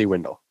arrows of Withy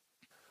Windle.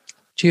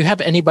 Do you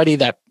have anybody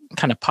that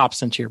kind of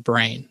pops into your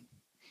brain?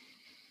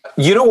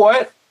 You know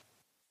what?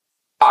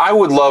 I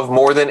would love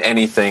more than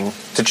anything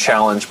to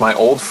challenge my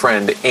old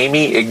friend,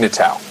 Amy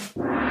Ignatow.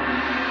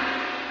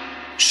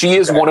 She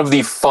is one of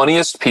the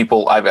funniest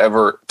people I've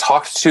ever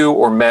talked to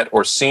or met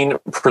or seen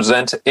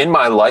present in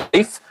my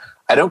life.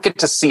 I don't get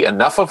to see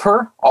enough of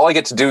her. All I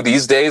get to do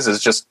these days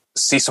is just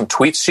see some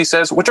tweets she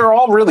says, which are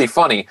all really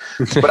funny.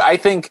 But I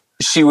think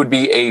she would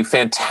be a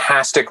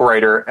fantastic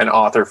writer and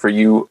author for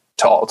you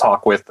to all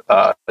talk with.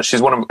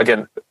 She's one of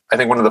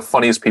the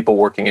funniest people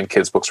working in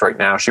kids' books right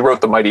now. She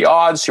wrote The Mighty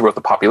Odds. She wrote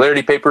the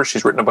Popularity Papers.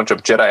 She's written a bunch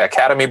of Jedi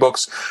Academy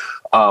books.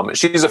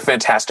 She's a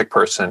fantastic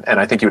person, and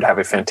I think you would have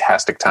a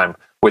fantastic time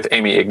with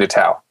Amy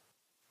Ignatow.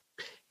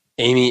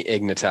 Amy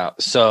Ignatow.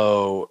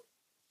 So,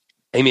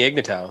 Amy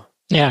Ignatow.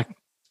 Yeah.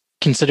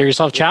 Consider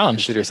yourself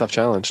challenged. Consider yourself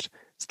challenged.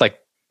 It's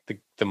like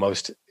the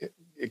most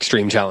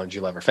extreme challenge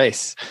you'll ever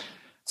face.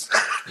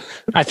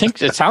 I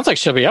think it sounds like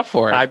she'll be up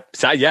for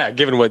it.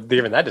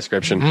 Given that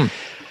description,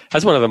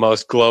 that's one of the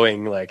most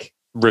glowing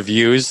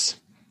reviews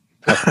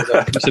a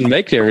person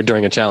make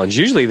during a challenge.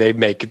 Usually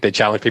they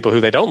challenge people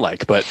who they don't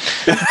like, but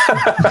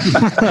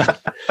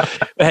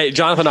hey,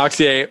 Jonathan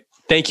Auxier,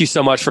 thank you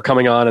so much for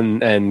coming on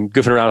and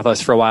goofing around with us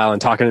for a while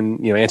and talking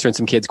and answering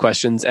some kids'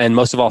 questions. And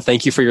most of all,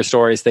 thank you for your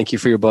stories. Thank you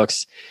for your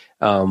books.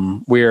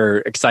 We're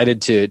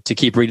excited to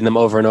keep reading them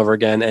over and over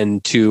again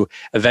and to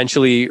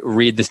eventually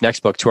read this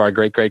next book to our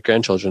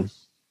great-great-grandchildren.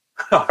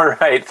 All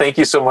right. Thank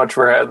you so much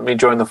for having me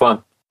join the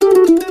fun.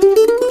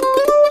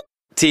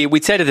 See,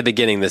 we said at the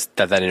beginning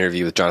that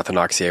interview with Jonathan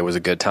Auxier was a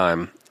good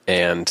time,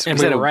 and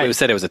we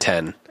said it was a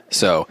 10.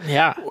 So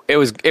yeah, it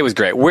was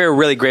great. We're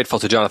really grateful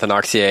to Jonathan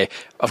Auxier,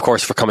 of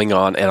course, for coming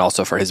on and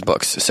also for his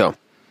books. So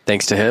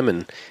thanks to him,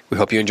 and we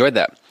hope you enjoyed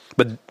that.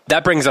 But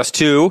that brings us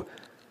to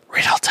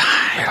Riddle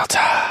time.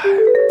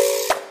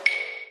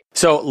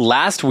 So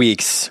last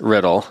week's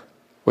riddle,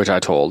 which I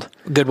told,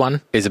 good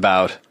one, is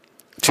about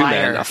two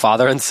men, a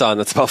father and son.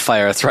 That's about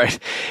fire. That's right.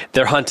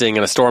 They're hunting,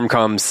 and a storm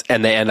comes,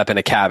 and they end up in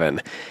a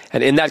cabin.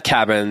 And in that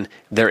cabin,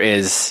 there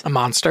is a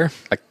monster.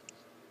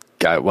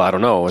 Well, I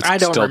don't know. It's I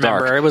don't still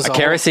remember. Dark. It was a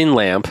kerosene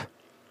lamp,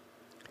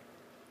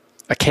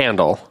 a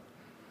candle,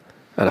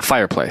 and a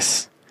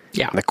fireplace.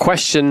 Yeah. And the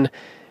question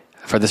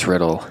for this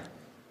riddle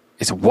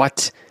is,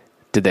 what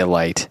did they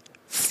light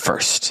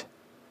first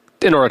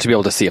in order to be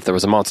able to see if there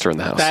was a monster in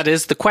the house? That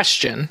is the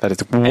question. That is,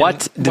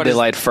 what did they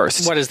light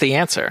first? What is the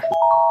answer?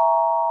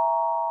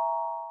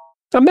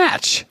 A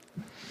match.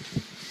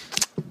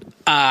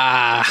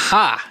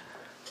 Aha.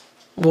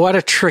 What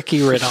a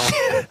tricky riddle.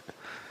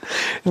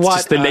 It's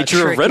just the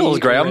nature of riddles,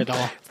 Graham.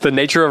 It's the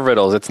nature of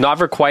riddles. It's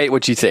never quite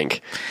what you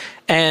think.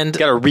 And you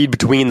got to read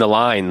between the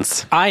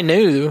lines. I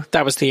knew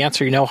that was the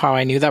answer. You know how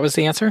I knew that was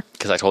the answer?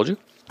 Because I told you?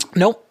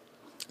 Nope.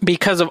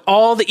 Because of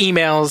all the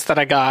emails that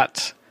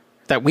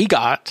we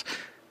got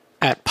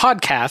at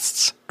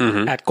podcasts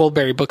at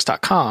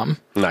goldberrybooks.com.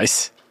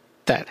 Nice.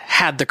 That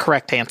had the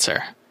correct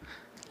answer.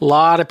 A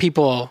lot of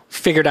people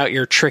figured out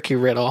your tricky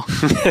riddle.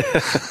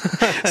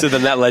 So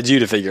then that led you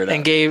to figure it out.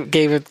 And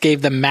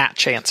gave the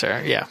match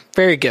answer. Yeah.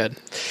 Very good.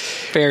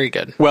 Very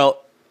good.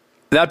 Well,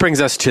 that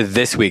brings us to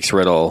this week's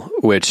riddle,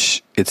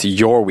 which it's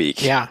your week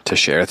to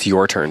share. It's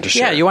your turn to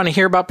share. Yeah, you want to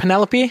hear about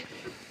Penelope?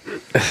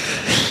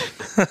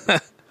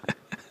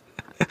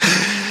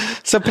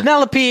 So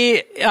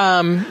Penelope,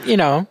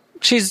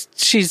 she's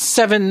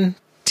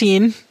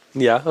 17.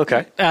 Yeah,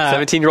 okay.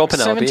 17-year-old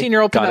Penelope.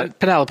 17-year-old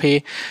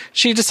Penelope.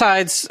 She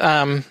decides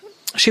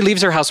she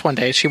leaves her house one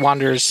day. She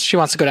wants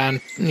to go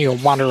down,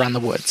 wander around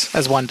the woods,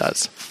 as one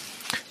does.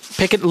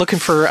 Looking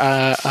for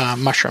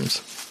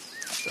mushrooms.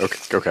 Okay.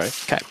 Okay.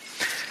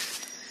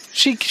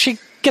 She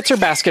gets her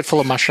basket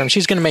full of mushrooms.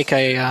 She's going to make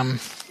a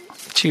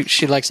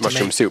she likes to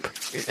mushroom make soup.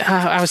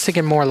 I was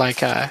thinking more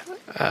like a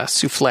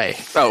souffle.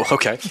 Oh,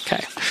 okay.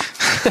 Okay.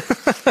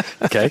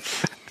 Okay.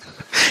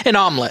 An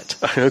omelet.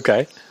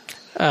 Okay.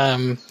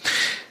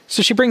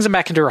 So she brings him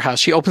back into her house.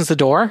 She opens the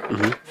door.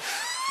 Mm-hmm.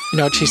 You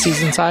know what she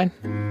sees inside?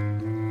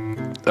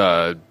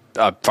 A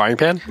frying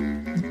pan?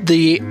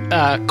 The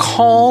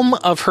calm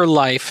of her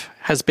life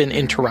has been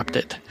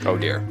interrupted. Oh,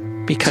 dear.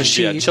 Because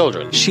she had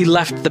children. She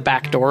left the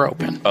back door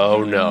open.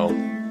 Oh, no.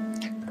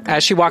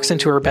 As she walks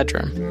into her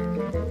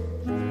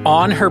bedroom.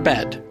 On her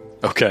bed.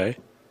 Okay.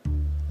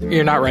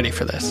 You're not ready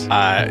for this.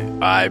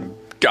 I'm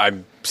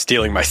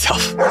stealing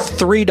myself.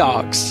 3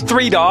 dogs.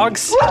 3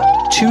 dogs?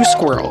 2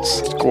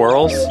 squirrels.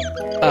 Squirrels?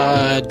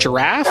 A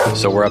giraffe.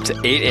 So we're up to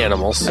 8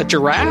 animals. A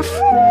giraffe.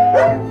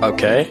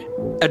 Okay.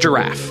 A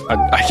giraffe.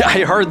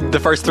 I heard the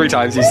first 3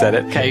 times you said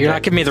it. Okay, you're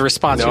not giving me the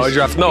response. No, a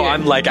giraffe. No,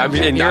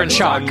 you're in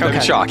shock. I'm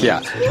in shock,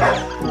 yeah.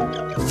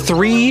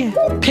 3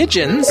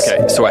 pigeons.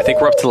 Okay, so I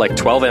think we're up to like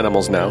 12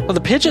 animals now. Well,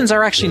 the pigeons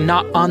are actually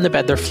not on the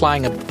bed. They're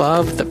flying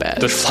above the bed.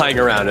 They're flying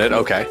around it.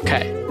 Okay.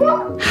 Okay.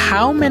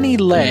 How many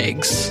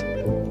legs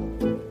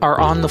are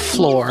on the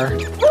floor?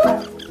 The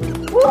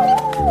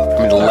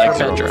legs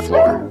are on the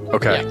floor.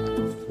 Okay. Yeah.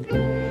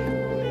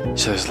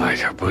 So there's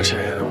like a bunch of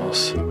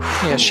animals.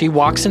 Yeah, she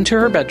walks into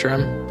her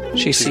bedroom.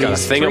 She's got a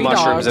thing of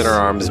mushrooms in her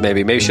arms,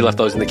 maybe. Maybe she left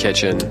those in the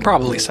kitchen.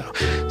 Probably so.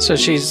 So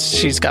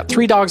she's got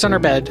 3 dogs on her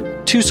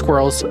bed, 2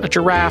 squirrels, a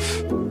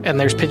giraffe, and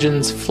there's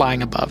pigeons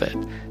flying above it.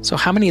 So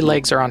how many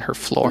legs are on her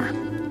floor?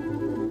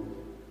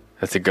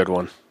 That's a good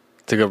one.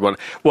 It's a good one.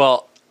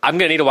 Well, I'm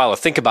going to need a while to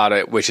think about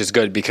it, which is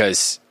good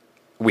because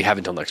we have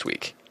until next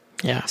week.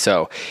 Yeah.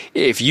 So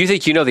if you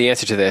think you know the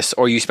answer to this,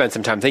 or you spend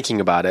some time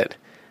thinking about it,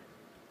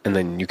 and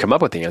then you come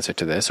up with the answer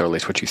to this, or at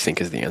least what you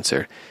think is the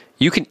answer,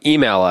 you can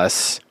email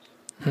us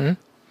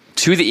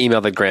to the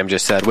email that Graham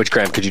just said. Which,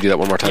 Graham, could you do that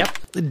one more time?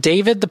 Yep.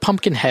 David the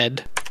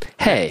Pumpkinhead.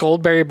 Hey.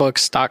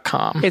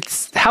 Goldberrybooks.com.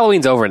 It's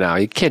Halloween's over now.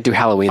 You can't do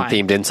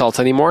Halloween-themed insults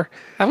anymore.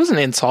 That was an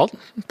insult.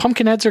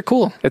 Pumpkinheads are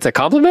cool. It's a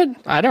compliment?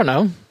 I don't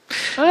know.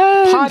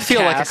 I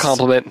feel like a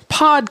compliment.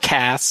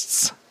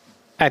 Podcasts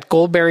at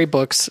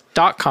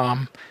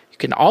goldberrybooks.com. You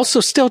can also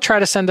still try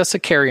to send us a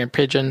carrier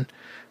pigeon.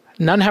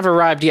 None have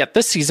arrived yet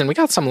this season. We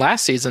got some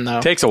last season, though.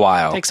 Takes a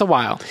while.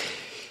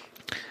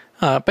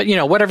 But,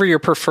 whatever your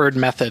preferred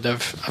method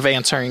of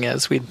answering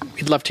is,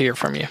 we'd love to hear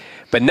from you.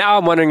 But now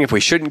I'm wondering if we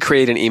shouldn't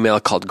create an email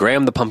called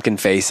Graham the Pumpkin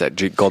Face at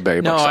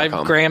goldberrybooks.com. No,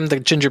 I'm Graham the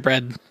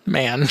Gingerbread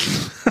Man.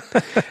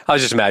 I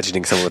was just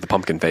imagining someone with a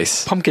pumpkin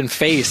face. Pumpkin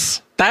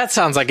face. That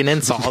sounds like an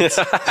insult.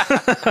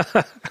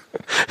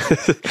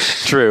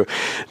 True.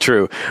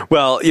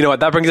 Well, you know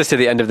what? That brings us to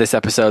the end of this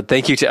episode.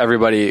 Thank you to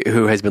everybody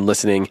who has been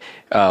listening.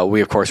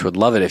 We, of course, would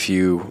love it if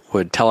you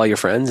would tell all your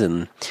friends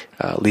and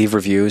leave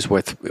reviews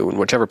with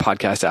whichever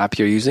podcast app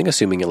you're using,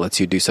 assuming it lets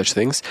you do such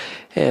things.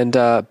 And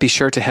be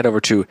sure to head over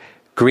to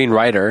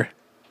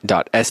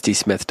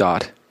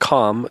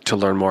greenwriter.sdsmith.com to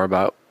learn more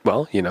about,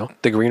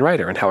 the Green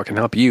Writer and how it can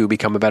help you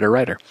become a better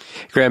writer.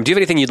 Graham, do you have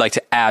anything you'd like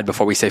to add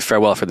before we say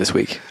farewell for this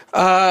week?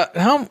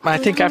 No, I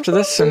think after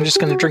this, I'm just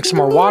going to drink some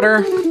more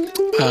water,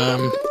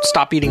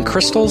 stop eating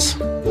crystals.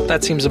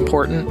 That seems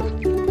important.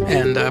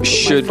 And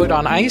put my foot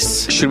on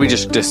ice. Should we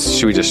just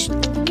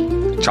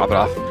chop it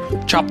off?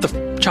 Chop the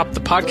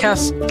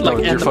podcast?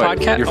 End the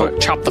podcast? Your foot.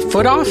 Chop the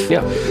foot off?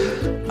 Yeah.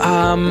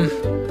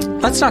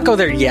 Let's not go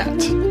there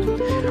yet.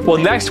 Well,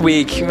 next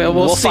week,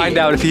 we'll find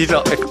out if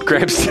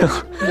Graham still...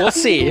 We'll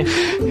see.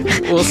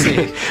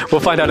 We'll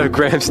find out if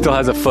Graham still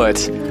has a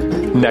foot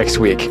next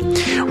week.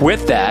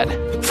 With that,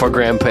 for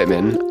Graham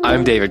Pittman,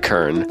 I'm David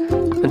Kern.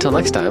 Until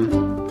next time,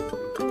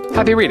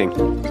 happy reading.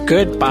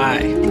 Goodbye.